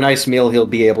think for a nice meal, he'll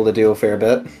be able to do a fair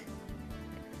bit.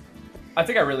 I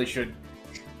think I really should.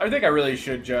 I think I really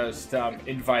should just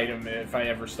invite him if I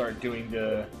ever start doing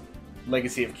the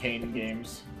Legacy of Kain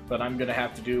games. But I'm gonna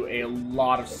have to do a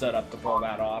lot of setup to pull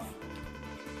that off.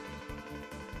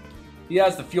 He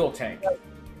has the fuel tank.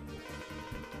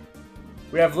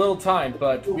 We have little time,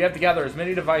 but we have to gather as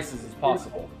many devices as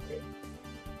possible.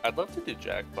 I'd love to do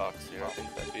Jackbox here. I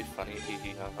think that'd be funny. Hee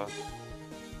hee ha ha.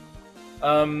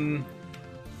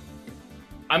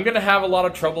 I'm gonna have a lot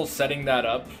of trouble setting that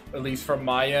up, at least from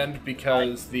my end,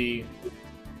 because I'm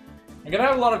gonna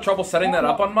have a lot of trouble setting that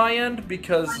up on my end,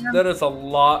 because that is a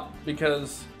lot,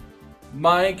 because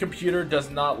my computer does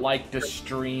not like to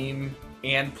stream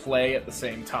and play at the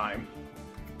same time.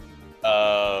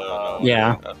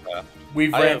 Yeah. We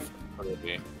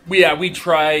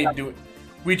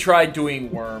tried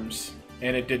doing Worms,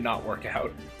 and it did not work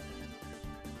out.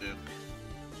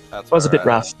 It was a bit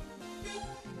rough.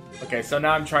 Okay, so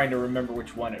now I'm trying to remember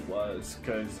which one it was,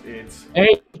 because it's...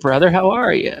 Hey, brother, how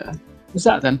are you? What's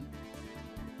that, then?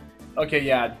 Okay,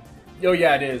 yeah. Oh,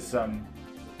 yeah, it is,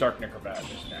 Dark Necrobat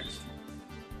is next.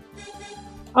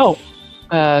 Oh,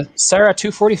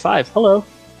 Sarah245, hello.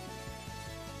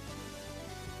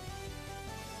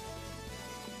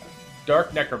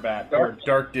 Dark Necrobat, or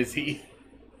Dark Dizzy.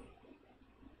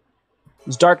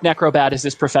 Dark Necrobat is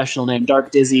his professional name. Dark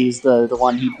Dizzy is the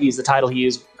one he's the title he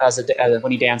used as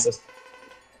when he dances.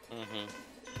 Mm-hmm.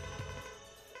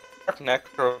 Dark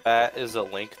Necrobat is a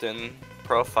LinkedIn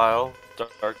profile.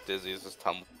 Dark Dizzy is his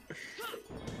Tumblr.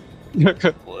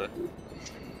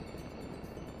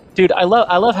 Dude, I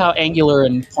love how angular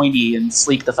and pointy and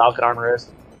sleek the Falcon armor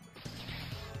is.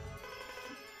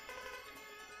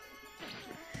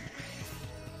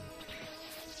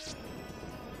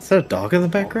 Is that a dog in the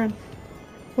background?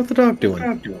 What's the dog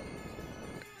doing?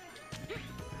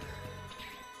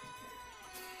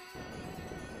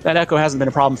 That echo hasn't been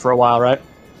a problem for a while, right?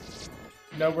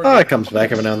 No, we're Oh, it comes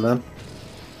back every now and then.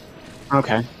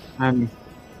 Okay.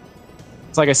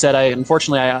 It's like I said,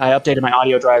 unfortunately I updated my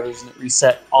audio drivers and it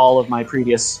reset all of my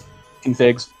previous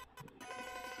configs.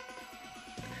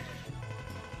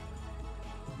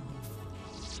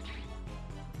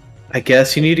 I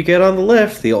guess you need to get on the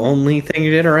lift, the only thing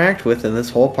you interact with in this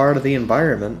whole part of the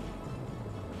environment.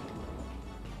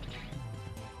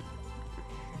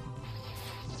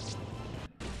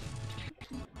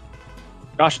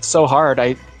 Gosh, it's so hard.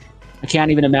 I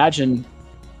can't even imagine,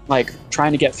 like,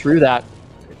 trying to get through that.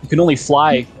 You can only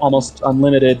fly almost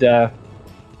unlimited,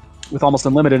 with almost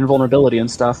unlimited invulnerability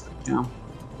and stuff. You know,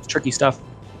 it's tricky stuff.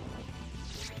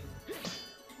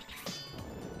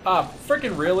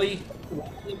 Freaking really?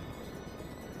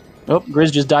 Oh,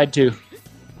 Grizz just died too.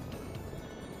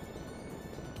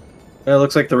 It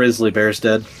looks like the Risley Bear's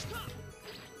dead.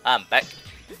 I'm back.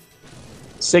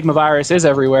 Sigma virus is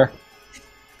everywhere.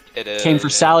 It is. Came for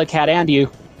Salad Cat and you.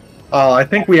 Oh, I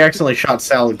think we accidentally shot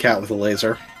Salad Cat with a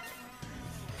laser.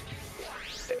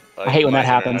 Like, I hate when my that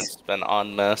happens. internet's been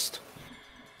unmissed.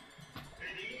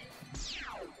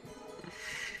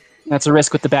 That's a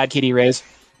risk with the bad kitty rays.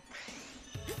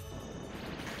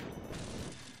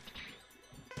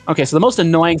 Okay, so the most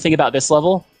annoying thing about this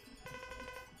level,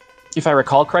 if I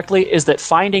recall correctly, is that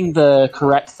finding the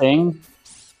correct thing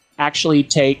actually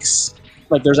takes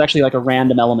like there's actually like a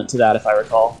random element to that, if I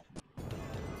recall.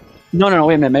 No,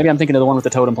 wait a minute. Maybe I'm thinking of the one with the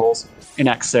totem poles in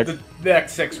X6. The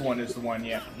X6 one is the one,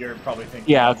 yeah. You're probably thinking.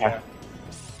 Yeah, okay.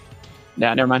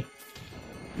 Yeah, never mind.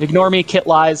 Ignore me, Kit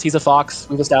lies, he's a fox.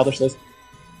 We've established this.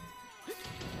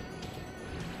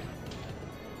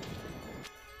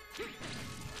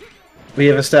 We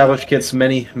have established Kit's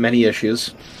many, many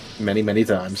issues. Many, many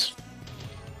times.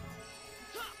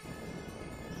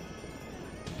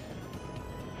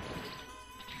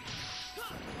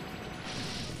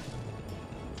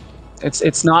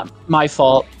 It's not my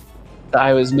fault that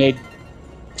I was made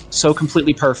so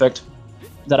completely perfect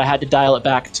that I had to dial it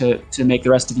back to make the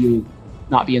rest of you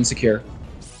not be insecure.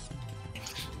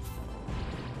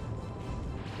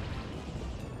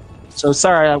 So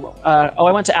sorry,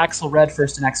 I went to Axel Red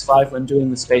first in X5 when doing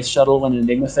the space shuttle when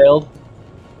Enigma failed.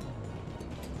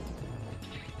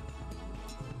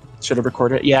 Should have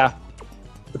recorded it, yeah.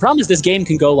 The problem is this game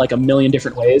can go like a million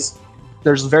different ways.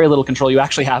 There's very little control you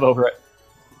actually have over it.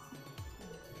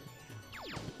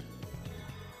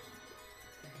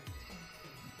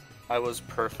 I was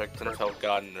perfect until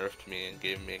God nerfed me and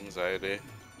gave me anxiety.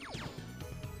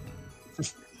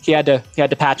 He had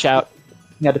to patch out.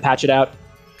 He had to patch it out.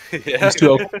 Yeah.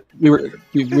 We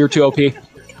were too OP.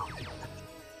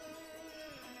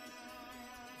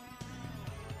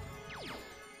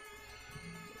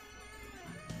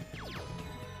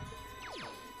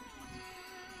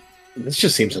 This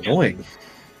just seems annoying.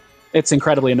 It's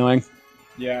incredibly annoying.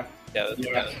 Yeah. Yeah, that's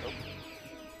Yeah. Kind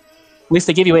At least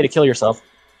they give you a way to kill yourself.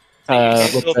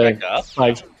 of go back up?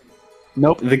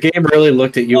 Nope. The game really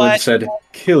looked at you What? and said,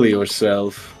 "Kill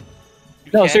yourself."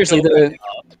 No, Can't seriously. go back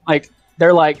up.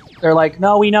 They're like,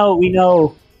 no, we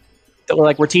know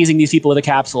that we're teasing these people with a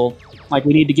capsule. Like,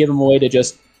 we need to give them a way to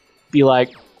just be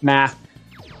like, nah,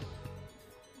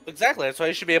 Exactly, that's why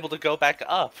you should be able to go back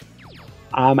up.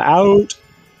 I'm out.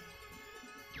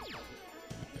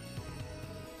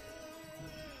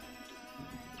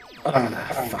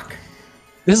 Fuck.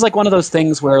 This is like one of those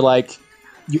things where like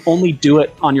you only do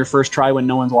it on your first try when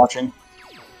no one's watching.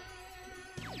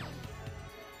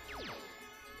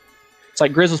 It's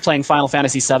like Grizz was playing Final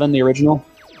Fantasy VII, the original,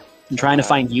 and trying to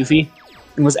find Yuffie,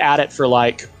 and was at it for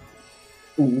like,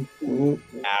 Ow.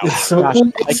 So gosh,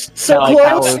 close. like, So like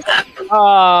close. hours.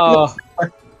 Oh.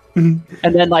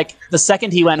 And then like the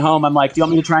second he went home, I'm like, do you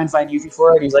want me to try and find Yuffie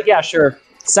for it? And he's like, yeah, sure.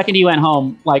 Second he went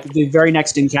home, like the very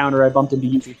next encounter, I bumped into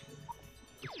Yuffie.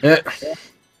 Yeah.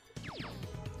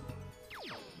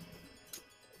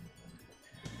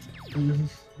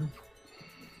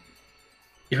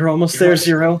 You're almost there,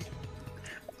 Zero.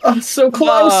 Oh, so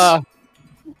close.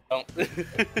 Don't.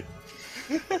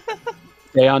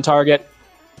 Stay on target.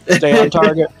 Stay on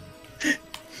target.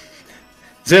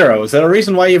 Zero, is that a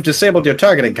reason why you've disabled your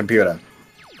targeting computer?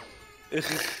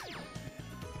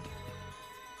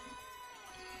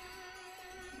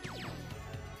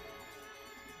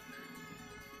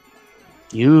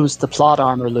 Use the plot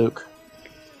armor, Luke.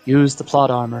 Use the plot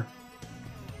armor.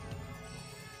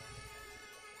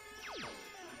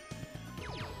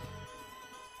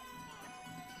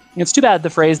 It's too bad the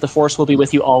phrase "the Force will be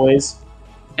with you always"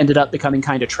 ended up becoming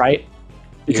kind of trite,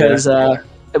 because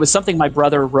it was something my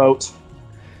brother wrote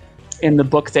in the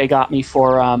book they got me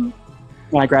for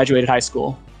when I graduated high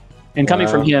school. And coming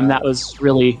from him, that was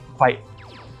really quite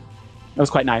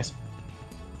nice.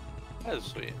 That is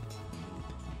sweet.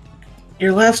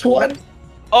 Your last one.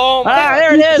 Oh my Ah,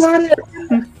 there it is! Got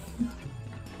it.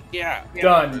 Yeah.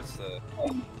 Done. That's the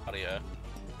audio.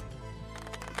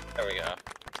 There we go.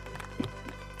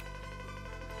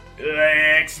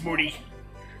 Thanks, Morty.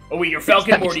 Oh wait, you're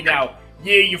Falcon Morty now.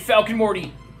 Yeah, you're Falcon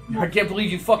Morty. I can't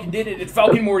believe you fucking did it. It's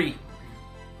Falcon Morty.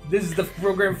 This is the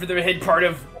program for the head part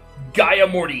of Gaia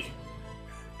Morty.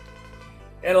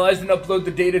 Analyze and upload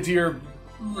the data to your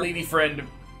lady friend.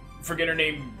 Forget her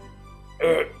name.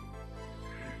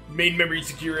 Main memory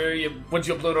secure area. Once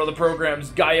you upload all the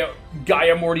programs,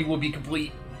 Gaia Morty will be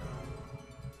complete.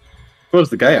 What does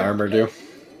the Gaia armor do?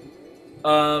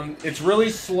 It's really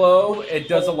slow, it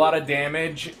does a lot of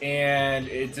damage, and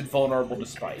it's invulnerable to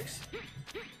spikes.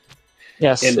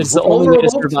 Yes, it's the only way to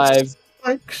survive.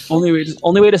 Spikes.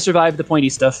 Only way to survive the pointy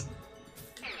stuff.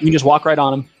 You can just walk right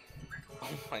on them. Oh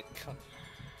my god.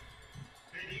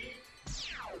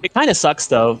 It kind of sucks,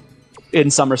 though,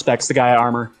 in some respects, the Gaia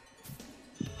armor.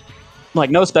 Like,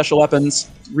 no special weapons,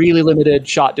 really limited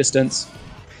shot distance.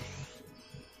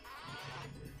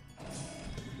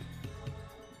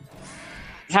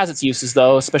 It has its uses,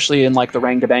 though, especially in, like, the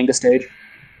Ranga Banga stage.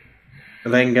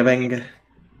 Venga, venga.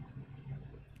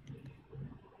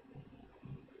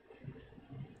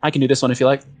 I can do this one if you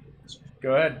like.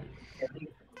 Go ahead.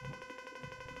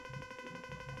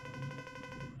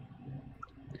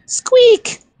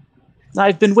 Squeak!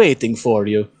 I've been waiting for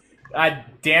you. God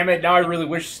damn it! Now I really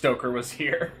wish Stoker was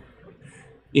here.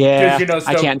 Yeah, You know,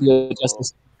 I can't do it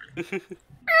justice.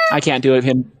 I can't do it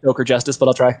him Stoker justice, but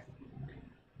I'll try.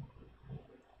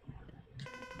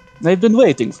 I've been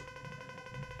waiting.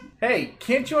 Hey,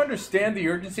 can't you understand the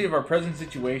urgency of our present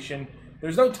situation?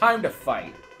 There's no time to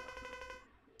fight.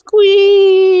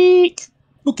 Squeak!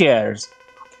 Who cares?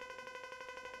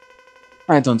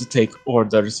 I don't take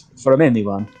orders from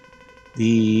anyone.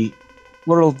 The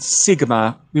word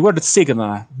Sigma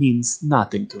means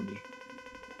nothing to me.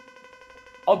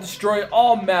 I'll destroy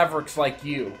all Mavericks like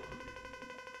you.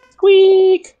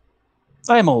 Squeak!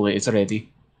 I'm always ready.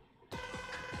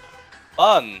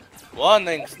 One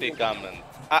angsty comment.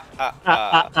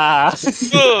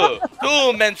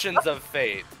 Two mentions of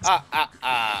fate.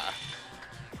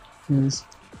 Yes.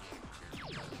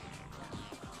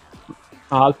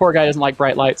 The poor guy doesn't like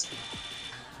bright lights.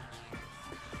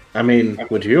 I mean,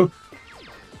 would you?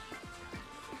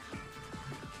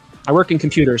 I work in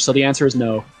computers, so the answer is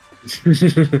no.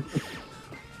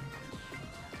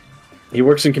 He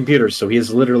works in computers, so he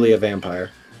is literally a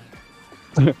vampire.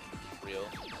 Real.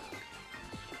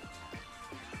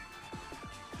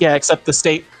 Yeah, except the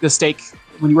steak,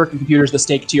 when you work in computers, the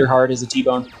steak to your heart is a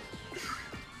T-bone.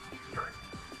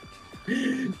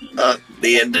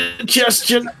 The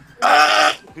indigestion.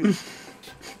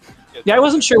 Yeah, I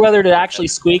wasn't sure whether to actually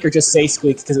squeak or just say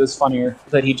squeak because it was funnier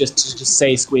that he just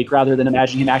say squeak rather than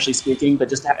imagine him actually squeaking, but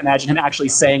just imagine him actually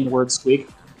saying the word squeak.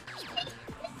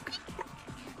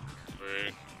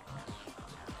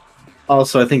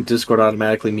 Also, I think Discord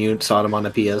automatically mutes Autumn on a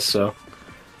PS, so...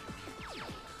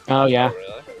 Oh yeah,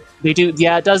 Really? they do.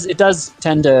 Yeah, it does. It does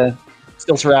tend to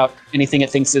filter out anything it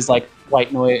thinks is like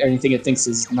white noise, or anything it thinks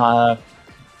is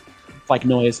like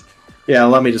noise. Yeah,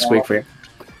 allow me to squeak for you.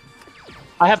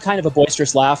 I have kind of a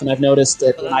boisterous laugh, and I've noticed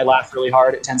that when I laugh really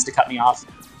hard, it tends to cut me off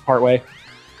partway.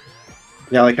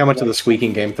 Yeah, like how much of the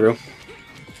squeaking came through?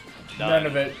 None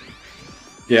of it.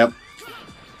 Yep.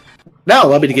 Now,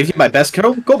 allow me to give you my best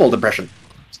kobold impression.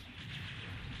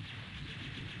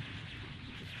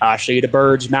 I see the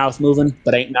bird's mouth moving,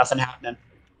 but ain't nothing happening.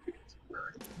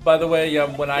 By the way,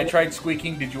 when I tried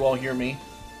squeaking, did you all hear me?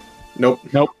 Nope.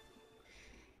 Nope.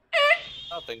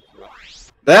 Nothing.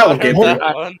 That one came through.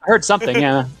 I heard something,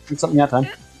 yeah. Heard something that time.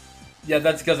 Yeah,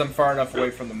 that's because I'm far enough away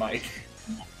from the mic.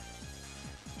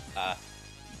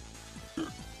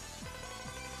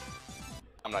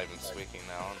 I'm not even squeaking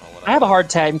now. I don't know what I have a hard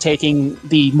time taking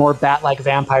the more bat-like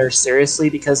vampires seriously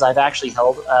because I've actually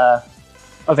held a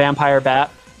vampire bat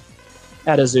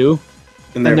at a zoo.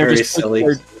 And they're very just, silly.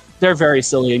 They're very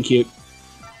silly and cute.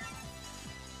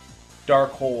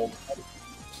 Dark hold.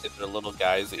 If they're little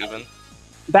guys, even.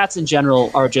 Bats in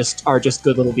general are just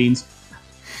good little beans.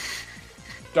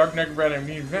 Dark Necrobrand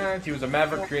Event. He was a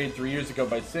maverick created 3 years ago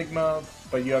by Sigma,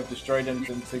 but you have destroyed him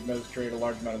since Sigma has created a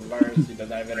large amount of the virus. He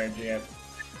doesn't have energy yet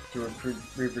to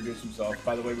reproduce himself.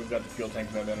 By the way, we've got the fuel tank.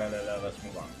 Let's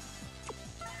move on.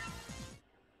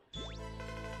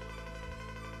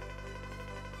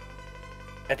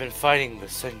 I've been fighting the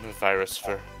Sigma virus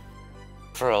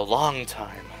for a long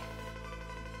time.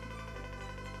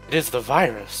 It is the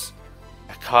virus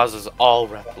that causes all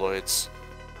Reploids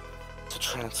to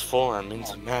transform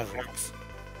into Mavericks.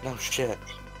 No shit.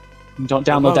 Don't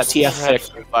download that TF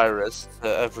fix. Virus to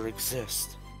ever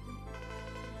exist.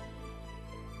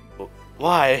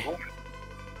 Why?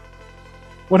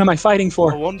 What am I fighting I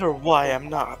for? wonder why I'm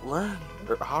not learned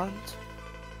or harmed.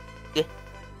 Yeah.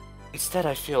 Instead,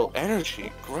 I feel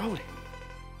energy growing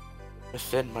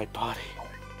within my body.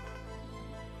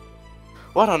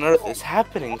 What on earth is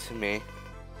happening to me?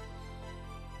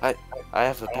 I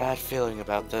have a bad feeling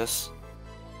about this.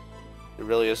 It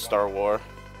really is Star Wars.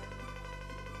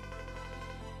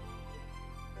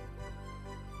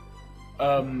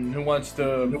 Who wants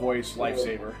to voice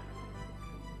Lifesaver?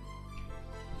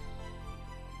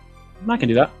 I can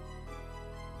do that.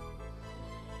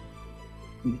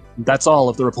 That's all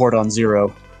of the report on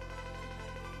Zero.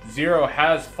 Zero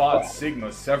has fought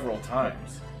Sigma several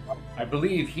times. I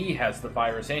believe he has the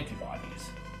virus antibodies.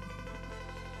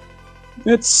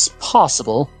 It's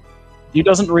possible. He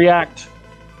doesn't react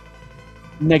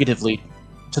negatively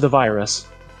to the virus.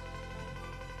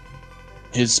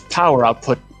 His power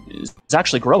output is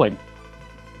actually growing.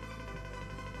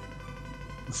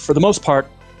 For the most part,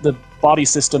 the body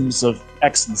systems of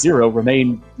X and Zero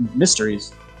remain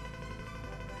mysteries.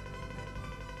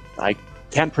 I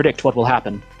can't predict what will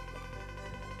happen.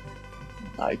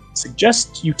 I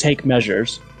suggest you take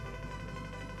measures.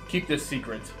 Keep this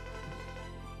secret.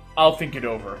 I'll think it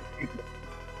over.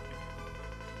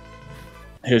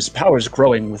 His power's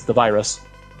growing with the virus.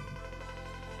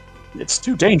 It's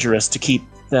too dangerous to keep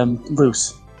them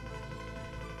loose.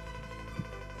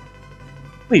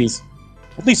 Please,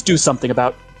 at least do something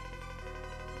about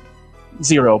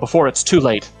Zero before it's too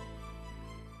late.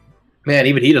 Man,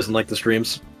 even he doesn't like the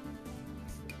streams.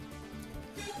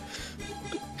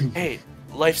 Hey,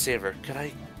 lifesaver, can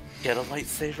I get a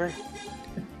lightsaber?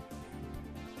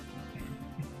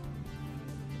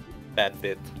 Bad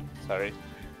bit, sorry.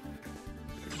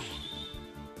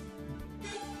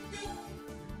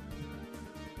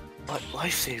 But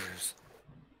lifesavers,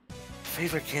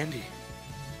 favorite candy.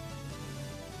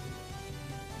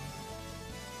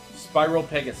 Spiral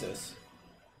Pegasus.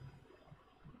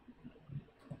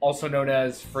 Also known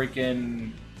as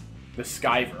freaking the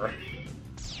Skyver.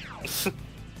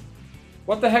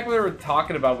 What the heck were they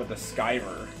talking about with the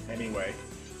Skyver, anyway?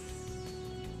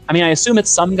 I mean, I assume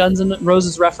it's some Guns N'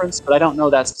 Roses reference, but I don't know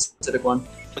that specific one.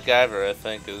 MacGyver, I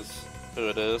think, is who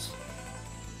it is.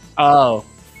 Oh.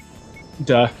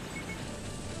 Duh.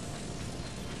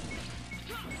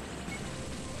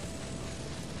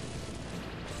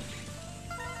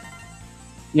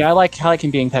 Yeah, I like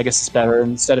him being Pegasus better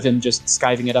instead of him just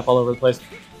skiving it up all over the place.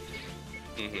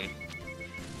 Mm-hmm.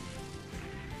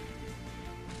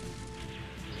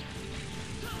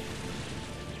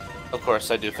 Of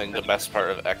course, I do think the best part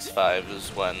of X5 is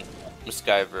when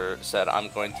MacGyver said, "I'm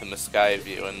going to misguive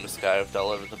you," and misguived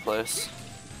all over the place.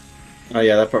 Oh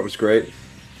yeah, that part was great.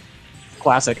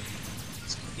 Classic.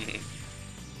 Mm-hmm.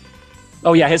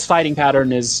 Oh yeah, his fighting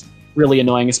pattern is really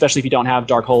annoying, especially if you don't have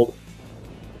Dark Hold.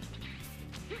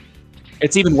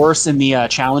 It's even worse in the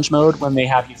challenge mode when they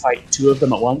have you fight two of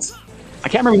them at once. I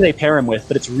can't remember who they pair him with,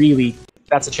 but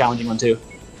that's a challenging one too.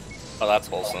 Oh, that's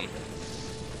wholesome.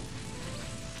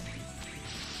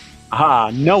 Aha,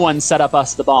 no one set up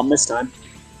us the bomb this time.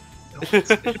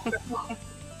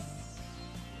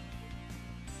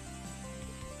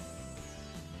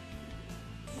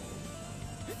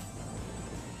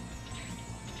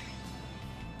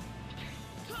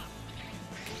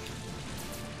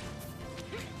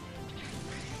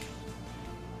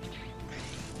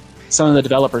 Some of the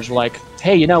developers were like,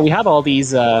 "Hey, you know, we have all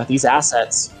these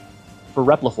assets for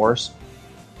Repliforce.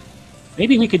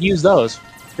 Maybe we could use those.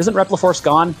 Isn't Repliforce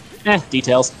gone?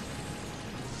 Details."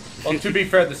 Well, to be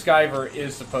fair, the Skyver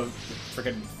is supposed to...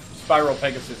 Freaking Spiral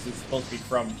Pegasus is supposed to be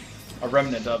from a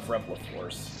remnant of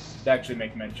Repliforce. To actually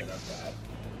make mention of that.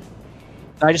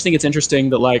 I just think it's interesting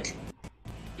that, like...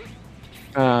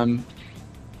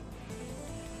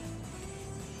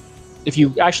 if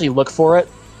you actually look for it,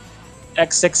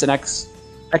 X6 and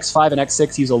X5 and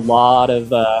X6 use a lot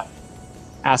of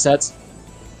assets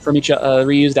from each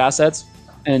reused assets,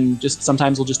 and just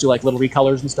sometimes we'll just do like little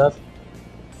recolors and stuff.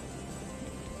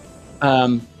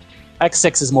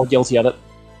 X6 is more guilty of it.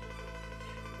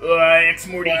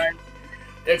 X-Morty.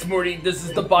 X-Morty, this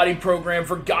is the body program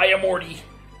for Gaia Morty.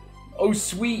 Oh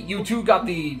sweet, you too got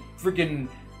the freaking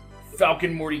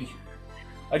Falcon Morty.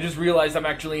 I just realized I'm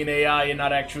actually an AI and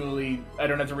not actually... I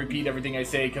don't have to repeat everything I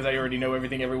say because I already know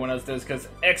everything everyone else does because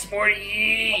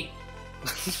X-Morty!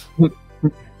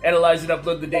 Analyze and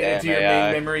upload the data to your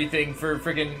main memory thing for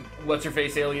freaking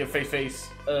what's-her-face, Alia Face.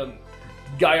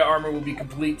 Gaia armor will be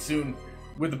complete soon.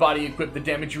 With the body equipped, the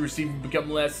damage you receive will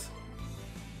become less.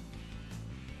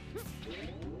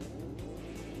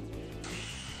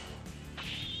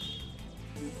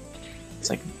 It's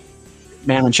like,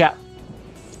 man,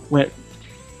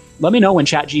 let me know when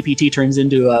ChatGPT turns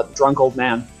into a drunk old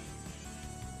man.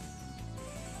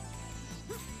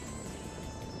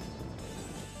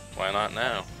 Why not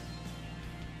now?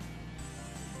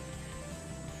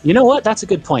 You know what? That's a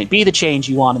good point. Be the change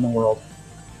you want in the world.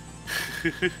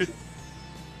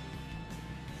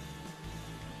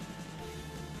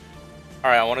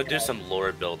 Alright, I want to do some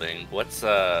lore building. What's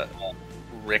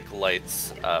Rick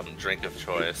Light's drink of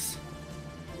choice?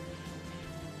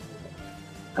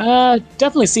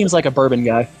 Definitely seems like a bourbon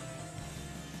guy.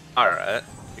 Alright.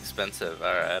 Expensive.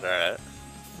 Alright.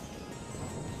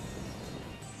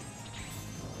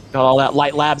 Got all that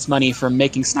Light Labs money from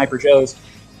making Sniper Joes.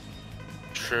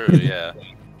 True, yeah.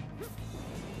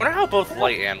 I wonder how both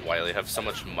Light and Wily have so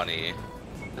much money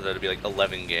for there to be like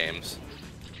 11 games.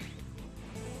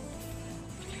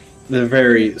 They're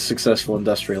very successful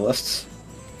industrialists.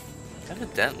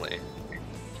 Evidently.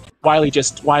 Wiley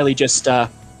just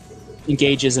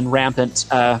engages in rampant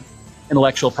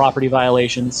intellectual property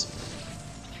violations.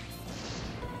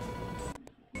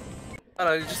 I don't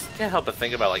know, you just can't help but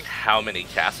think about like how many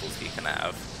castles he can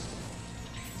have.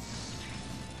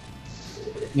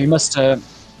 You must have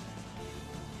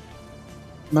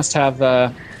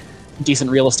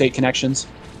decent real estate connections.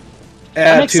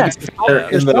 That makes sense.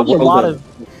 There's probably a lot of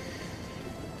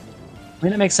I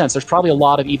mean, that makes sense. There's probably a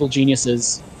lot of evil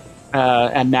geniuses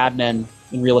and madmen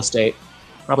in real estate.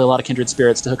 Probably a lot of kindred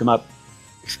spirits to hook them up.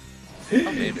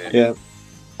 Oh, maybe. Yeah.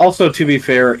 Also, to be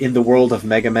fair, in the world of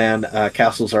Mega Man,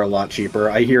 castles are a lot cheaper.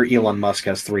 I hear Elon Musk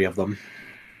has 3 of them.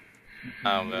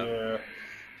 Oh, man. Yeah.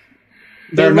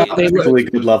 They're not really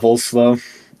good levels, though.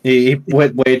 He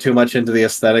went way too much into the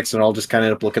aesthetics, and all just kind of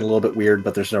end up looking a little bit weird,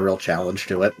 but there's no real challenge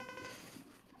to it.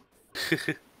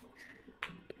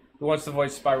 Who wants to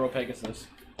voice Spyro Pegasus?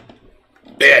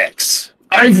 X,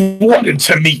 I've wanted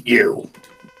to meet you.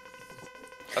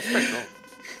 That's pretty cool.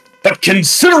 But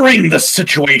considering the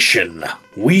situation,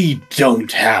 we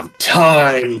don't have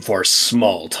time for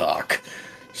small talk.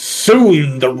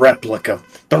 Soon the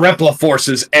Repla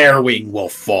Force's air wing will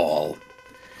fall.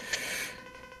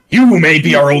 You may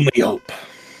be our only hope.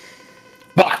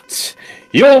 But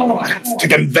you'll have to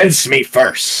convince me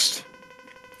first.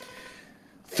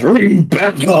 Through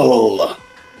battle!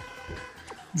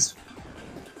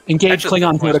 Engage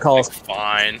Klingon protocols.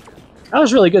 Fine. That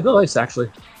was really good voice, actually.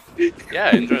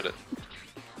 Yeah, I enjoyed it.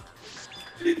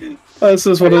 This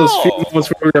is one of those few moments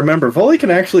where we remember, Volley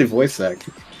can actually voice act.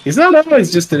 He's not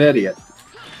always just an idiot.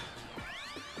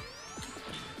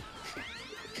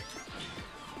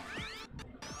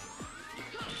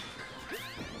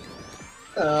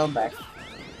 I'm back.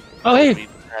 Oh, hey!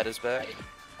 That is back.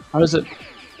 I was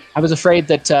afraid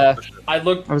that I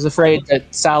was afraid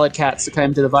that Salad Cat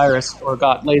succumbed to the virus or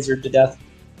got lasered to death.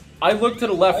 I looked to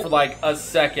the left for like a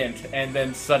second, and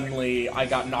then suddenly I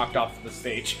got knocked off the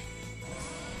stage.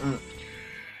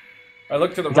 I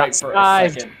looked to the right for a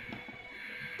second.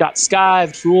 Got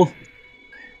skived, fool.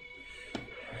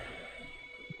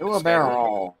 Do a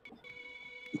barrel.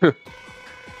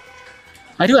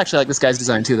 I do actually like this guy's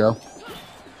design too, though.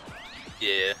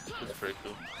 Yeah, that's pretty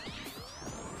cool.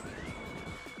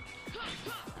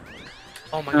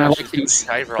 Oh my And I gosh,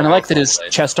 like that his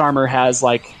chest armor has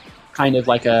like kind of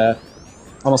like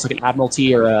almost like an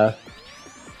admiralty or a.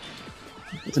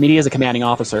 I mean, he is a commanding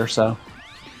officer, so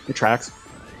it tracks.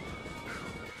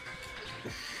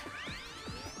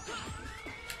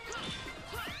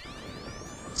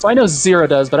 So I know Zero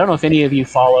does, but I don't know if any of you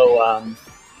follow. I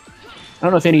don't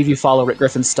know if any of you follow Rick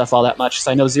Griffin's stuff all that much. So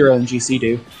I know Zero and GC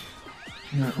do.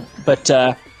 But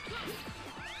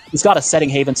he's got a Setting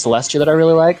Haven Celestia that I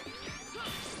really like.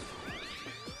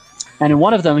 And in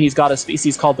one of them, he's got a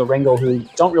species called the Ringle who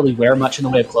don't really wear much in the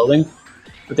way of clothing.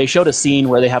 But they showed a scene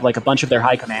where they have like a bunch of their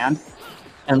high command.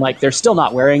 And like they're still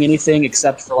not wearing anything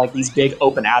except for like these big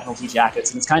open Admiralty jackets.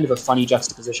 And it's kind of a funny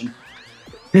juxtaposition.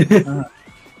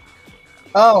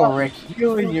 Oh, Rick,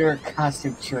 you and your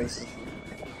costume choices.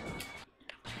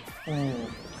 Yeah,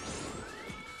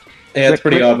 it's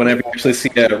pretty odd whenever you actually see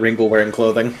a Ringle wearing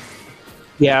clothing.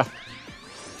 Yeah.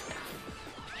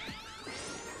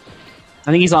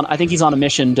 I think he's on a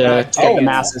mission to get the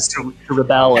masses to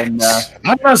rebel and.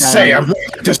 I must say, I'm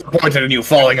really disappointed in you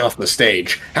falling off the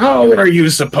stage. How are you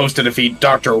supposed to defeat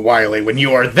Dr. Wily when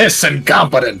you are this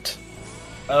incompetent?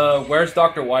 Where's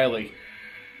Dr. Wily?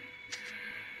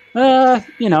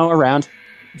 Around.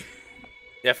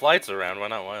 Yeah, Flight's around. Why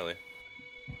not Wiley?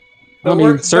 I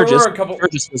mean, Surges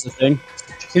was a thing.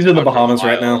 He's in the Bahamas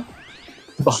right now.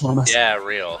 Bahamas. Yeah,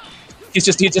 real. He's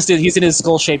in his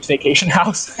skull-shaped vacation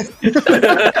house. He's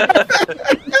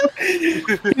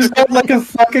got like a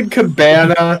fucking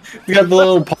cabana. We got the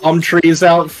little palm trees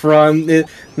out front.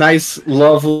 Nice,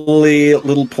 lovely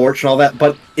little porch and all that.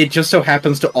 But it just so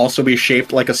happens to also be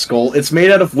shaped like a skull. It's made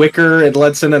out of wicker. It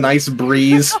lets in a nice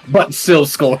breeze, but still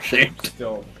skull-shaped.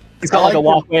 He's got like a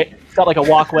walkway. He's got like a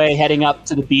walkway heading up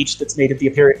to the beach that's made of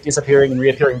disappearing and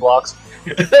reappearing blocks.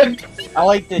 I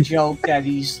like the joke that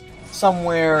he's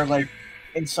somewhere like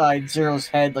inside Zero's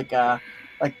head, like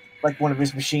one of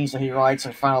his machines that he rides,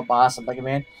 like final boss of Mega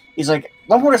Man. He's like,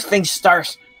 "Love where this thing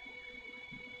starts.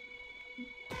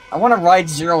 I want to ride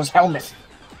Zero's helmet."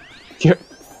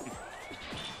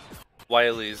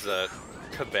 Wiley's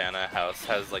cabana house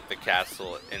has like the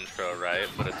castle intro, right?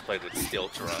 But it's played with steel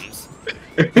drums.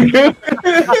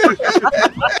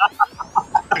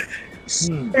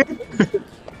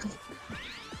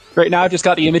 Right now, I've just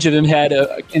got the image of him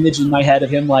image in my head of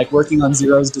him like working on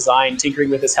Zero's design, tinkering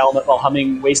with his helmet while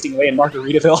humming "Wasting Away" in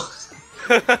Margaritaville.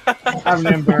 I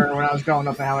remember when I was growing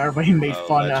up how everybody made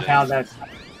fun of how that.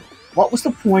 What was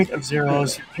the point of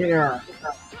Zero's hair?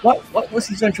 What was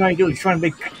he trying to do? He's trying to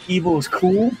make evil as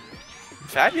cool.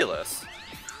 Fabulous.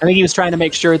 I think he was trying to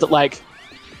make sure that like,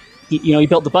 he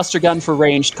built the Buster Gun for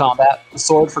ranged combat, the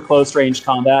sword for close ranged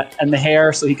combat, and the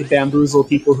hair so he could bamboozle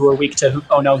people who are weak to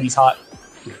 "Oh no, he's hot."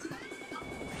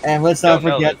 And let's not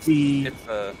forget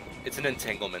it's an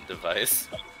entanglement device.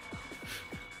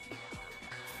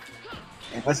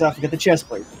 And let's not forget the chest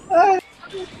plate.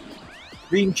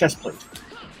 Green chest plate.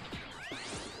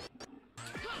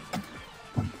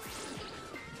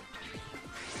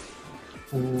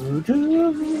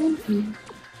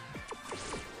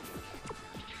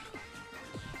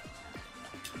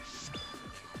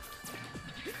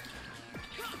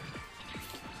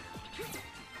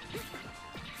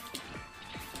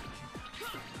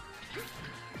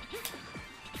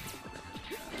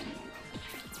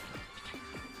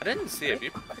 I didn't see it.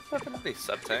 You picked up any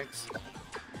sub-tanks?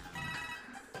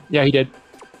 Yeah, he did.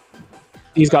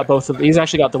 He's got both of. He's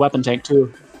actually got the weapon tank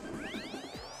too,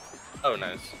 Oh,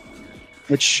 nice.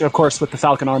 which, of course, with the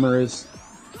Falcon armor is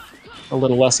a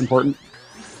little less important.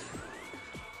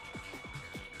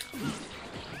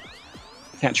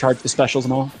 Can't charge the specials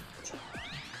and all.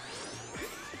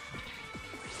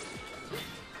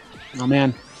 Oh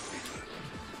man,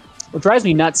 what drives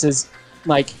me nuts is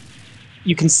like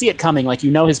you can see it coming, like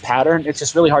you know his pattern. It's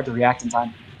just really hard to react in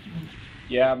time.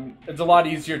 Yeah, it's a lot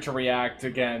easier to react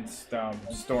against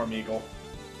Storm Eagle.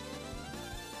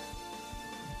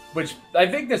 Which, I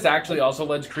think this actually also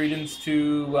lends credence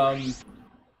to,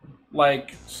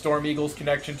 like, Storm Eagle's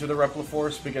connection to the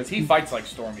Repliforce, because he fights like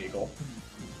Storm Eagle.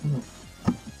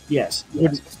 Yes.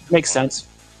 It makes sense.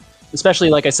 Especially,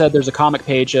 like I said, there's a comic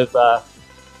page of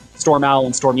Storm Owl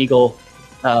and Storm Eagle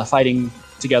fighting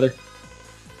together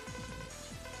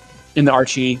in the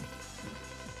Archie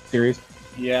series.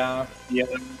 Yeah.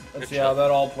 Let's see how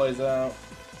that all plays out.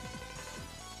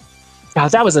 God,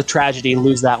 that was a tragedy to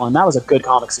lose that one. That was a good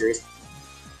comic series.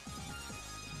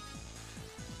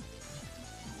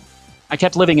 I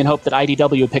kept living in hope that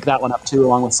IDW would pick that one up too,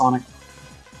 along with Sonic.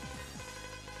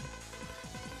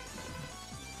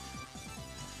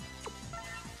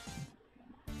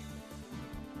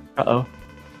 Uh-oh.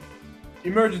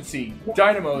 Emergency!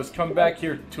 Dynamo has come back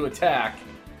here to attack.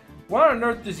 What on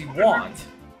earth does he want?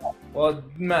 Well, it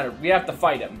doesn't matter. We have to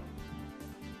fight him.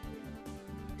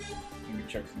 Let me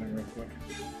check something real quick.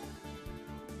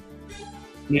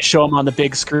 You show him on the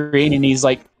big screen, and he's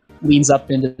like, leans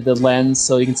up into the lens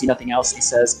so you can see nothing else. He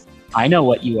says, "I know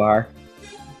what you are."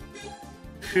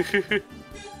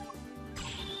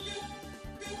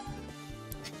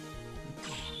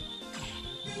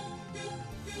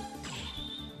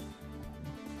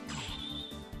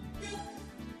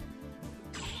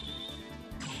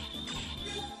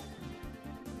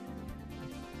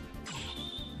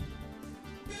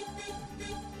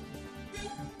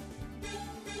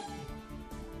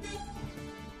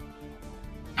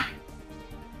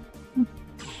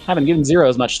 Haven't given Zero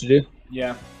as much to do.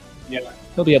 Yeah.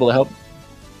 He'll be able to help.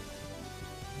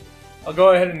 I'll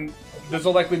go ahead and... This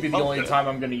will likely be the only time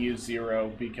I'm going to use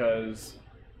Zero, because...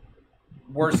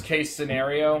 Worst case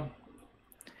scenario,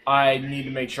 I need to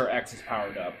make sure X is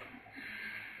powered up.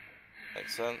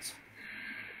 Makes sense.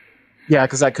 Yeah,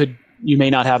 because that could... You may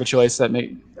not have a choice that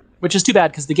may... Which is too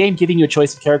bad, because the game giving you a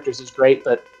choice of characters is great,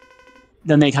 but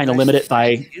then they kind of limit it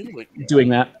by doing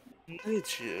that.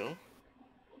 Did you?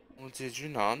 Or did you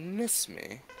not miss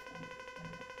me?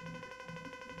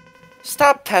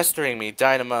 Stop pestering me,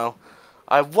 Dynamo.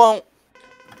 I won't...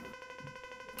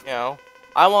 You know,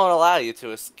 I won't allow you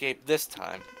to escape this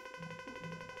time.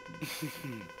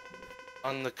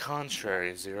 On the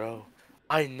contrary, Zero,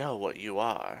 I know what you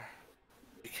are.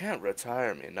 You can't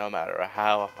retire me no matter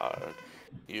how hard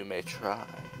you may try.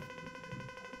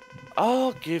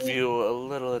 I'll give you a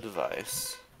little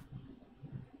advice.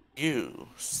 You,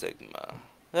 Sigma,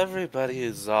 everybody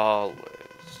is always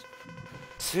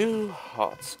too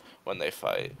hot when they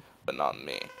fight, but not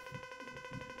me.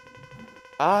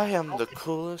 I am the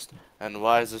coolest and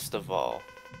wisest of all,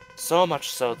 so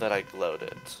much so that I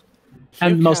gloated. If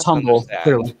And you most can't humble, understand,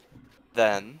 clearly.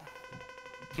 Then,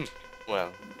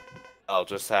 well, I'll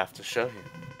just have to show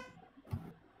you.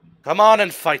 Come on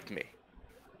and fight me.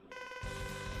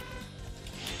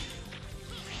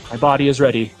 My body is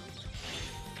ready.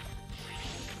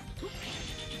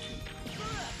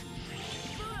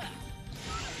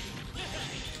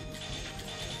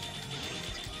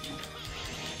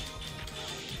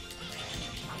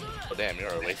 Oh damn,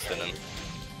 you're wasting him.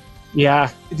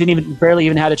 Yeah, it didn't even... Barely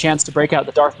even had a chance to break out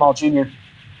the Darth Maul Jr.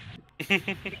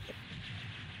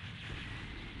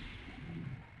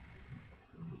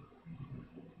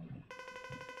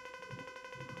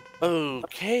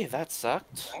 Okay, that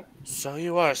sucked. So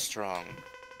you are strong.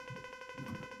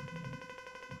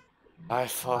 I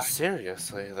fought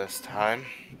seriously this time.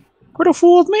 Could have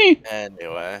fooled me.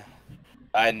 Anyway,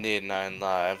 I need 9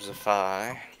 lives if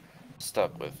I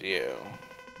stuck with you.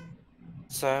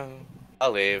 So,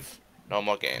 I'll leave. No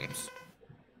more games.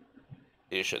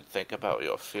 You should think about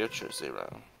your future,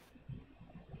 Zero.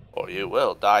 Or you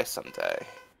will die someday.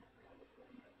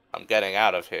 I'm getting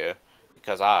out of here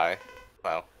because I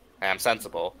am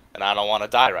sensible and I don't want to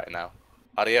die right now.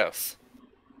 Adios.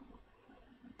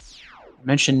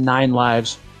 Mention 9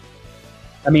 lives.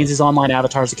 That means his online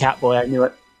avatar is a cat boy. I knew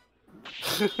it.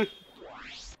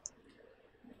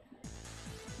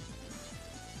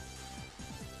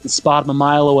 Spot him a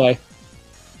mile away.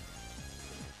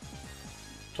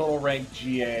 Total rank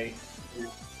GA.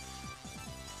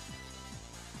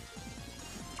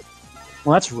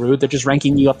 Well, that's rude. They're just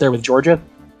ranking you up there with Georgia.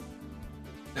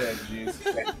 Yeah, jeez.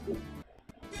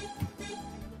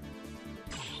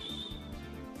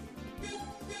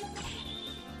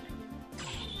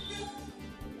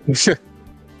 Sure.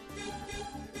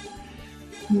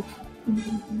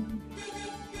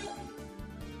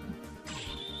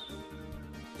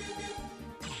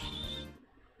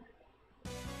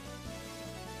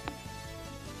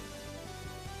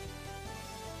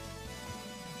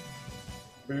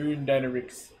 Burn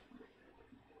Dynarix.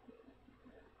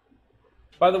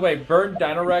 By the way, Burn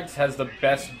Dynarix has the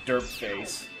best derp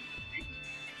face.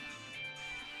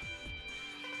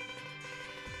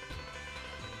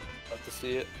 Love to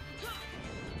see it.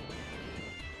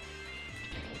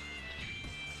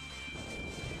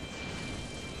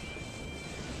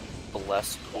 The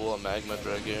less cool Magma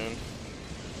Dragoon.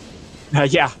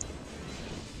 Yeah.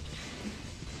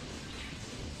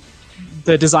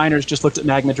 The designers just looked at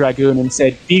Magma Dragoon and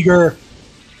said, "Bigger,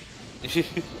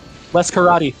 less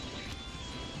karate."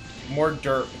 More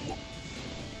derp.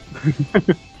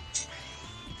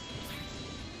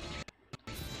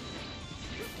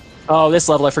 Oh, this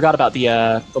level, I forgot about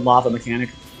the lava mechanic.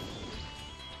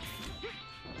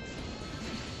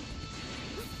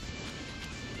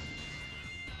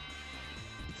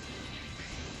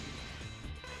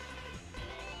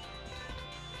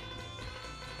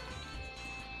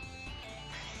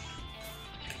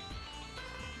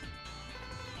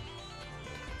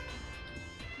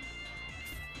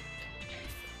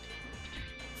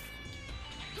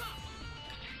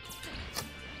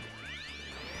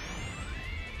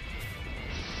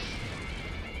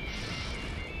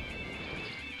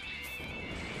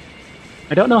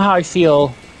 I don't know how I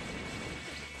feel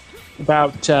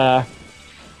about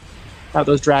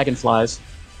those dragonflies.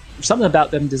 There's something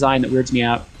about them design that weirds me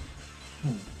out.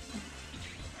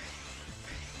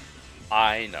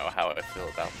 I know how I feel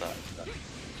about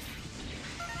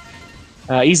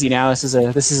that. Easy now. This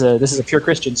is a pure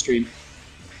Christian stream.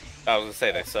 I was gonna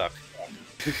say they suck.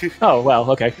 Oh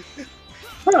well, okay.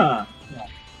 Huh.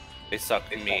 They suck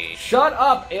in me. Shut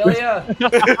up, Alia!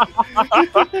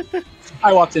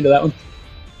 I walked into that one.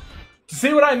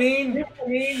 See what I mean?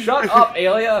 Shut up,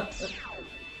 Alia!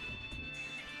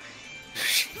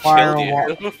 Fire Killed wall.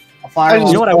 you. A fire I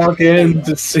just wall. walk in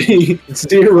to see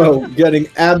Zero getting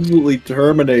absolutely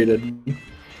terminated.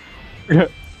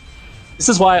 This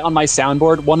is why on my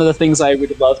soundboard, one of the things I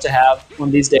would love to have one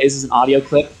of these days is an audio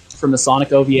clip from the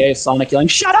Sonic OVA of Sonic yelling,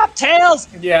 "Shut up, Tails!"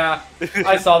 Yeah,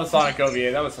 I saw the Sonic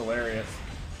OVA. That was hilarious.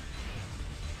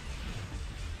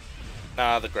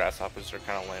 Nah, the grasshoppers are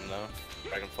kind of lame though.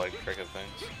 Dragonfly cricket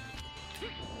things.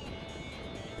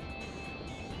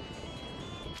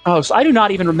 Oh, so I do not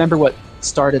even remember what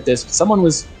started this. Someone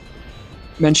was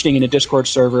mentioning in a Discord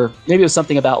server, maybe it was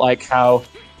something about like how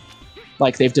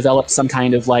like they've developed some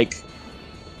kind of like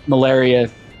malaria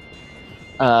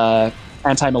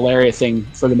anti-malaria thing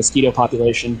for the mosquito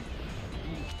population.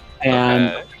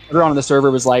 And everyone on the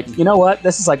server was like, you know what?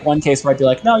 This is like one case where I'd be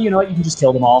like, no, you know what? You can just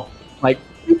kill them all. Like,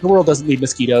 the world doesn't need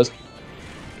mosquitoes.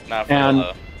 Not for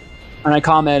And I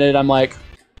commented, I'm like,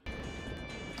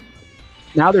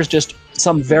 now there's just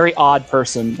some very odd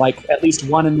person, like at least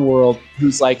one in the world,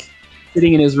 who's like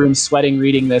sitting in his room sweating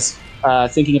reading this,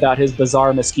 thinking about his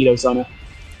bizarre mosquito sauna.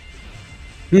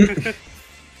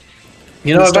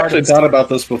 You know, I've actually thought about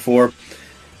this before.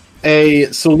 A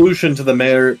solution to the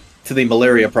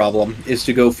malaria problem is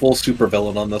to go full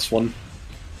supervillain on this one.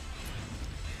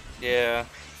 Yeah.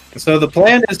 So the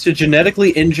plan is to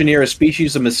genetically engineer a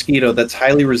species of mosquito that's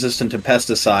highly resistant to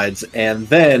pesticides, and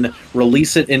then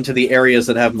release it into the areas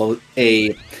that have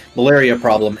a malaria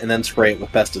problem, and then spray it with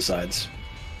pesticides.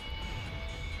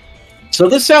 So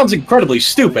this sounds incredibly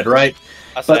stupid, right?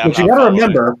 But what you gotta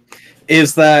remember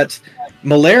is that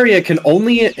malaria can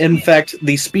only infect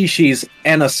the species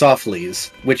Anopheles,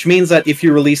 which means that if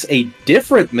you release a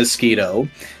different mosquito,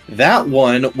 that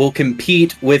one will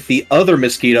compete with the other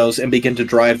mosquitoes and begin to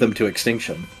drive them to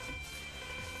extinction.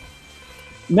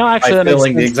 No, actually, by that makes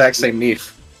filling the sense. exact same niche.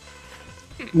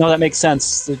 No, that makes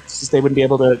sense. It's just they wouldn't be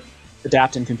able to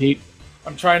adapt and compete.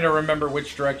 I'm trying to remember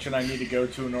which direction I need to go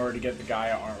to in order to get the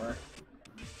Gaia armor.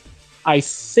 I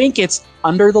think it's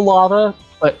under the lava,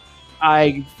 but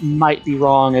I might be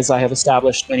wrong, as I have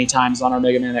established many times on our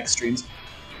Mega Man X streams.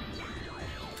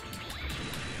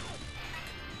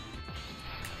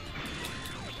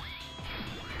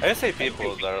 I say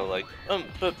people that are like,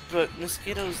 but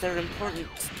mosquitoes, they're important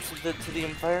to the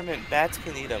environment. Bats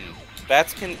can eat them.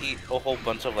 Bats can eat a whole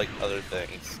bunch of like other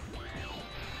things.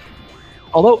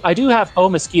 Although I do have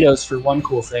mosquitoes for one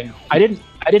cool thing. I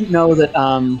didn't know that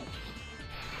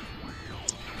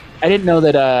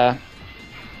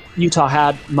Utah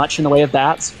had much in the way of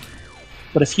bats.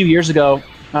 But a few years ago,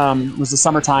 it was the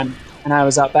summertime, and I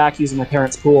was out back using my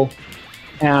parents' pool,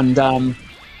 and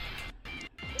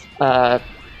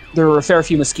there were a fair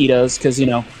few mosquitoes because, you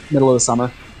know, middle of the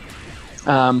summer.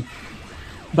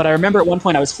 But I remember at one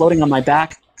point I was floating on my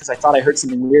back because I thought I heard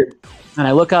something weird. And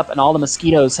I look up, and all the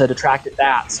mosquitoes had attracted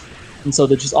bats. And so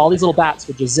just all these little bats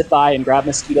would just zip by and grab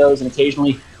mosquitoes and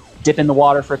occasionally dip in the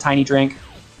water for a tiny drink.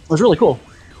 It was really cool.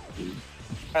 Oh,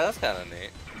 that's kind of neat.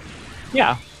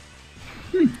 Yeah.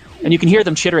 And you can hear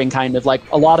them chittering, kind of. Like,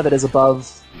 a lot of it is above,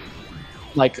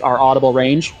 like, our audible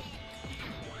range.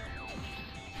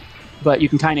 But you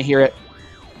can kind of hear it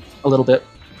a little bit.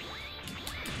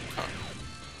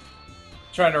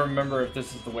 Trying to remember if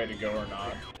this is the way to go or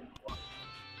not.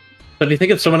 So do you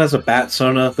think if someone has a bat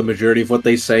sona, the majority of what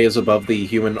they say is above the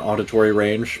human auditory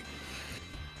range?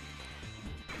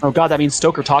 Oh god, that means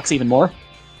Stoker talks even more?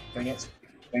 Dang it.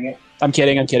 Dang it. I'm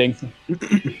kidding.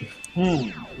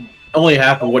 Only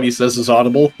half of what he says is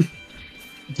audible.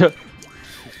 It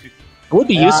would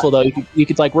be useful, though. You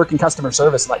could like work in customer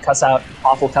service and like cuss out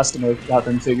awful customers without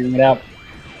them figuring it out.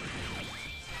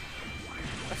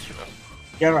 That's true.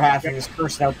 The other half is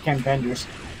cursing out Ken Benders.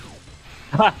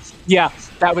 Yeah,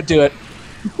 that would do it.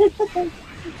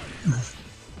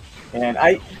 And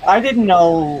I didn't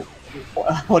know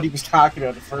what he was talking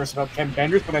about at first about Ken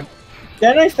Benders, but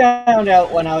then I found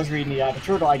out when I was reading the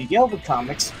Turtle ID Delver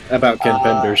comics About Ken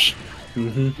Benders.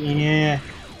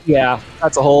 Yeah,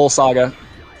 that's a whole saga.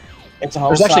 It's a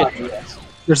whole saga.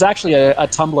 There's actually a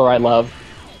Tumblr I love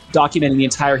documenting the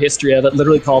entire history of it,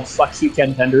 literally called Fuck You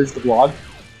Ken Benders, the blog.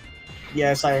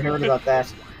 Yes, I heard about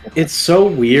that. It's so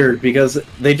weird because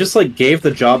they just like gave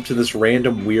the job to this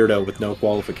random weirdo with no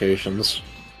qualifications.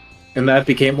 And that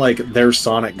became like their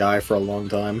Sonic guy for a long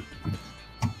time.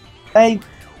 I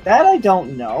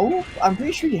don't know. I'm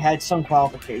pretty sure he had some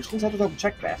qualifications. I have to double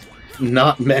check that.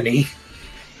 Not many.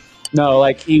 No,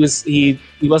 like he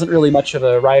wasn't really much of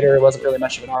a writer, wasn't really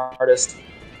much of an artist.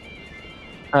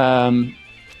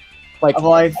 Like a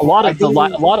lot of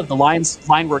the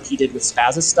line work he did with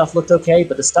Spaz's stuff looked okay,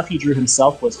 but the stuff he drew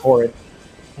himself was horrid.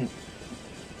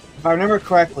 If I remember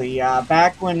correctly,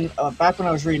 back when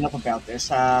I was reading up about this,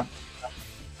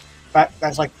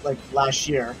 that's like last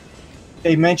year,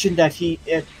 they mentioned that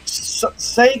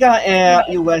Sega,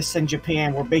 US, and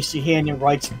Japan were basically handing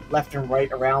rights left and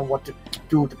right around what to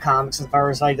do with the comics. As far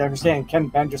as I understand, Ken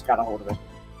Benders got a hold of it.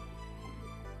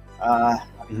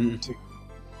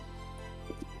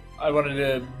 I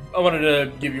wanted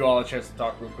to give you all a chance to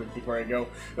talk real quick before I go.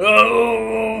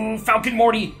 Oh, Falcon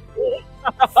Morty!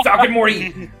 Falcon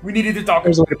Morty! We needed to talk.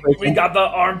 We got the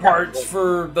arm parts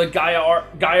for the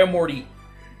Gaia Morty.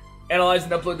 Analyze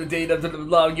and upload the data. Blah, blah,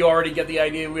 blah. You already get the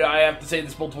idea. I have to say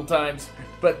this multiple times.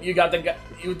 But you got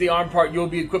the arm part. You'll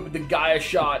be equipped with the Gaia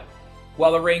shot.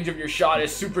 While the range of your shot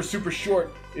is super, super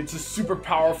short, it's super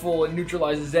powerful and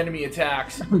neutralizes enemy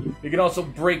attacks. You can also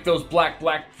break those black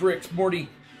bricks. Morty.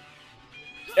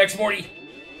 Morty.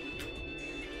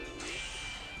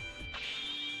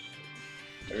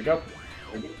 There we go.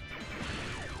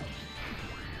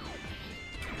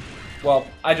 Well,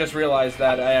 I just realized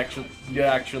that you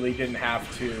actually didn't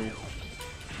have to.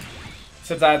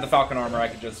 Since I had the Falcon armor, I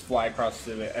could just fly across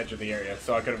to the edge of the area,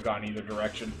 so I could have gone either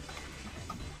direction.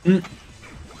 Awesome.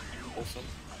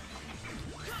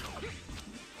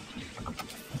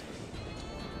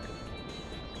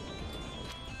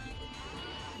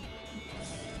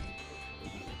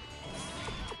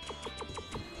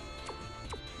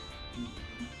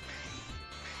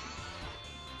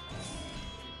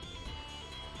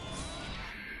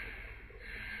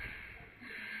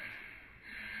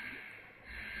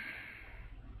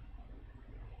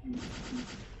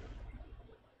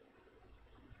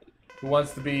 Who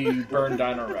wants to be Burn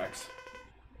Dino Rex?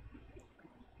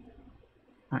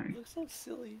 Alright. Looks so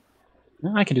silly.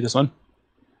 I can do this one.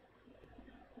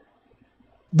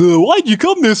 Why'd you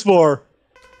come this far?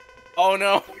 Oh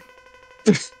no!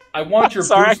 I want your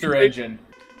booster engine.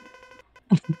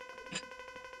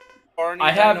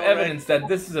 I have evidence that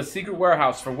this is a secret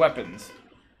warehouse for weapons.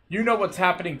 You know what's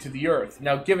happening to the Earth.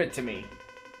 Now give it to me.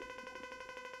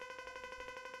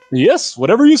 Yes,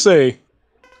 whatever you say.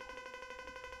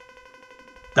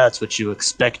 That's what you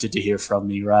expected to hear from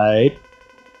me, right?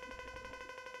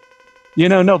 You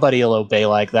know, nobody will obey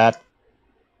like that.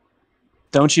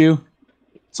 Don't you?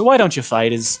 So why don't you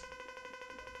fight as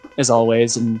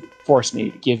always and force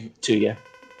me to give it to you?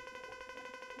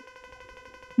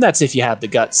 That's if you have the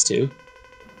guts to.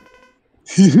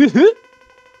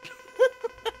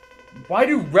 Why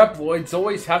do Reploids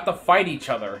always have to fight each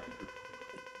other?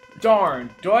 Darn,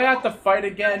 do I have to fight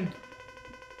again?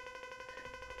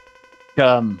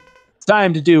 It's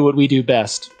time to do what we do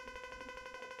best.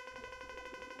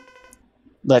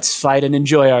 Let's fight and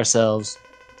enjoy ourselves.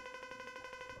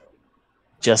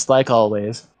 Just like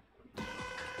always.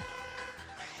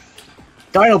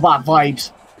 Dinobot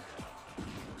vibes.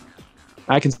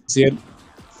 I can see it.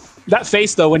 That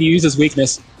face, though, when you use his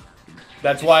weakness.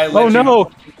 That's why I let Oh, you,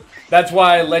 no! That's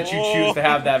why I let you choose to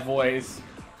have that voice.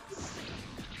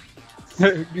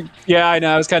 Yeah, I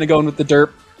know. I was kind of going with the derp.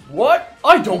 What?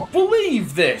 I don't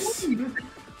believe this!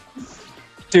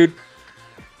 Dude,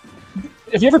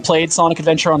 have you ever played Sonic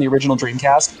Adventure on the original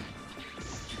Dreamcast?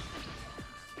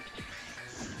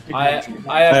 I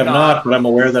I have not, but I'm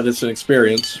aware that it's an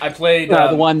experience. I played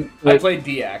the one. I played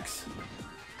DX.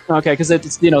 Okay, because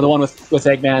it's the one with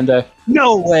Eggman.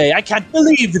 No way! I can't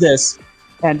believe this.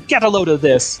 And get a load of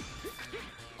this.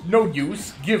 No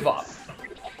use. Give up.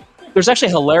 There's actually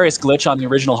a hilarious glitch on the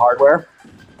original hardware,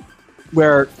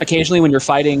 where occasionally when you're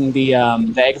fighting the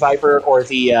Egg Viper or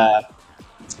the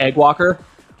Egg Walker,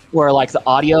 where like the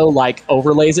audio like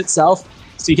overlays itself,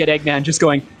 so you get Eggman just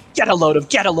going, get a load of,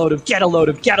 get a load of, get a load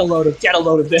of, get a load of, get a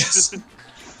load of this.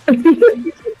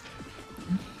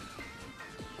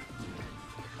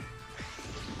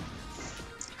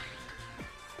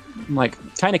 I'm like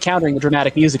kind of countering the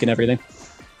dramatic music and everything.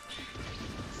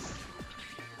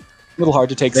 A little hard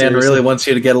to take Man seriously. really wants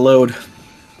you to get a load.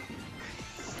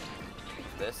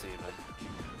 This even.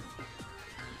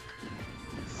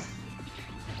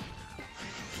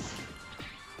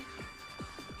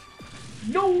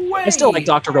 No way! I still like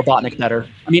Dr. Robotnik better.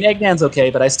 I mean, Eggman's okay,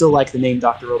 but I still like the name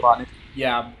Dr. Robotnik.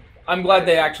 Yeah, I'm glad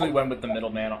they actually went with the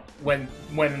middleman. Went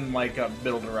in like a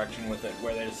middle direction with it,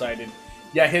 where they decided,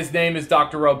 yeah, his name is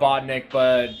Dr. Robotnik,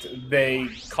 but they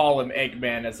call him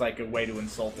Eggman as like a way to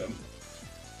insult him.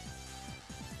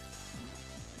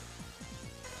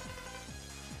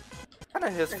 Kind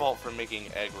of his fault for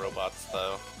making egg robots,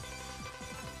 though.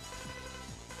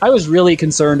 I was really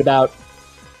concerned about,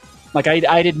 like,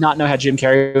 I did not know how Jim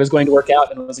Carrey was going to work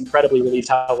out, and was incredibly relieved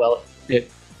how well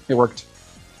it worked.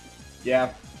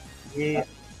 Yeah. Yeah.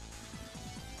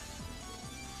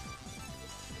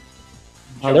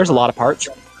 Oh, there's a lot of parts.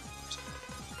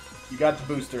 You got the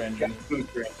booster engine.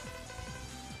 Nice.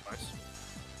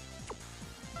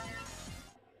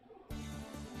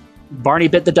 Barney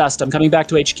bit the dust. I'm coming back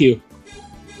to HQ.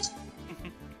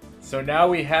 So now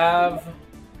we have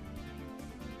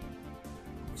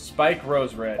Spike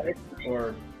Rose Red,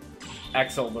 or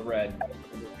Axel the Red.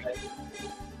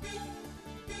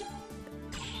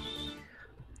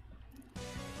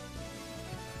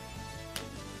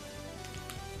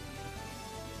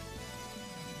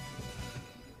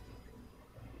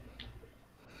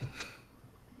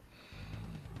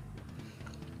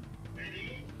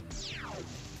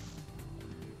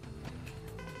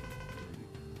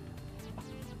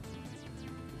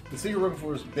 The secret room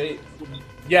for is bait.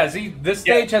 Yeah, see, this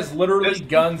stage has literally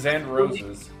guns and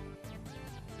roses.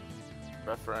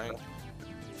 Rough rank.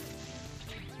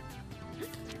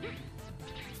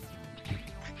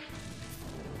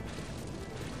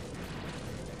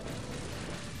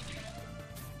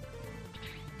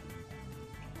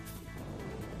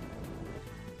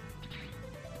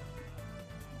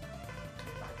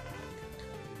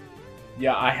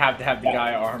 Yeah, I have to have the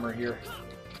Gaia armor here.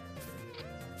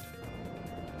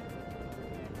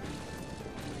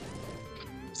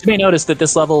 You may notice that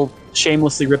this level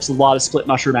shamelessly rips a lot of split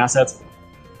mushroom assets.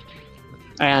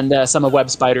 And some of Web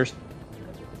Spiders.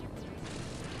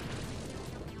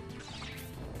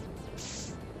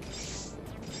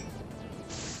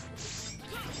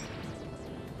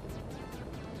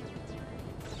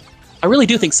 I really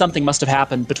do think something must have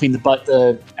happened between the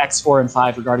X4 and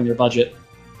 5 regarding their budget.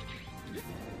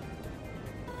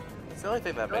 It's the only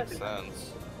thing that makes sense.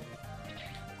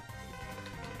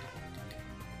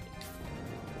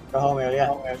 Go home,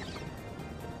 yeah.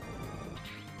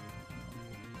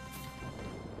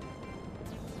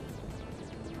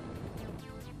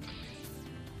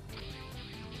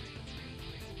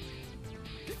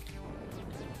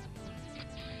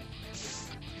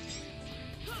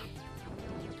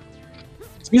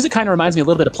 This music kind of reminds me a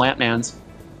little bit of Plant Man's.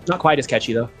 Not quite as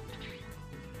catchy, though.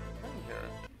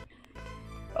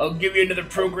 I'll give you another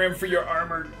program for your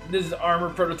armor. This is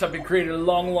armor prototype I created a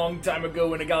long, long time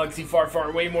ago in a galaxy far, far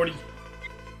away, Morty.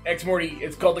 Morty,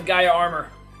 it's called the Gaia Armor.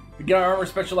 The Gaia Armor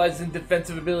specializes in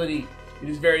defensive ability. It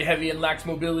is very heavy and lacks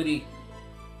mobility.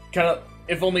 Kind of,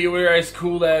 if only you were as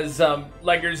cool as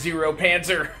Liger Zero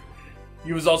Panzer.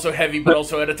 He was also heavy, but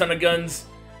also had a ton of guns.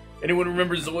 Anyone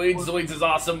remember Zoids? Zoids is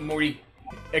awesome, Morty.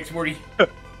 Morty.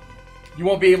 You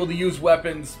won't be able to use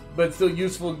weapons, but it's still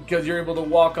useful because you're able to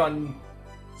walk on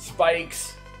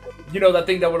spikes. You know, that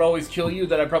thing that would always kill you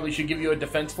that I probably should give you a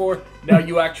defense for? Now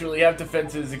you actually have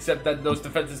defenses, except that those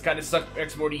defenses kind of suck,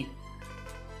 Morty.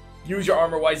 Use your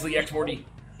armor wisely, Morty.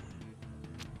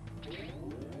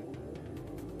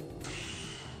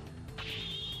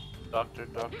 Dr.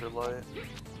 Light.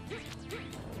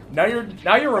 Now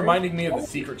you're reminding me of The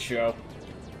Secret Show.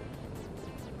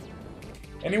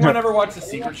 Anyone ever watch The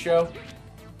Secret Show?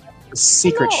 The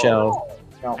Secret Show?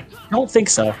 No. I don't think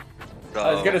so.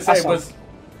 I was gonna say,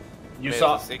 you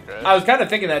saw? Secret. I was kind of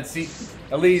thinking that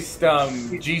at least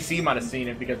GC might have seen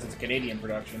it because it's a Canadian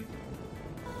production.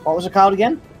 What was it called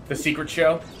again? The Secret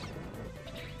Show.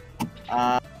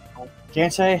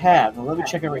 Can't say I have. Let me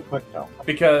check it real quick though.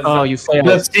 Because you failed.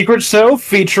 The Secret Show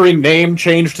featuring name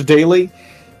changed daily.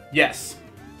 Yes.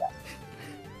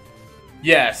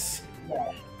 Yes.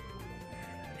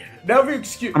 Now, if you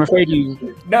excuse. I'm afraid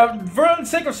you. Now, for the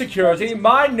sake of security,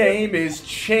 my name is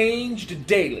changed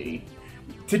daily.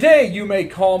 Today, you may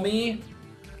call me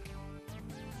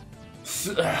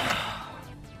Snuffle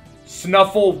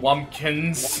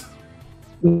Wumpkins.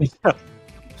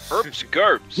 Herbs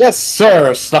Gerbs. Yes,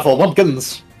 sir, Snuffle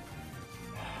Wumpkins.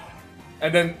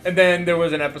 And then there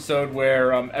was an episode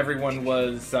where everyone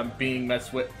was being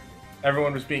messed with.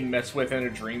 Everyone was being messed with in a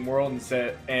dream world,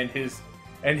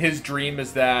 and his dream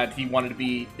is that he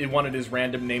wanted his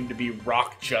random name to be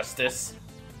Rock Justice.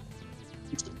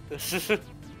 That's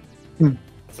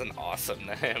an awesome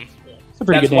name.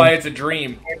 That's why it's a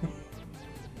dream.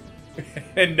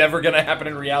 And never gonna happen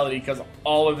in reality because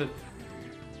all of it.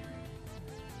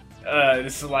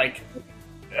 This is like.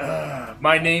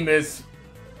 My name is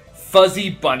Fuzzy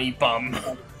Bunny Bum.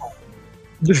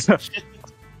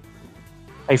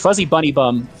 Hey, Fuzzy Bunny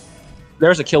Bum.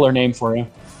 There's a killer name for you.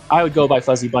 I would go by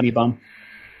Fuzzy Bunny Bum.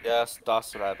 Yes,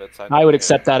 DOS Rabbits. I would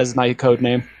accept that as my code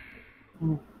name.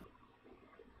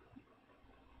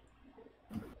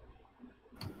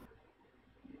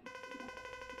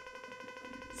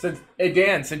 Hey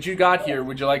Dan, since you got here,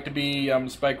 would you like to be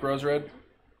Spike Rose Red?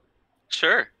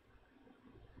 Sure.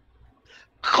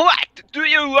 What do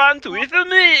you want with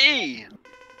me?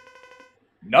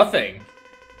 Nothing.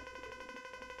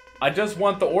 I just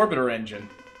want the orbiter engine.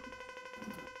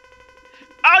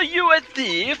 Are you a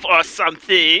thief or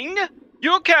something?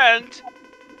 You can't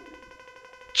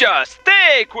just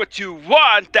take what you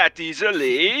want that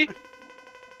easily.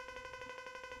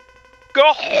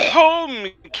 Go home,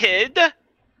 kid.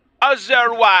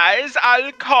 Otherwise,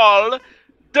 I'll call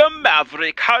the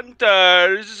Maverick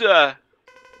Hunters.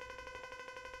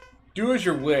 Do as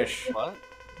you wish. What?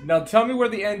 Now tell me where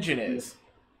the engine is.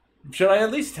 Should I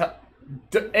at least tell...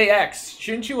 AX,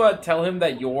 shouldn't you tell him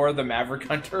that you're the Maverick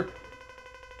Hunter?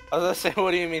 I was gonna say,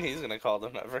 what do you mean he's gonna call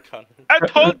them Maverick Hunter? I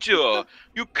told you,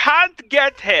 you can't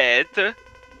get hit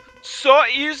so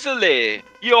easily.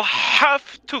 You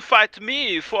have to fight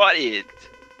me for it.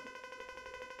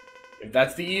 If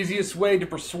that's the easiest way to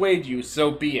persuade you,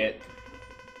 so be it.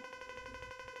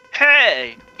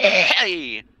 Hey!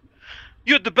 Hey!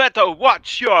 You'd better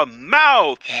watch your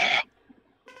mouth!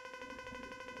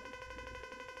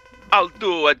 I'll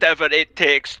do whatever it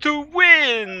takes to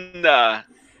win!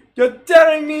 You're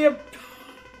tearing me apart!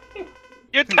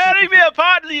 You're tearing me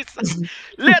apart, Lisa!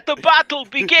 Let the battle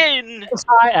begin!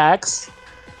 Hi, Axe.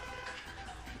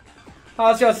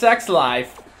 How's your sex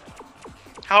life?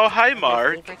 Oh, hi,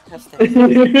 Mark.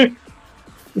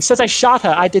 He says I shot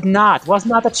her. I did not. Was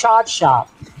not a charge shot.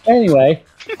 Anyway.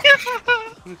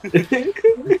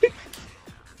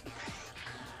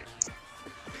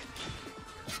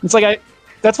 It's like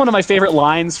that's one of my favorite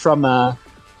lines from the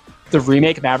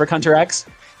remake Maverick Hunter X.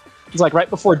 It's like right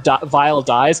before Vile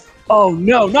dies. Oh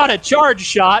no, not a charge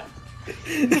shot!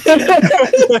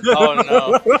 Oh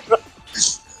no.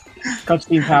 Cut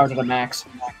speed power to the max.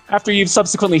 After you've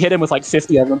subsequently hit him with like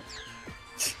 50 of them.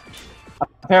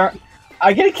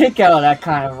 I get a kick out of that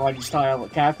kind of running style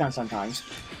with Capcom sometimes.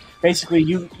 Basically,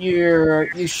 you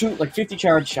shoot like 50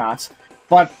 charge shots,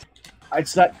 but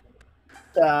it's that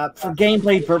for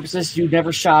gameplay purposes, you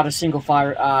never shot a single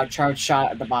charge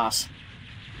shot at the boss.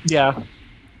 Yeah.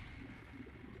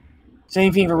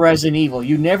 Same thing for Resident Evil.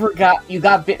 You got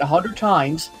bit 100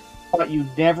 times, but you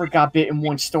never got bitten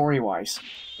once story-wise.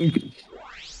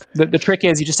 The trick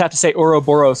is you just have to say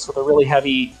Ouroboros with a really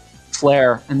heavy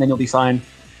flair, and then you'll be fine.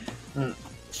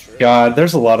 God,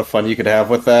 there's a lot of fun you could have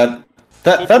with that.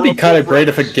 That'd be kind of great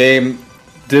if a game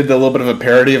did a little bit of a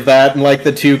parody of that, and like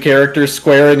the two characters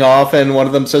squaring off, and one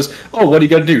of them says, "Oh, what are you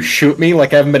gonna do? Shoot me?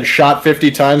 Like I haven't been shot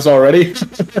 50 times already?"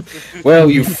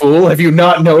 Well, you fool, have you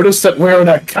not noticed that we're in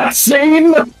a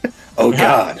cutscene? Oh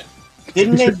God!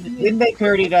 Didn't they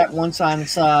parody that once on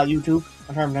YouTube?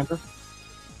 I can't remember.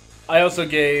 I also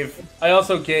gave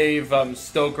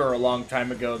Stoker a long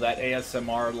time ago that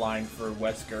ASMR line for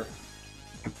Wesker.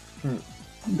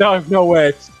 No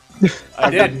way. I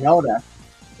did know that.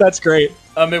 That's great.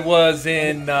 It was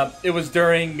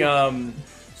during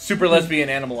Super Lesbian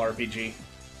Animal RPG.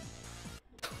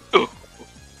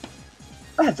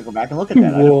 I have to go back and look at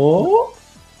that. Whoa.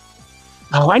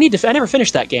 Oh, I never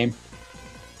finished that game.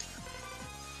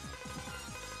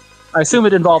 I assume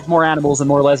it involved more animals and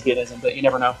more lesbianism, but you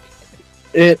never know.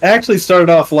 It actually started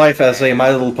off life as a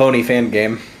My Little Pony fan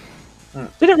game.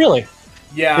 Did it really?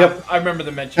 Yeah, Yep. I remember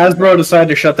the mention. Hasbro decided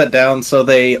to shut that down, so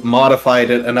they modified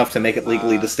it enough to make it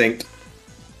legally distinct.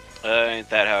 Ain't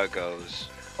that how it goes?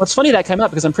 Well, it's funny that came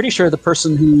up because I'm pretty sure the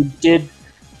person who did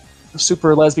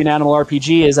Super Lesbian Animal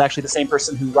RPG is actually the same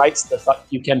person who writes the Fuck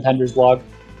You Ken Penders blog.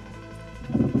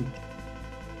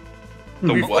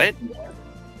 The what?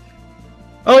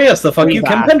 Oh yes, the Fuck You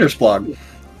Ken Penders blog.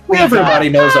 Everybody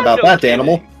knows about that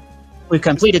animal. We've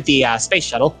completed the space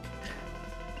shuttle.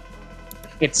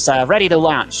 It's ready to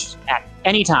launch at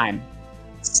any time.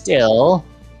 Still,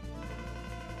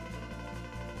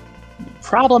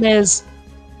 problem is,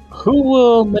 who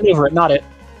will maneuver it, not it.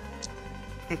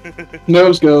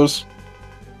 Nose goes.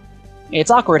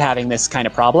 It's awkward having this kind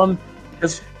of problem,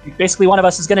 because basically one of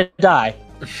us is going to die.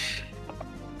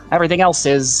 Everything else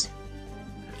is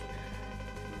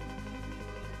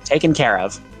taken care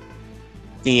of.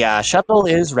 The shuttle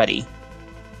is ready.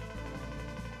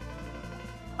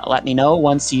 Let me know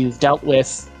once you've dealt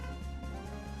with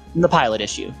the pilot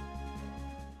issue.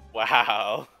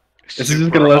 Wow. This is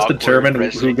going to let us determine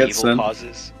who gets sent.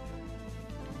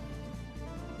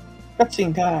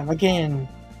 Cutscene time again.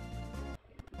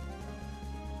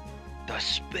 The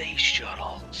space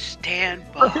shuttle, stand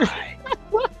by.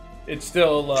 It's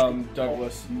still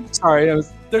Douglas. Sorry, I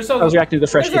was reacting to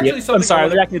the fresh idiot. I'm sorry, I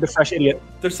was reacting to the fresh idiot.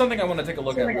 There's something I want to take a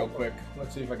look at real quick.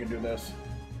 Let's see if I can do this.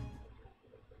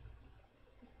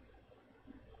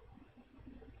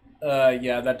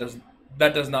 Yeah, that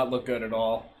does not look good at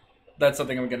all. That's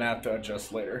something I'm gonna have to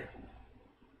adjust later.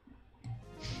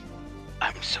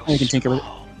 I'm so We can tinker with it.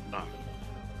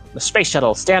 The space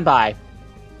shuttle, stand by.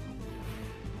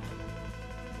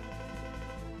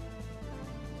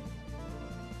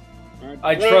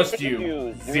 I trust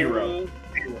you, Zero.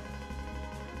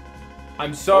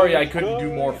 I'm sorry I couldn't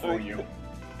do more for you.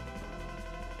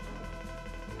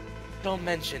 Don't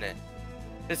mention it.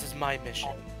 This is my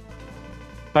mission.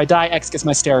 If I die, X gets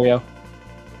my stereo.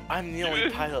 I'm the only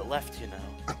pilot left, you know.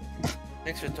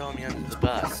 Thanks for throwing me under the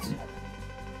bus.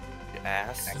 You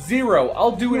ass. Zero,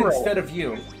 I'll do it instead of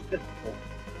you.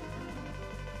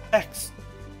 X,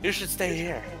 you should stay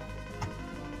here.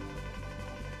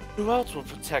 Who else will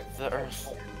protect the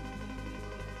Earth?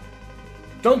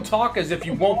 Don't talk as if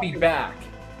you won't be back.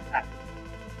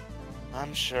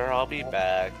 I'm sure I'll be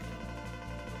back.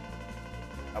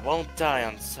 I won't die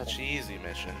on such an easy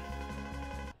mission.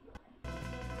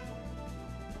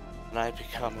 When I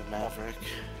become a maverick,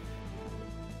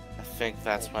 I think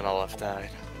that's when I'll have died.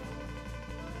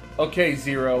 Okay,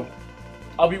 Zero.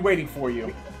 I'll be waiting for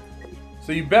you.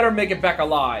 So you better make it back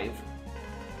alive.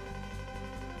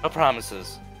 No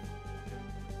promises.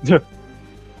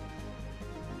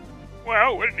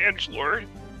 Wow, what an edgelord.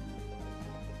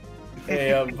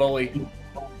 Hey, Bully.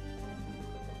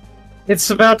 It's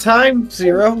about time,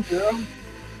 Zero.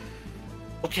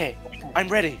 Okay, I'm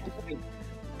ready.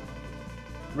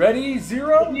 Ready,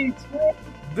 Zero?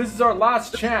 This is our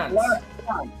last chance.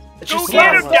 Go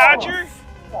get him, Dodger!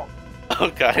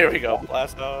 Oh god, here we go.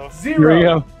 Blast off. Zero. Here we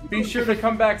go. Be sure to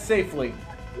come back safely.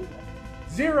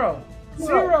 Zero.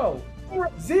 Zero.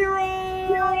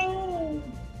 Zero.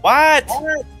 What?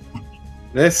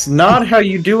 That's not how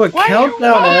you do a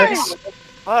countdown, X.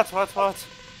 What?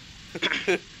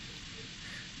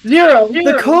 Zero,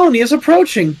 the colony is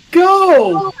approaching.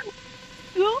 Go!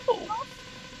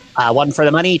 One for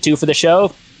the money, 2 for the show,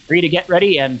 3 to get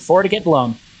ready, and 4 to get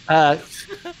blown.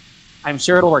 I'm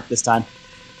sure it'll work this time.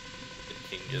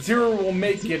 Zero will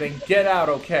make it and get out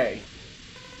okay.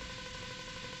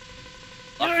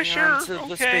 Locking sure, on to the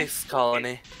okay. space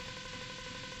colony.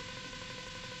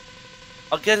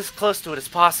 I'll get as close to it as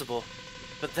possible,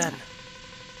 but then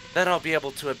I'll be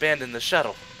able to abandon the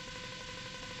shuttle.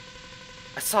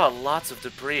 I saw lots of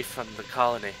debris from the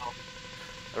colony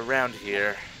around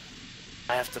here.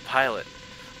 I have to pilot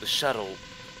the shuttle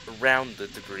around the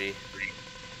debris.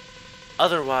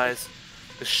 Otherwise,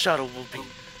 the shuttle will be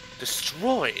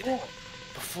destroyed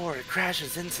before it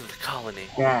crashes into the colony.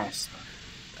 Yes.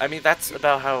 I mean, that's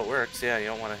about how it works. Yeah, you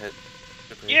don't want to hit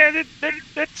debris. Yeah,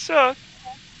 that sucks.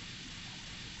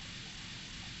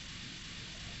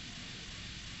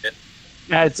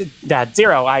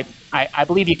 Zero, I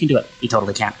believe you can do it. You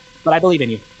totally can. But I believe in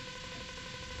you.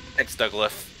 Thanks,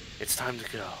 Douglas. It's time to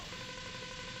go.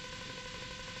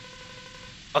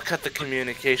 I'll cut the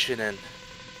communication in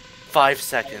 5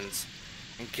 seconds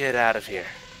and get out of here.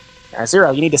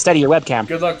 Zero, you need to steady your webcam.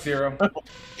 Good luck, Zero.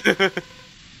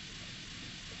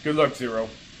 Good luck, Zero.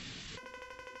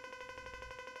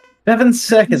 7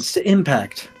 seconds to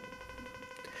impact.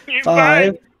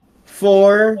 5,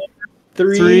 4,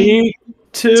 3,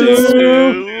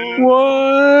 2,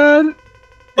 1.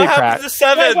 What happened to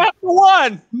 7? What happened to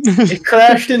 1? It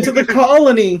crashed into the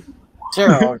colony.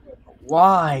 Zero,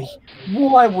 why?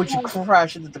 Why would you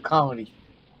crash into the colony?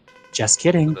 Just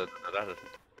kidding.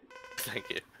 Thank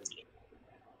you.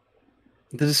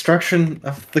 The destruction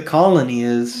of the colony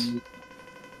is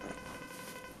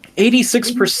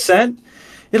 86%.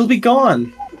 It'll be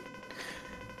gone.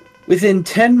 Within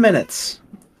 10 minutes,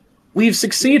 we've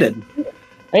succeeded.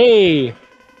 Hey!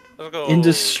 In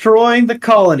destroying the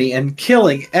colony and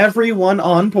killing everyone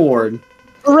on board.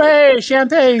 Hooray!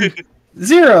 Champagne!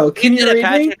 Zero, can you read me?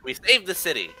 Patrick, we saved the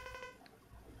city.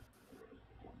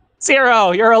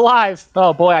 Zero, you're alive!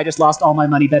 Oh boy, I just lost all my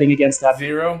money betting against that.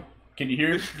 Zero, can you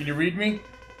hear? Can you read me?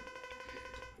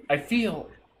 I feel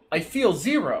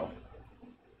zero.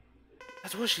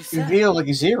 That's what she You said. feel like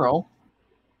a zero.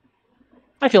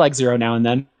 I feel like Zero now and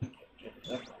then.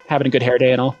 Having a good hair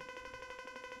day and all.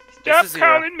 Stop Zero.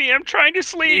 calling me. I'm trying to You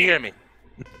sleep. hear me?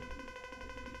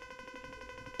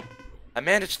 I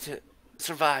managed to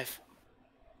survive.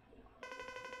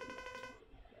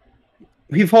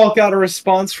 We've all got a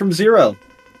response from Zero.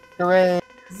 Hooray.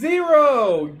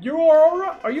 Zero, you all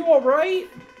right? Are you all right?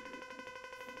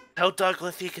 Tell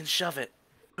Douglas he can shove it.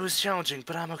 It was challenging,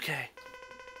 but I'm okay.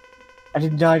 I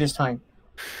didn't die this time.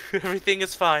 Everything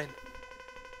is fine.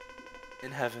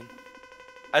 In heaven.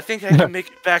 I think I can make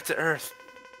it back to Earth.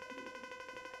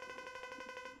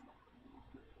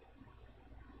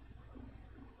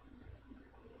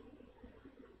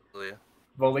 Leah.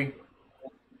 Volley.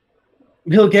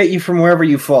 He'll get you from wherever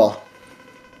you fall.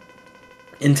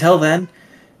 Until then,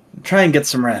 try and get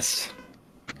some rest.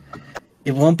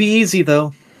 It won't be easy,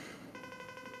 though.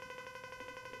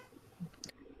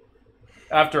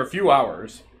 After a few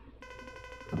hours.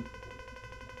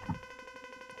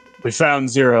 We found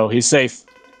Zero. He's safe.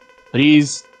 But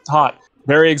he's hot.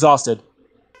 Very exhausted.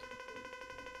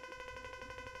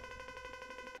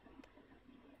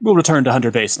 We'll return to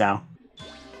Hunter Base now.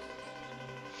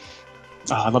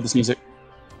 Oh, I love this music.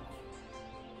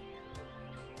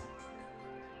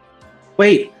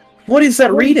 Wait, what is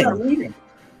that reading?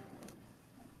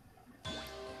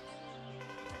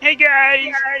 Hey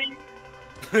guys.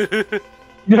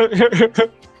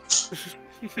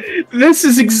 This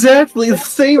is exactly the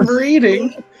same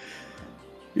reading.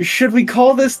 Should we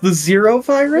call this the Zero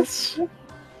virus?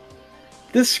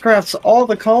 This scraps all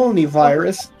the colony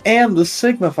virus and the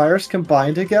Sigma virus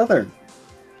combined together.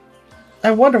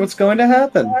 I wonder what's going to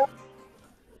happen.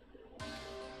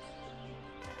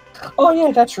 Oh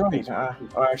yeah, that's right.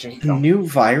 Actually, no. New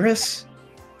virus?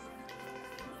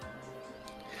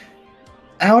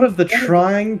 Out of the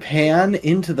frying pan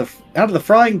into the fire.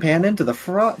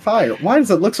 Why does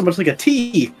it look so much like a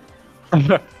T?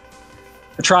 The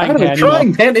trying Out of pan. the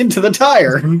frying pan into the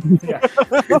tire.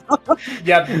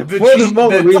 Yeah,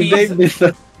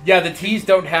 the T's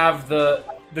don't have the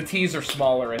T's are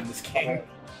smaller in this game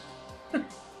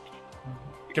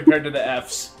compared to the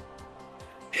F's.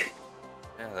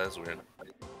 Yeah, that's weird.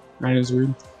 Right, is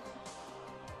weird.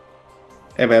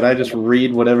 Hey man, I just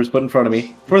read whatever's put in front of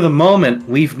me. For the moment,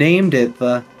 we've named it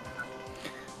the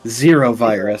Zero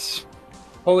virus.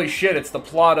 Holy shit, it's the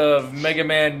plot of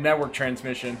Megaman Network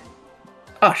Transmission.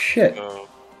 Ah, shit.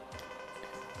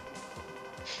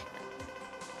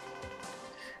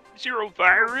 Zero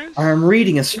virus? I'm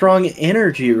reading a strong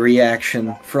energy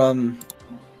reaction from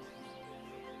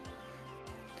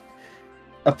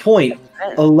a point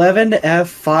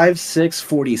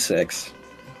 11F5646.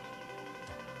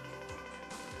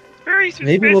 Very suspicious.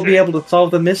 Maybe we'll be able to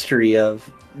solve the mystery of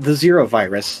the Zero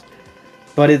virus,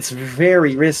 but it's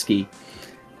very risky.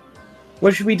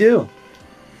 What should we do?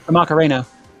 The Macarena.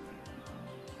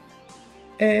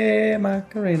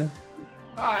 Macarena.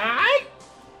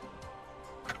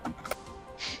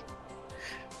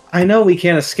 I know we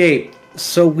can't escape,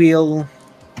 so we'll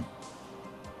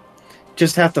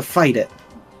just have to fight it.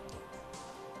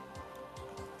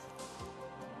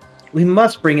 We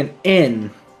must bring an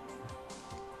end.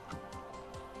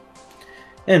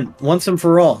 And once and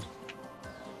for all.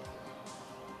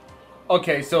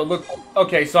 Okay, so look.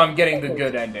 Okay, so I'm getting the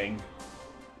good ending.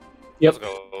 Yep. Let's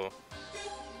go.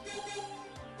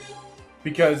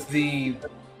 Because the...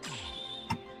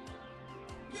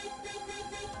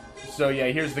 So yeah,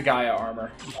 here's the Gaia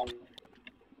armor.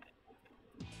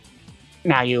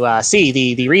 Now you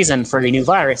see the reason for the new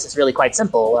virus is really quite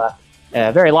simple.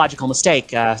 A very logical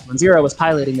mistake. When Zero was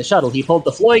piloting the shuttle, he pulled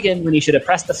the Floygan when he should have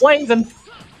pressed the Flaven.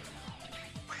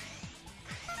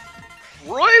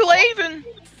 Roy Laven!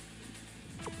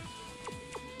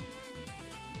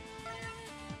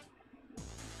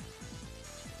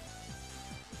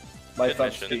 Life up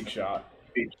mission. speed shot.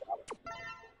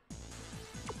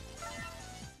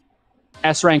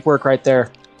 S rank work right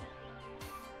there.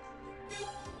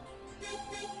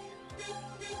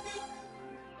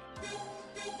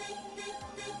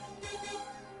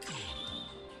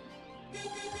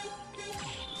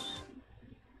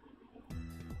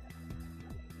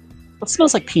 What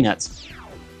smells like peanuts?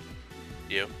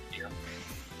 You.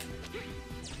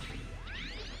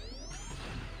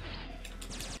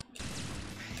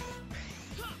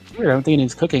 Weird, I don't think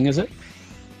anything's cooking, is it?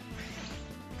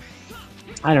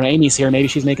 I don't know, Amy's here, maybe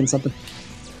she's making something.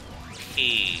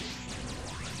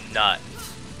 Nut.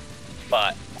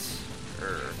 But.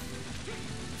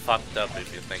 Fucked up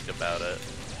if you think about it.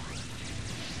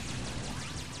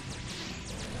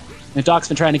 And Doc's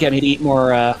been trying to get me to eat more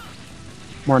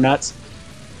nuts.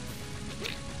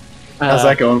 How's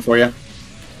that going for you?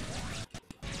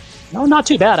 No, not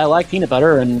too bad. I like peanut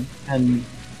butter and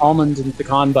almond and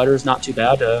pecan butter is not too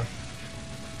bad.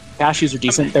 Cashews are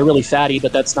decent. They're really fatty,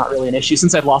 but that's not really an issue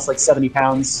since I've lost like 70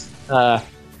 pounds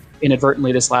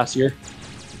inadvertently this last year.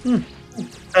 I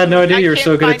had no idea you were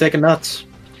so good at taking nuts.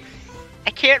 I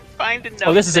can't find enough.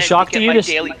 Oh, this is a shock to you? This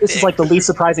is like the least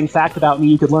surprising fact about me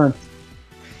you could learn.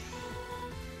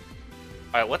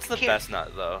 Alright, what's the best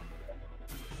nut, though?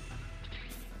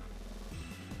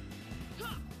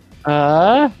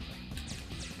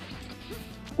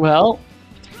 Well...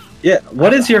 Yeah,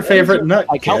 what is your favorite nut,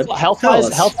 like Kip?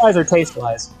 health-wise or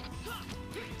taste-wise?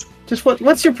 Just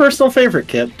what's your personal favorite,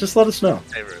 Kip? Just let us know.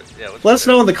 Favorite, yeah. Let us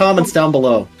know in the comments down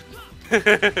below.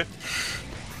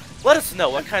 Let us know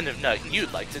what kind of nut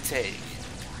you'd like to take.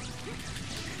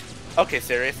 Okay,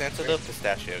 serious answer though,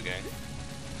 pistachio gang.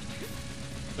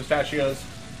 Pistachios.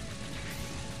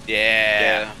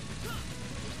 Yeah.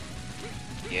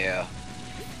 Yeah.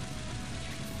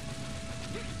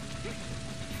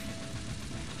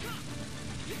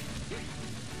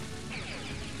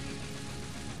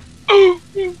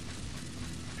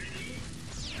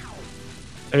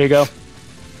 There you go.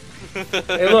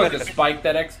 Hey look, the spike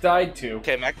that X died to.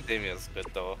 Okay, Macadamia's good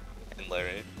though, and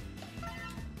Larry.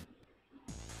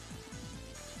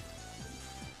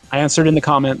 I answered in the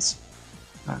comments.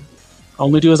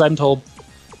 Only do as I'm told.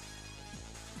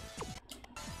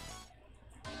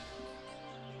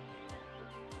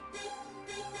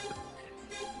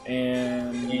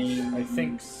 And I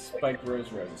think Spike Rose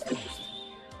is next.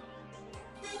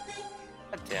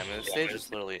 God damn it, the stage is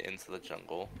literally into the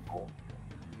jungle.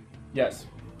 Yes.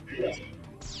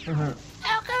 Welcome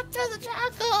to the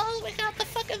jungle. We got the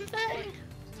fucking thing.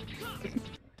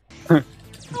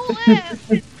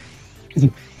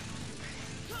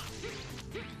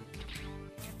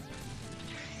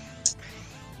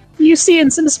 You seeing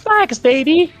some spikes,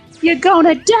 baby? You're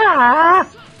gonna die!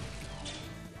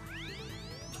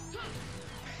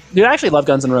 Dude, I actually love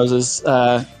Guns N' Roses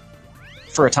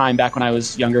for a time back when I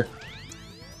was younger.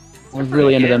 I was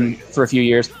really into them for a few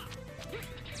years.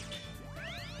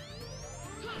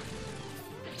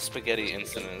 Spaghetti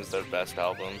Incident is their best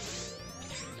album.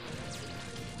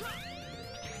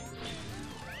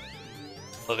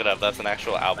 Look it up, that's an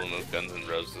actual album of Guns N'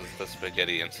 Roses, the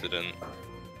Spaghetti Incident.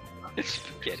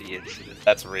 Spaghetti Incident.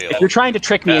 That's real. If you're trying to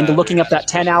trick me into looking up that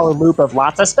 10-hour loop of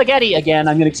lots of spaghetti again,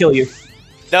 I'm gonna kill you.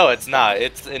 No, it's not.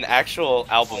 It's an actual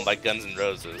album by Guns N'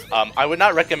 Roses. I would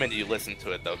not recommend you listen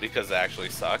to it though, because it actually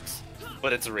sucks.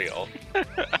 But it's real.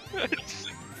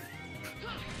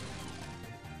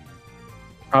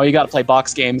 Oh, you gotta play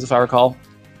box games, if I recall.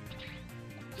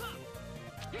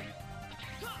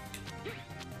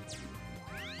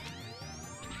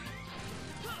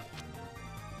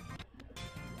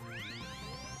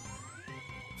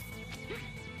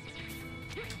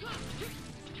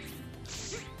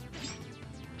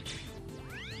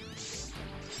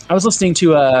 I was listening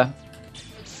to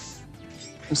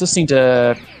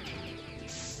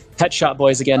Pet Pet Shop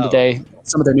Boys again today.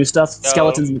 Some of their new stuff. No.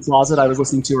 Skeletons in the Closet I was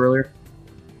listening to earlier.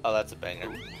 Oh, that's a banger.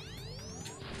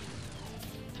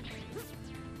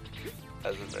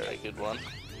 That's a very good one.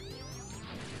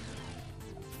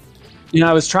 You know,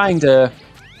 I was trying to...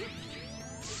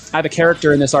 I have a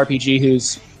character in this RPG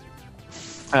who's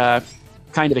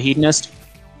kind of a hedonist.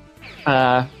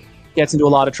 Gets into a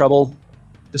lot of trouble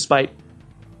despite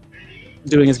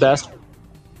doing his best.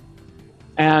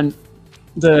 And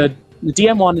the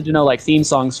DM wanted to know, like, theme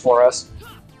songs for us.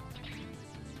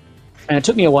 And it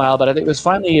took me a while, but I think it was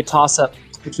finally a toss-up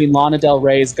between Lana Del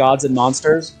Rey's Gods and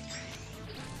Monsters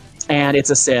and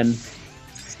It's a Sin.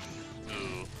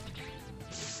 Ooh.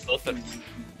 Both are...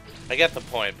 I get the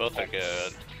point. Both are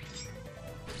good.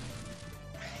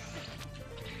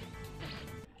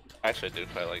 Actually, I do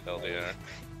quite like LDR.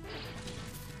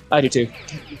 I do too.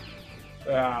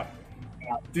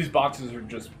 These boxes are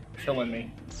just killing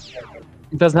me.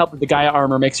 It doesn't help that the Gaia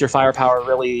armor makes your firepower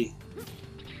really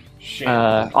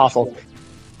awful.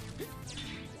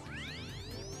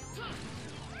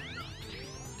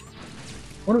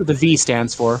 I wonder what the V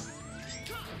stands for.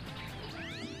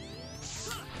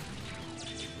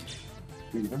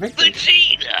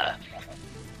 Vegeta!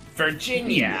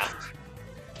 Virginia!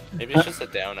 Maybe it's just a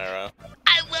down arrow.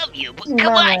 I love you, but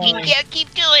come on, you can't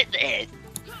keep doing this.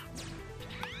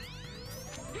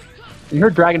 You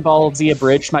heard Dragon Ball Z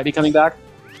Abridged might be coming back?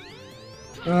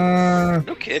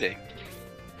 No kidding.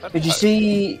 Did you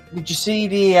see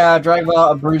the Dragon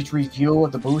Ball Abridged review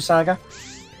of the Buu Saga?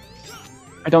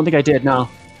 I don't think I did, no.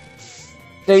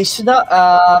 They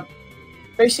snuck.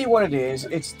 Basically, what it is,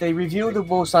 it's they review the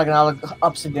Buu Saga and all the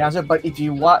ups and downs of it. But if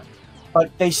you want, but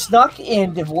they snuck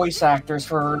in the voice actors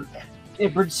for the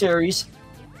Abridged series.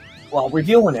 While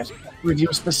reviewing it,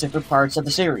 review specific parts of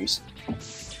the series.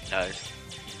 Nice.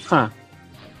 Huh.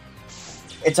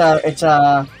 It's a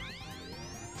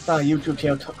YouTube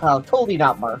channel totally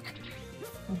not Mark.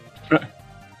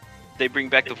 They bring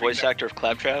back the voice actor of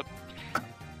Claptrap?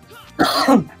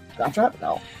 Claptrap?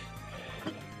 No.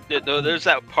 No, there's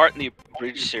that part in the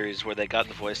Bridge series where they got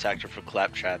the voice actor for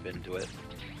Claptrap into it.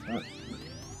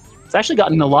 It's actually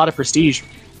gotten a lot of prestige.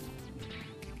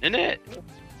 Isn't it?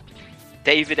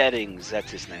 David Eddings,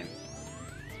 that's his name.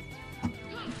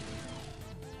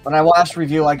 When I watched the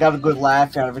review, I got a good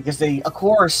laugh out of it because they, of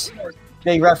course,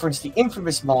 they referenced the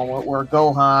infamous moment where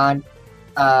Gohan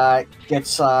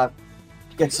gets jumped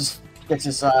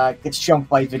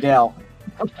by Videl.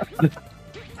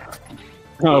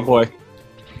 Oh boy.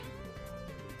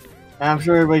 I'm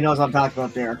sure everybody knows what I'm talking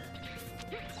about there.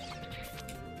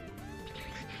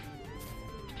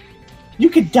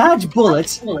 You can dodge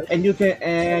bullets, and you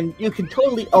can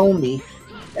totally own me.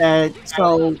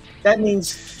 So that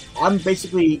means I'm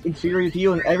basically inferior to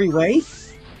you in every way.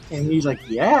 And he's like,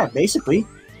 yeah, basically.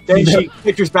 Then she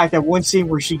pictures back that one scene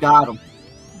where she got him.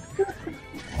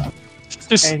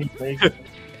 Anyway,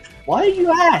 why do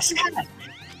you ask?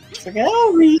 It's like,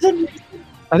 no reason.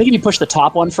 I think if you push the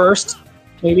top one first,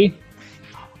 maybe.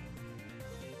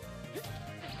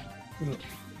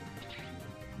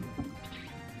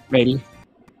 Maybe.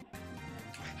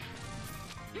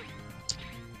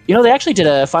 You know, they actually did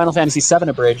a Final Fantasy VII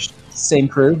Abridged. Same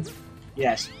crew.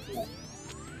 Yes.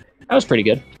 That was pretty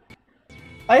good.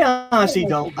 I honestly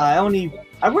don't. I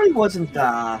really wasn't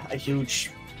a huge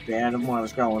fan of them when I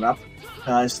was growing up.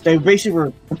 Because they basically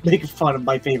were making fun of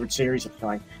my favorite series at the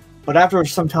time. But after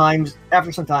some time,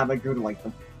 I grew to like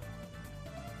them.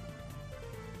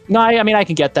 No, I mean, I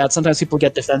can get that. Sometimes people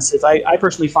get defensive. I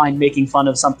personally find making fun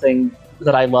of something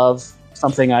that I love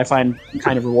something I find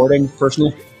kind of rewarding,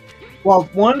 personally. Well,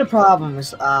 one of the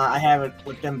problems I have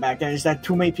with them back then is that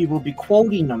too many people would be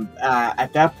quoting them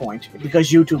at that point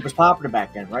because YouTube was popular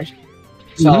back then, right?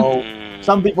 So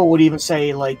some people would even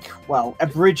say, like, well,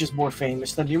 Abridged is more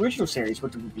famous than the original series,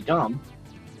 which would be dumb.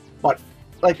 But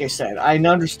like I said, I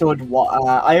understood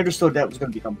that it was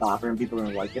going to become popular and people were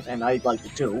going to like it, and I liked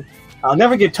it too. I'll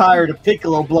never get tired of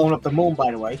Piccolo blowing up the moon, by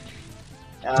the way.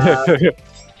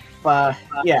 But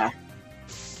yeah,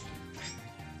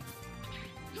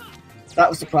 that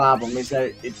was the problem. Is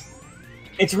that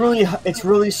it's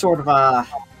really sort of a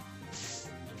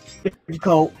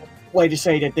difficult way to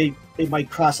say that they might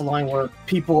cross a line where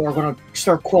people are going to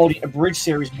start quoting a Abridged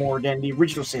series more than the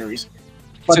original series.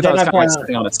 But so then that was kind of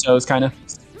stepping on its toes, kind of.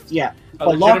 Yeah,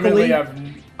 but luckily,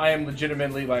 I am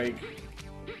legitimately like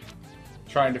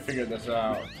trying to figure this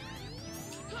out.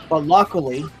 But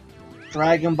luckily,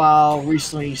 Dragon Ball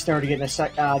recently started getting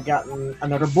gotten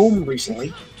another boom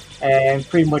recently, and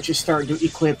pretty much is starting to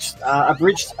eclipse the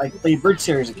Abridged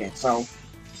series again. So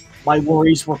my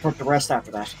worries were put to rest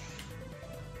after that.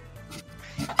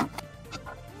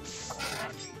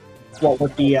 what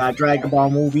with the Dragon Ball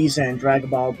movies and Dragon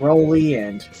Ball Broly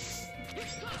and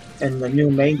the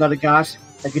new manga that got.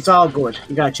 Like, it's all good.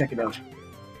 You gotta check it out.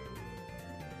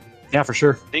 Yeah, for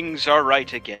sure. Things are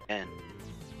right again.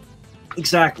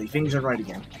 Exactly, things are right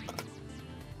again.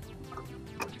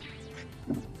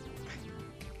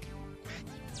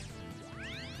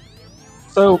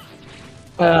 So,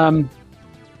 one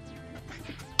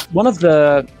of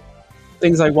the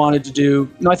things I wanted to do...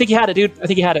 No, I think you had it, dude. I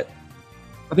think you had it.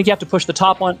 I think you have to push the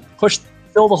top one,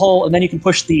 fill the hole, and then you can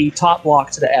push the top block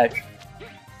to the edge.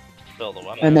 Fill the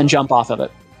one. And then jump off of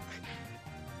it.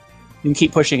 You can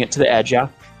keep pushing it to the edge, yeah?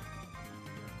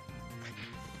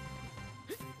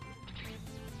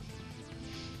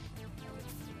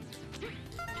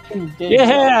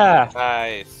 Yeah!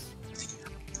 Nice.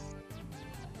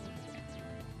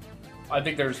 I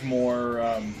think there's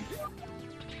more.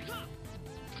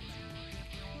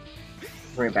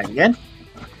 Right back again.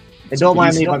 And don't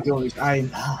mind me if I'm doing these.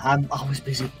 I'm always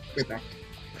busy. Right back.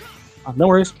 No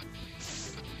worries.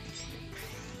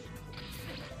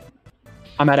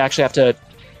 I might actually have to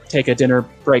take a dinner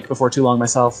break before too long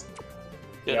myself.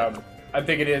 Yeah, I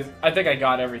think it is. I think I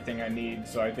got everything I need,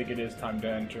 so I think it is time to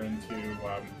enter into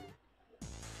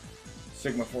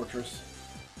Sigma Fortress.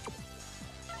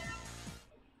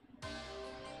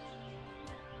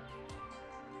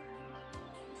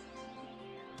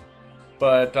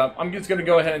 But I'm just going to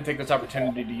go ahead and take this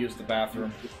opportunity to use the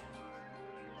bathroom.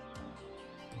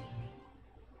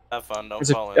 Have fun, don't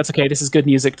That's fall in. okay, this is good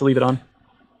music to leave it on.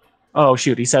 Oh,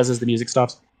 shoot, he says as the music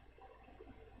stops.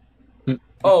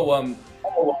 Oh,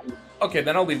 okay,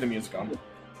 then I'll leave the music on.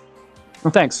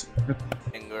 Oh, thanks.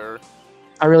 Finger.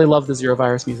 I really love the Zero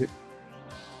Virus music.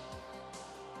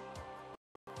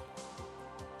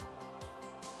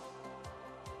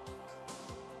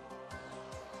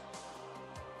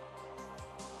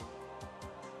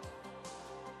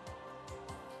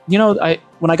 You know,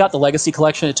 when I got the Legacy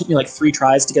Collection, it took me like 3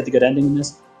 tries to get the good ending in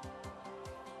this.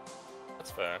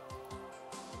 That's fair.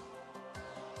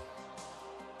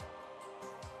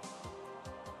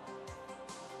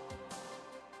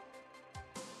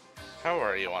 How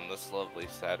are you on this lovely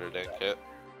Saturday, Kit?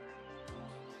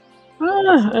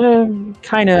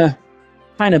 Kinda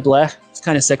bleh. I was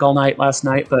kind of sick all night last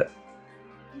night, but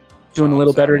doing a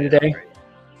little better today.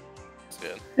 That's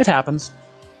good. It happens.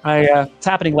 It's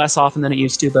happening less often than it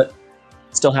used to, but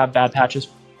still have bad patches.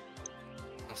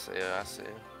 I see you, I see you.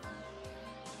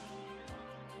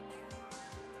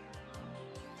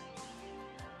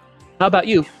 How about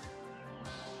you?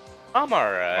 I'm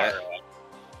alright.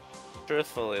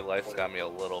 Truthfully, life's got me a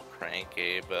little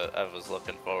cranky, but I was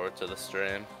looking forward to the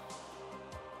stream.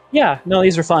 Yeah, no,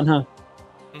 these are fun, huh?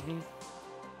 Mm-hmm.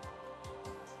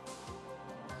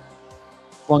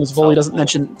 As long as Volley doesn't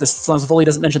mention this, as long as Volley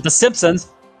doesn't mention The Simpsons.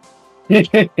 Is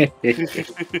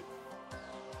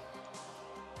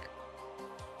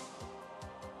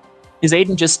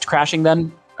Aiden just crashing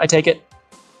then? I take it.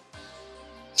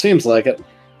 Seems like it.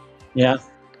 Yeah.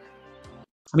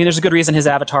 I mean, there's a good reason his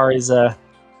avatar is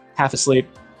half asleep.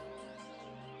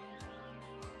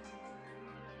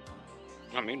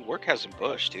 I mean, work hasn't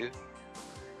pushed, dude.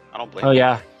 I don't blame Oh you.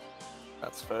 yeah.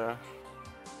 That's fair.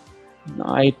 No,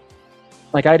 I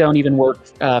don't even work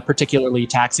a particularly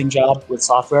taxing job with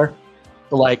software,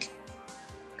 but like,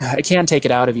 I can take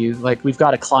it out of you. Like, we've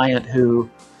got a client who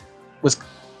was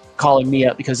calling me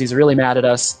up because he's really mad at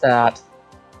us that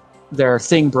their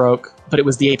thing broke, but it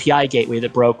was the API gateway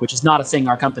that broke, which is not a thing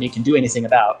our company can do anything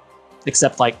about,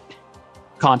 except like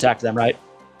contact them, right?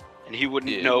 And he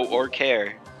wouldn't know or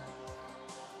care.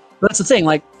 But that's the thing,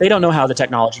 like, they don't know how the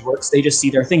technology works. They just see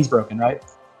their things broken, right?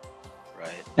 Right.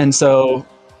 And so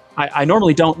I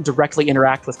normally don't directly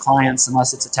interact with clients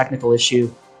unless it's a technical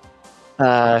issue.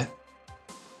 I'm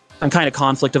kind of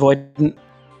conflict avoidant,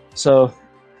 so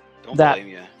Don't blame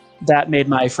you. that made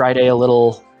my Friday a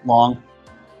little long.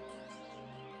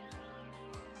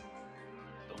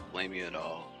 Don't blame you at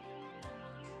all.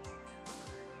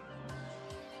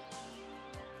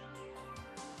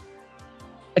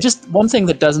 One thing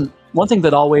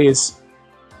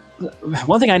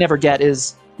I never get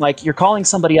is, like, you're calling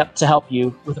somebody up to help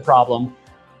you with a problem,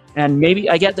 and maybe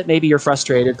I get that maybe you're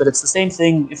frustrated, but it's the same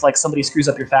thing if like somebody screws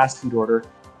up your fast food order.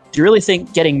 Do you really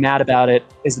think getting mad about it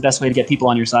is the best way to get people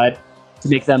on your side, to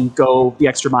make them go the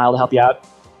extra mile to help you out?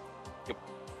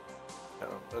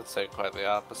 I'd say quite the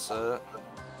opposite.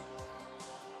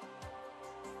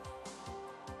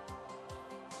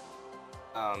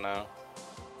 I don't know.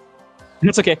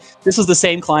 It's okay. This was the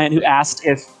same client who asked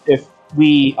if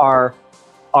we, our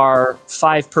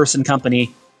 5-person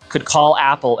company, could call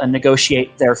Apple and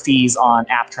negotiate their fees on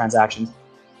app transactions.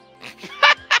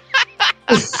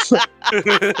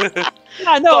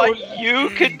 Yeah, no. But you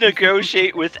could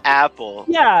negotiate with Apple.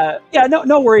 Yeah,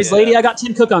 no worries, lady. I got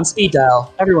Tim Cook on speed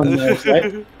dial. Everyone knows,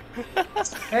 right?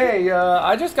 Hey,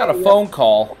 I just got a phone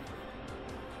call.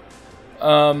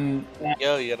 Yo,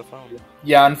 you got a phone.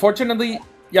 Yeah, unfortunately,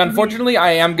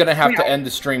 I am gonna have to end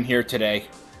the stream here today.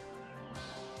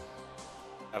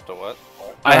 After what?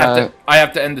 I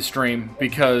have to end the stream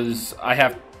because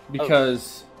I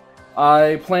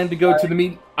plan to go to the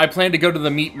meat. I plan to go to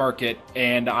the meat market,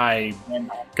 and I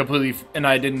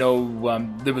didn't know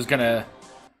that was gonna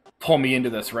pull me into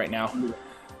this right now.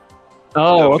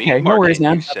 Oh, okay. No worries,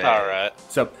 man. That's alright.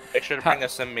 So make sure to bring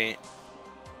us some meat.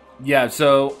 Yeah.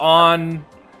 So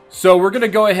we're gonna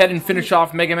go ahead and finish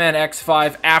off Megaman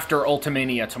X5 after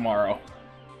Ultimania tomorrow.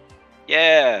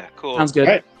 Yeah, cool. Sounds good.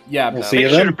 Right. Yeah. We'll see you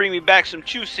Make sure then. to bring me back some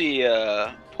juicy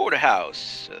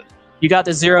porterhouse. You got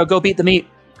the Zero. Go beat the meat.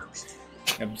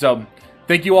 So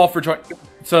thank you all for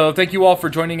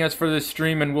joining us for this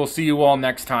stream, and we'll see you all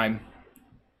next time.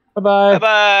 Bye-bye.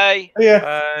 Bye-bye. Yeah.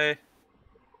 Bye.